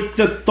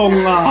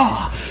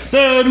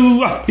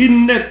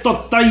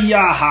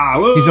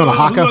on a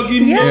haka?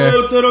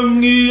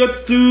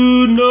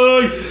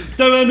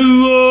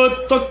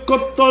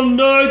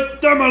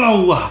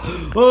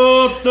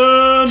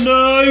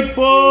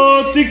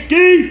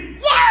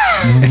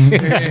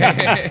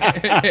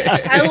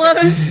 I love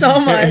him so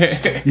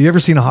much. You ever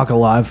seen a haka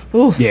live?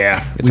 Ooh.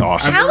 Yeah, it's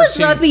awesome. How is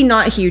rugby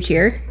not huge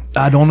here?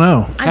 I don't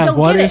know. I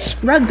don't get it.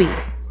 Rugby.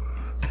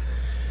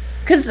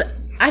 Because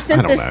I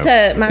sent this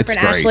to my friend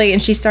Ashley,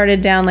 and she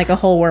started down like a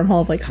whole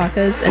wormhole of like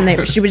hakas,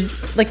 and she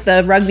was like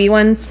the rugby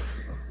ones.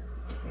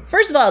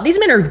 First of all, these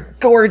men are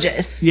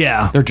gorgeous.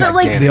 Yeah, they're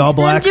gigantic. Like, the All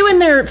Blacks doing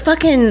their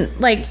fucking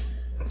like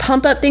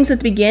pump up things at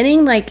the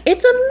beginning, like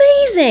it's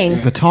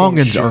amazing. The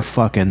Tongans are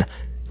fucking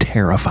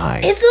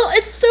terrifying.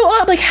 It's so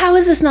odd. Like, how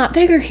is this not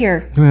bigger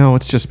here? Well,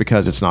 it's just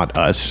because it's not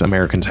us.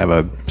 Americans have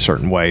a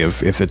certain way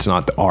of, if it's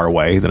not our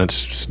way, then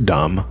it's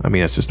dumb. I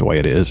mean, that's just the way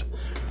it is.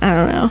 I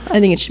don't know.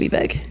 I think it should be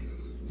big.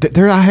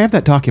 I have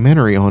that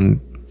documentary on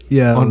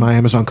my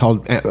Amazon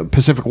called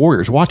Pacific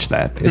Warriors. Watch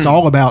that. It's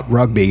all about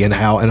rugby and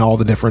how and all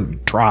the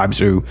different tribes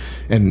who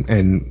and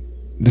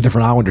the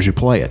different islanders who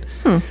play it.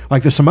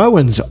 Like the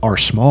Samoans are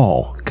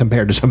small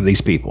compared to some of these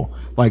people.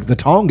 Like the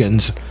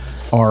Tongans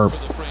are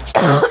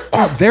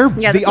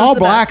the All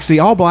Blacks. The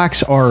All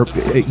Blacks are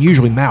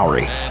usually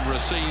Maori.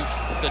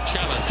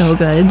 So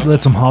good.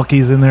 Let some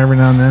hockeys in there every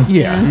now and then.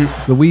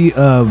 Yeah. But we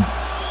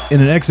in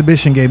an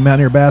exhibition game,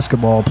 Mountaineer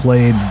Basketball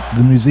played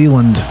the New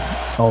Zealand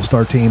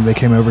All-Star team. They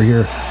came over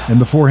here, and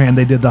beforehand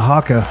they did the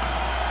haka,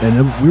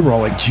 and we were all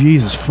like,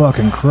 Jesus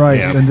fucking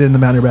Christ. Yeah. And then the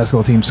Mountaineer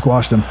Basketball team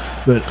squashed them.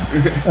 But,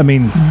 I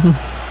mean,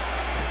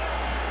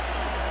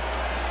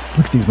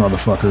 look at these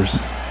motherfuckers.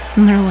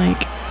 And they're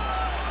like...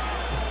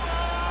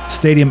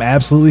 Stadium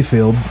absolutely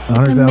filled.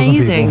 100,000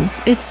 amazing.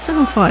 people. It's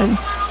so fun.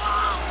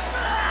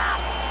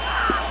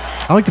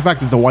 I like the fact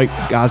that the white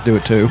guys do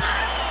it too.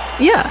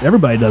 Yeah.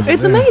 Everybody does it.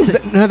 It's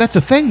amazing. No, that's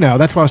a thing now.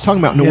 That's what I was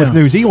talking about with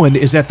New Zealand,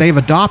 is that they've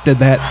adopted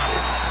that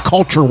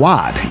culture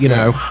wide. You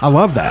know, I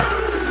love that.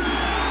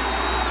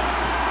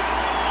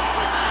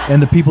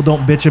 And the people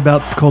don't bitch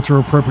about cultural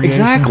appropriation.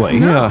 Exactly.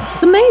 No, Yeah.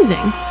 It's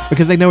amazing.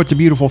 Because they know it's a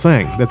beautiful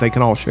thing that they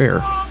can all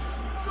share.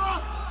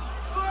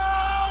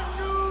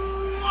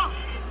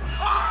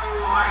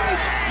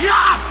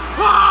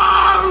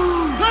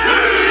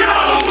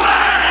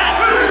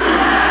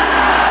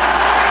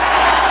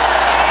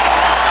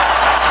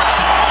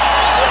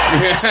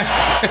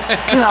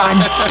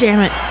 God damn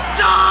it.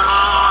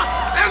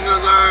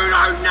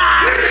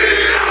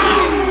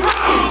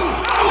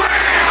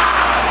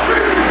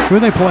 Who are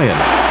they playing?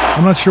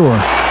 I'm not sure.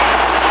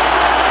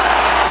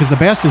 Because the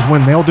best is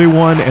when they'll do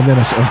one and then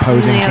an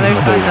opposing The team other will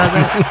do side one.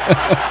 doesn't.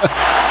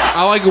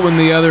 I like it when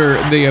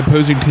the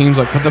opposing team's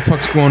like, what the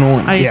fuck's going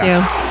on? I do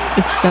too.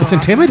 It's so It's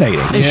intimidating.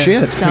 It's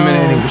Shit. so-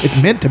 Intimidating.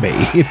 It's meant to be.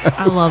 You know?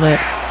 I love it.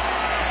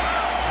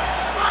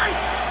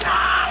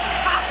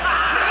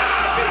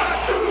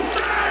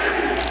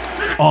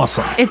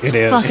 Awesome. It's It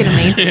is. fucking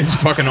amazing. It's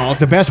fucking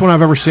awesome. The best one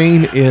I've ever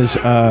seen is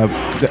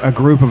a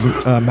group of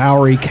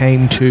Maori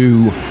came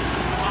to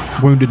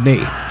Wounded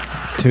Knee,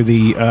 to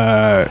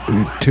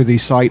the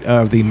site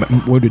of the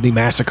Wounded Knee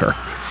massacre,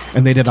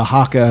 and they did a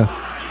haka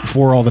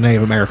for all the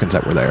Native Americans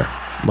that were there,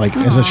 like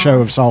as a show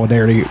of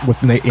solidarity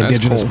with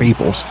indigenous cool.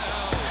 peoples.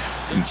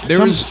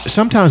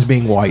 Sometimes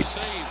being white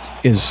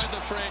is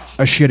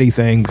a shitty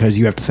thing because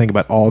you have to think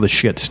about all the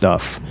shit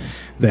stuff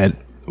that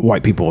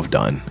white people have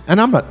done.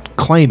 And I'm not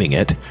claiming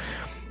it,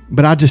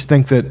 but I just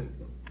think that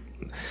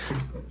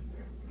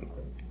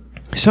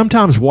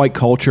sometimes white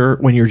culture,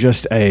 when you're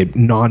just a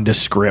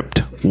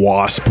nondescript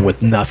wasp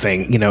with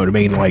nothing, you know what I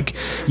mean? Like,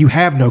 you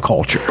have no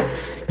culture.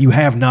 You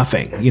have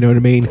nothing, you know what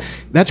I mean?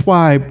 That's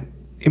why,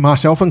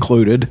 myself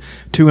included,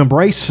 to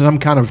embrace some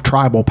kind of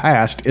tribal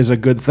past is a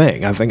good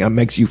thing. I think it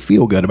makes you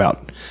feel good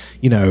about,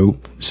 you know,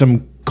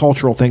 some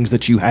cultural things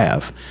that you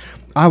have.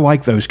 I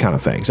like those kind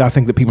of things. I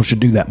think that people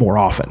should do that more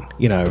often,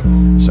 you know.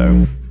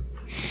 So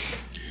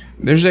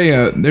there's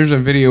a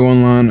video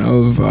online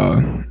of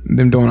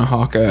them doing a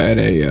haka at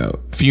a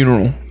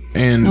funeral,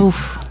 and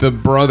the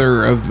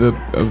brother of the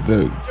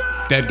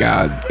dead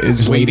guy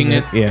is leading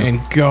it. Yeah.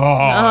 And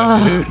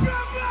God, dude.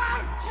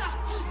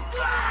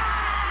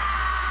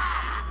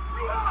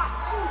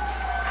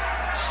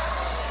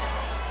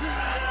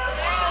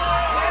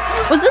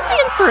 Was this the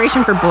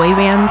inspiration for boy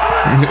bands?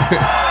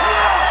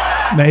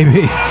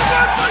 Maybe.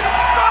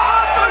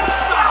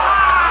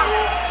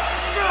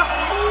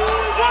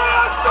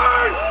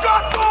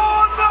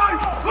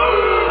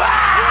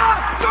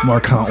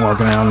 Mark Hunt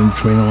walking out in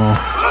between them all.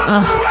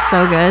 Oh, it's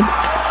so good.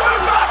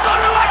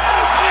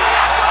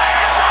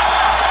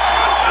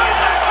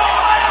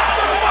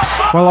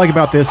 what I like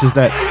about this is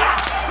that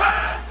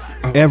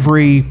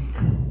every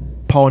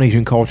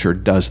Polynesian culture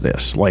does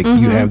this. Like,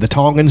 you have the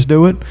Tongans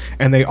do it,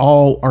 and they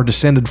all are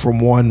descended from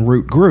one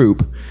root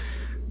group.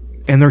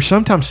 and they're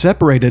sometimes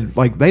separated.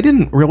 Like they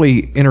didn't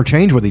really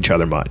interchange with each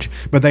other much,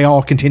 but they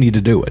all continue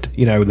to do it.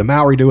 You know, the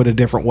Maori do it a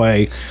different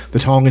way, the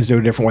Tongans do it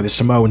a different way, the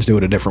Samoans do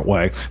it a different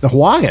way. The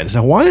Hawaiians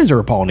are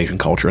a Polynesian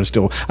culture, and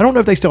still, I don't know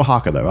if they still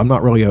haka though. I'm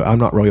not really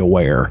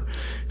aware.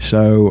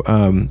 So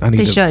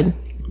They should.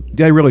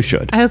 They really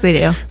should. I hope they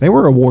do. They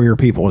were a warrior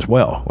people as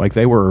well. Like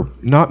they were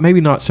maybe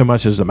not so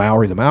much as the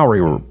Maori. The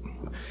Maori were.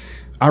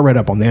 I read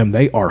up on them.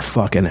 They are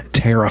fucking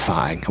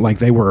terrifying. Like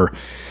they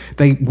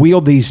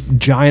wield these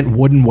giant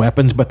wooden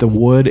weapons, but the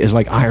wood is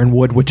like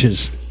ironwood, which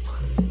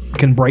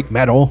can break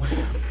metal,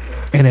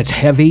 and it's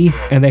heavy.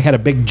 And they had a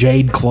big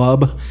jade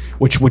club,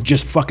 which would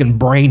just fucking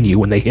brain you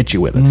when they hit you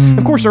with it.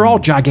 Of course, they're all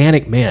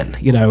gigantic men,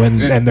 you know,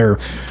 and they're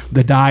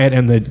the diet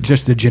and the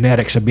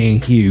genetics of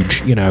being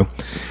huge, you know.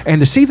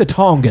 And to see the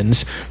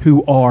Tongans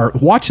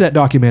watch that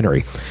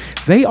documentary.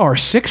 They are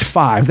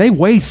 6'5". They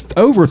weigh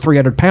over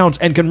 300 pounds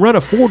and can run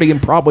a 40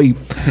 and probably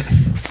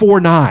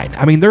 4'9".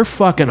 I mean, they're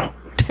fucking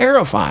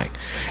terrifying.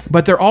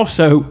 But they're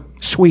also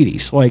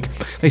sweeties. Like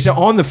they say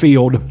on the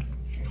field,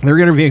 they're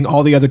interviewing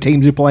all the other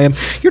teams who play them.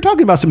 You're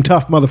talking about some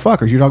tough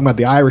motherfuckers. You're talking about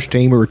the Irish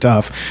team who are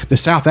tough, the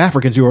South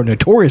Africans who are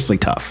notoriously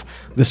tough,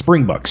 the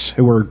Springboks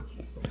who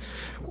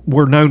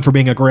were known for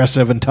being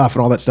aggressive and tough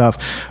and all that stuff.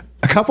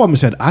 A couple of them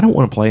said, I don't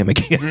want to play him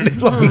again.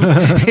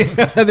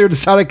 They're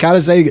decided kind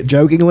of saying it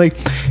jokingly.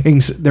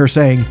 And they're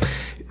saying,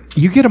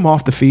 you get them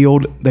off the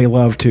field, they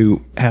love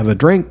to have a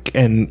drink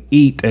and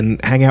eat and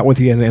hang out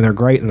with you, and they're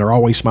great, and they're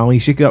always smiling.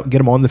 You get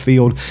them on the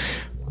field,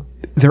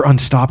 they're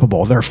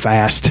unstoppable. They're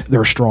fast.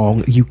 They're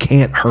strong. You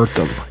can't hurt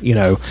them, you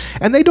know.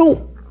 And they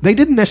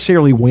didn't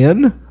necessarily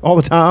win all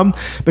the time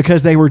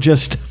because they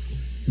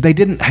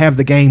didn't have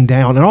the game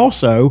down. And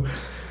also,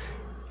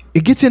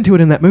 it gets into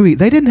it in that movie.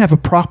 They didn't have a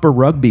proper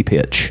rugby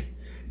pitch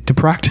to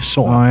practice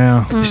on.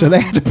 Oh, yeah. So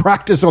they had to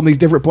practice on these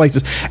different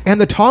places.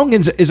 And the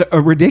Tongans is a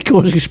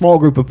ridiculously small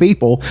group of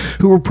people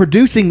who were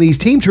producing these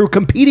teams who were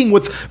competing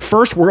with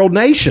first world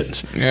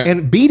nations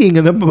and beating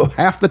them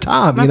half the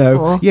time. That's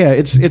cool. Yeah,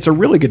 it's a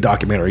really good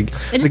documentary.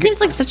 It just seems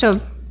like such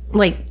a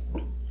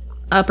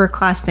upper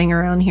class thing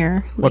around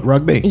here. What,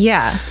 rugby?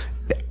 Yeah.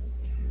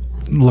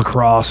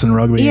 Lacrosse and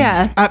rugby.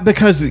 Yeah.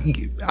 Because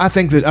I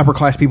think that upper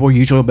class people are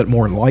usually a bit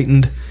more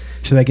enlightened,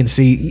 so they can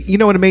see, you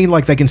know what I mean?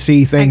 Like they can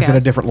see things in a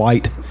different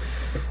light.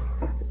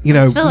 You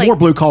know, more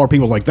blue collar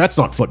people are like, that's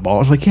not football. I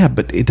was like, yeah,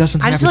 but it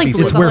doesn't have to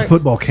be. It's where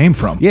football came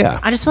from.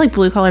 Yeah. I just feel like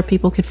blue collar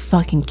people could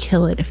fucking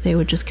kill it if they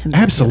would just come.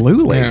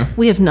 Absolutely. Yeah.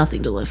 We have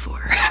nothing to live for.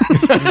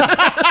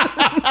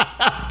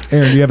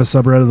 Aaron, do you have a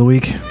subreddit of the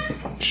week?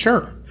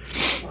 Sure.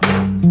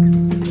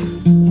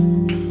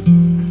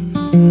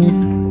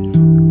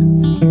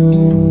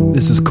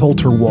 This is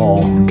Coulter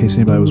Wall, in case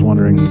anybody was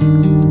wondering.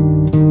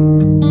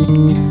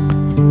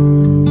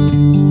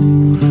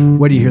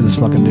 Where do you hear this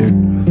fucking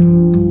dude?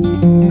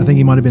 I think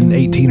he might have been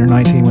 18 or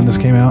 19 when this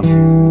came out.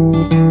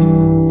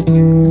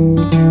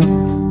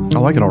 I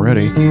like it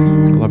already.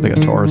 I love the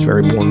guitar. It's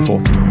very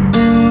mournful.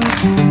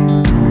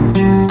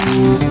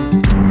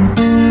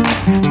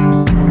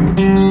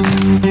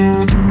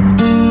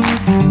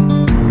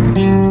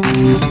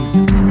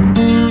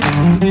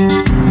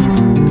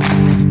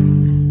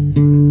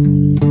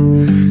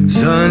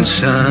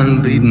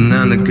 Sunshine beating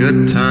on the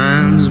good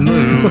times,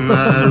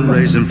 moonlight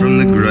raising from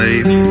the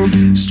grave,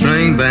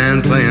 string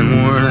band playing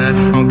more of that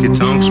honky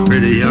tonks,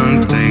 pretty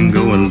young thing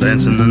going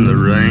dancing in the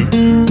rain.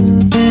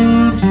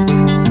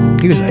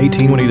 He was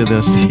 18 when he did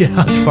this.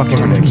 Yeah, it's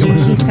fucking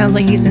ridiculous. He sounds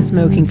like he's been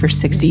smoking for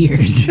 60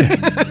 years.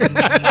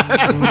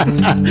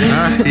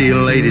 I hear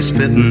ladies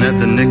spitting at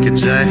the Nicky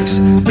Jacks,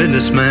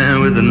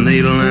 businessman with a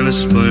needle and a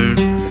spoon.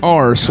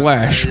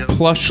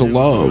 r/plush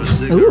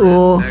love.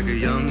 Ooh.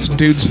 This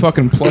dude's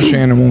fucking plush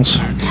animals.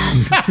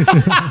 This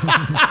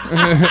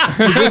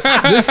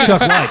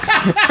Chuck likes.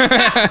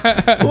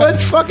 Well,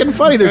 it's fucking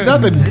funny. There's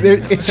nothing.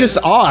 It's just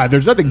odd.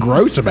 There's nothing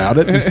gross about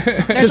it. It's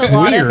There's just a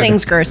lot weird. of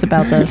things gross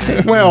about this.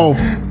 Well,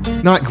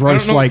 not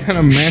gross know like what kind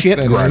of mess shit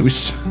that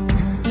gross.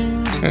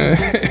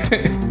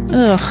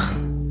 Ugh.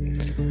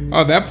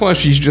 Oh, that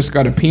plushie's just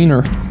got a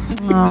peener.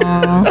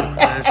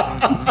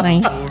 Aww. It's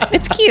nice.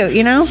 It's cute,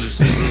 you know?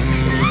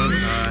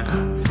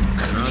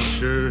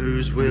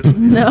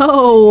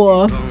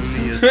 No.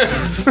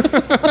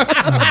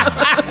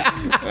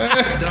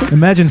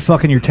 Imagine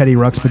fucking your Teddy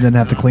Ruxpin and then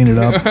have to clean it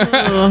up.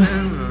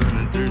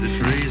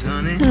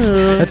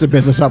 That's a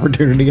business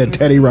opportunity. A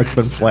Teddy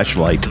Ruxpin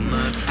fleshlight.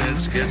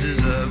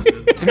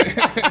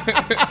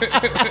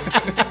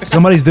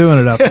 Somebody's doing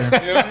it out there.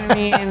 I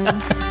mean,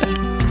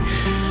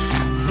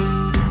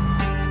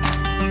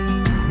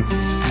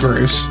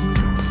 Gross.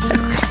 so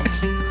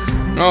gross.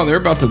 Oh, they're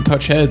about to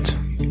touch heads.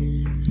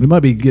 We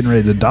might be getting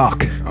ready to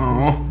dock.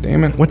 Oh,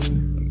 damn it. What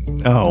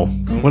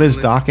is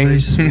docking?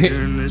 It's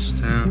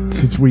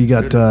where you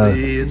got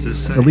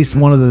at least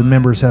one of the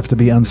members have to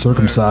be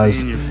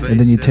uncircumcised, and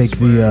then you take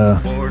the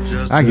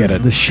I get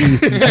it, the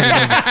sheath, and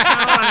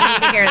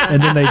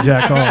then they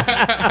jack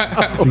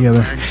off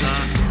together.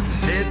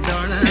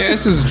 Yeah,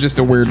 this is just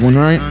a weird one,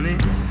 right?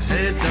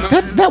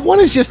 That one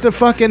is just a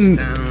fucking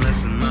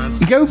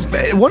go.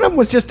 One of them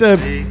was just a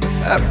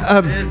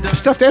a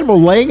stuffed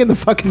animal laying in the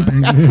fucking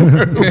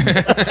bathroom.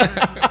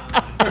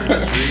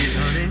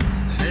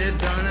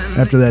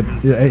 After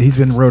that, he's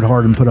been rode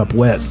hard and put up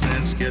wet.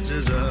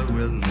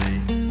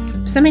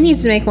 Somebody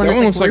needs to make one. That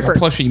one That's looks like a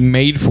Rupert. plushie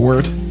made for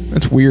it.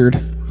 That's weird.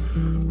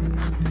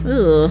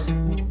 Ugh.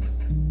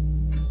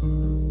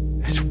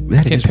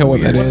 I can't tell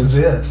what that is.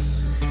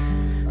 this?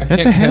 I That's the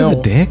can't head tell. of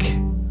a dick.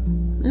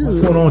 What's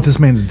going on with this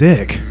man's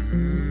dick?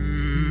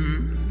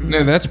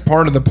 No, that's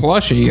part of the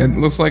plushie. It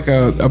looks like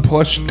a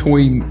plush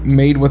toy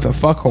made with a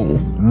fuckhole.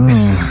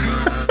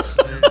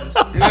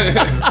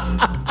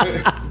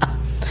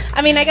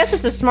 I mean, I guess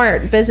it's a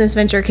smart business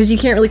venture because you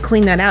can't really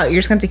clean that out.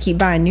 You're just going to have to keep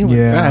buying new ones.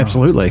 Yeah,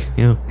 absolutely.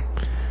 Yeah.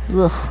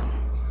 Ugh.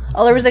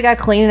 Oh, there was a guy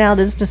cleaning out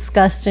his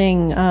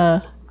disgusting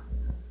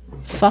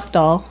fuck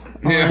doll.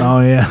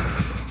 Oh yeah.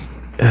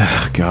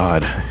 Ugh,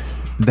 God,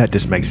 that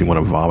just makes me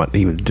want to vomit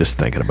even just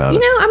thinking about You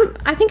it. know,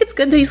 I think it's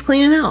good that he's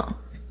cleaning out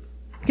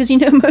because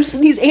most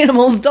of these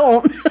animals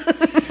don't.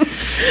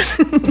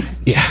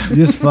 Yeah. You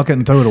just fuck it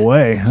and throw it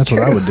away. That's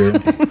what I would do.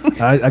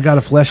 I got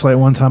a fleshlight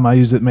one time. I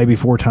used it maybe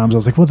 4 times. I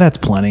was like, well, that's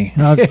plenty.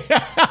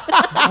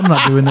 I'm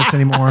not doing this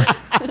anymore.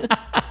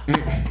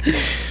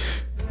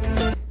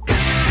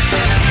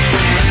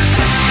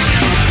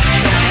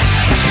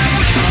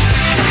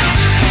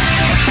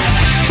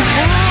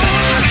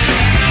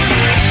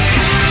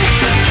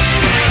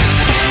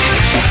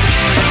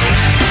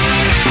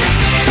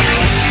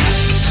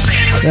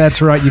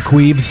 That's right, you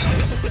queebs.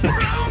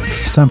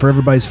 It's time for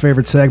everybody's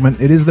favorite segment.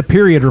 It is the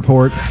Period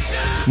Report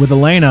with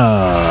Elena.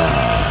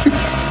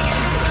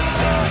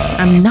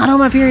 I'm not on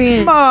my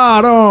period.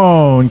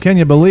 Maron, can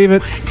you believe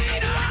it?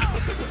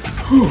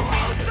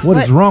 What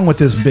is wrong with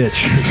this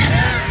bitch?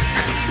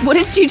 What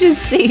did you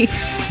just see?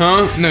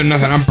 Huh? No,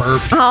 nothing. I'm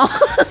burped. Oh.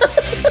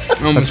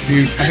 I almost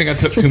puked. I think I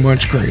took too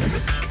much kratom.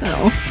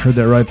 Oh. Heard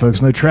that right,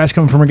 folks. No trash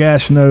coming from her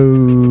gas. No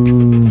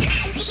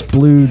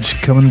splooge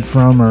coming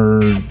from her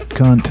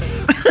cunt.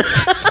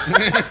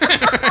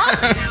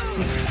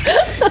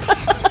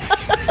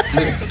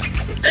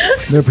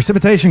 No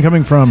precipitation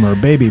coming from her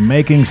baby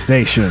making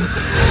station.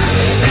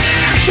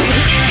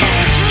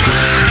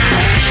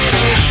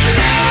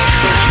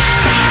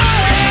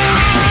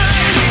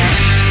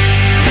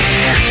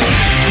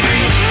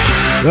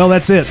 Well,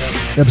 that's it.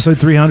 Episode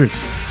 300.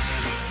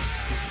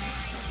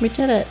 We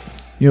did it.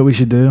 You know what we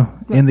should do?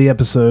 End the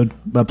episode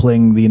by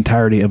playing the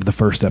entirety of the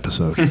first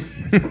episode. I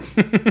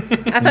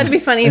thought it'd be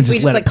funny and if we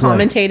just just let like it play.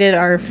 commentated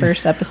our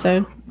first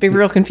episode. Be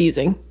real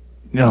confusing.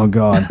 Oh,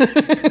 God.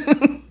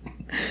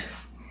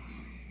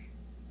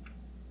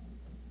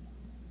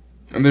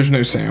 And there's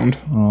no sound.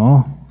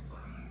 Oh.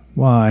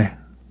 Why?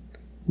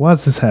 Why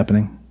is this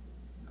happening?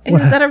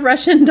 Is that a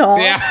Russian doll?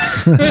 Yeah.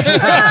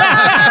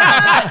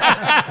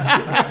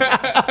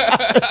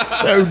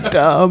 So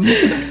dumb.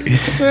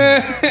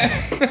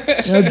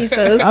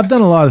 Jesus. I've done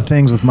a lot of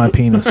things with my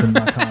penis in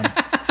my time.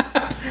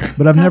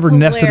 But I've never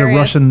nested a hilarious.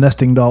 Russian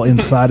nesting doll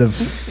inside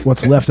of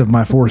what's left of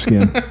my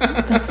foreskin.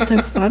 That's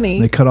so funny.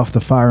 They cut off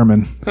the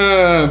fireman.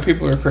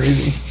 People are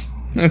crazy.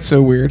 That's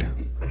so weird.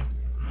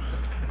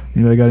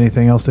 Anybody got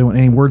anything else they want?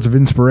 Any words of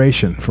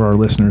inspiration for our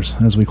listeners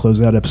as we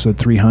close out episode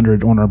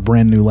 300 on our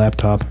brand new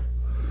laptop?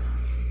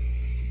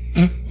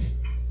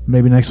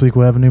 Maybe next week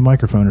we'll have a new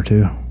microphone or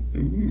two.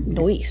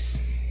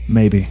 Nice.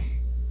 Maybe.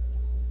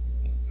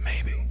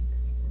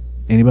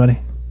 Anybody?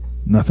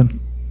 Nothing?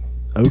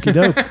 Okie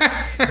doke.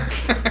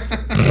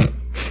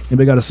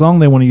 Anybody got a song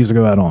they want to use to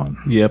go out on?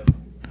 Yep.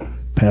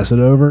 Pass it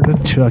over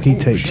to Chucky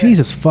Tate.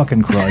 Jesus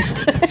fucking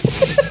Christ.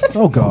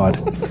 Oh, God.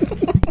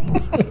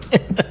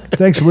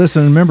 Thanks for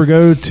listening. Remember,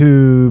 go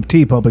to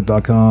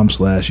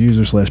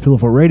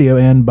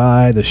tpublic.com/user/pillowfortradio and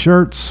buy the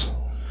shirts.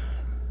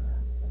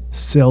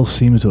 Sales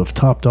seems to have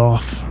topped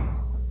off.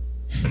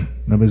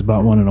 Nobody's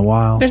bought one in a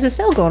while. There's a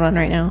sale going on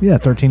right now. Yeah,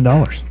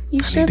 $13. You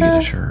I should need to get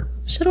a shirt.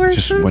 should order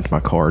Just some. went to my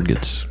car.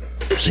 Gets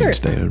shirts.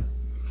 reinstated.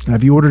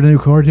 Have you ordered a new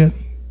card yet?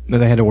 No,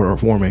 they had to order it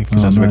for me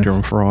because Oh, I was nice. victim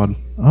of fraud.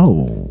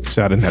 Oh.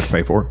 So I didn't have to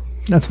pay for it.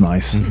 That's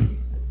nice.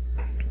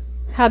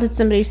 How did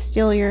somebody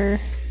steal your?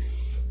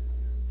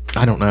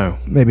 I don't know.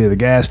 Maybe at the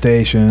gas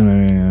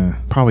station.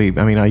 Probably.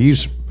 I mean, I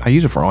use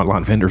it for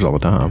online vendors all the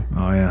time.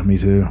 Oh yeah, me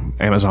too.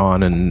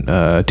 Amazon and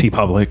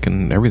TeePublic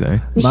and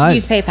everything. You should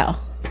use PayPal.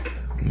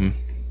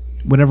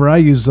 Whenever I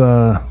use,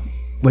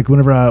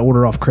 whenever I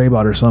order off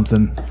Craybot or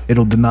something,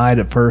 it'll deny it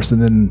at first, and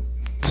then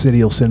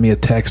City will send me a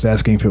text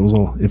asking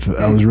if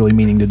I was really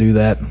meaning to do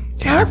that.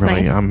 Yeah, that's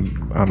really. nice.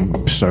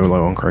 I'm so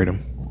low on Kratom.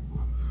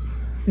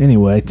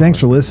 Anyway, thanks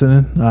for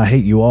listening. I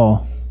hate you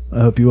all. I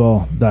hope you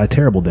all die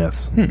terrible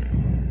deaths.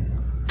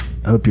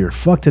 I hope you're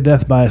fucked to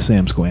death by a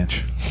Sam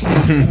Squanch.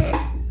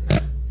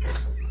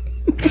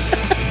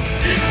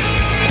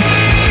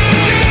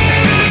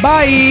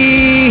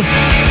 Bye.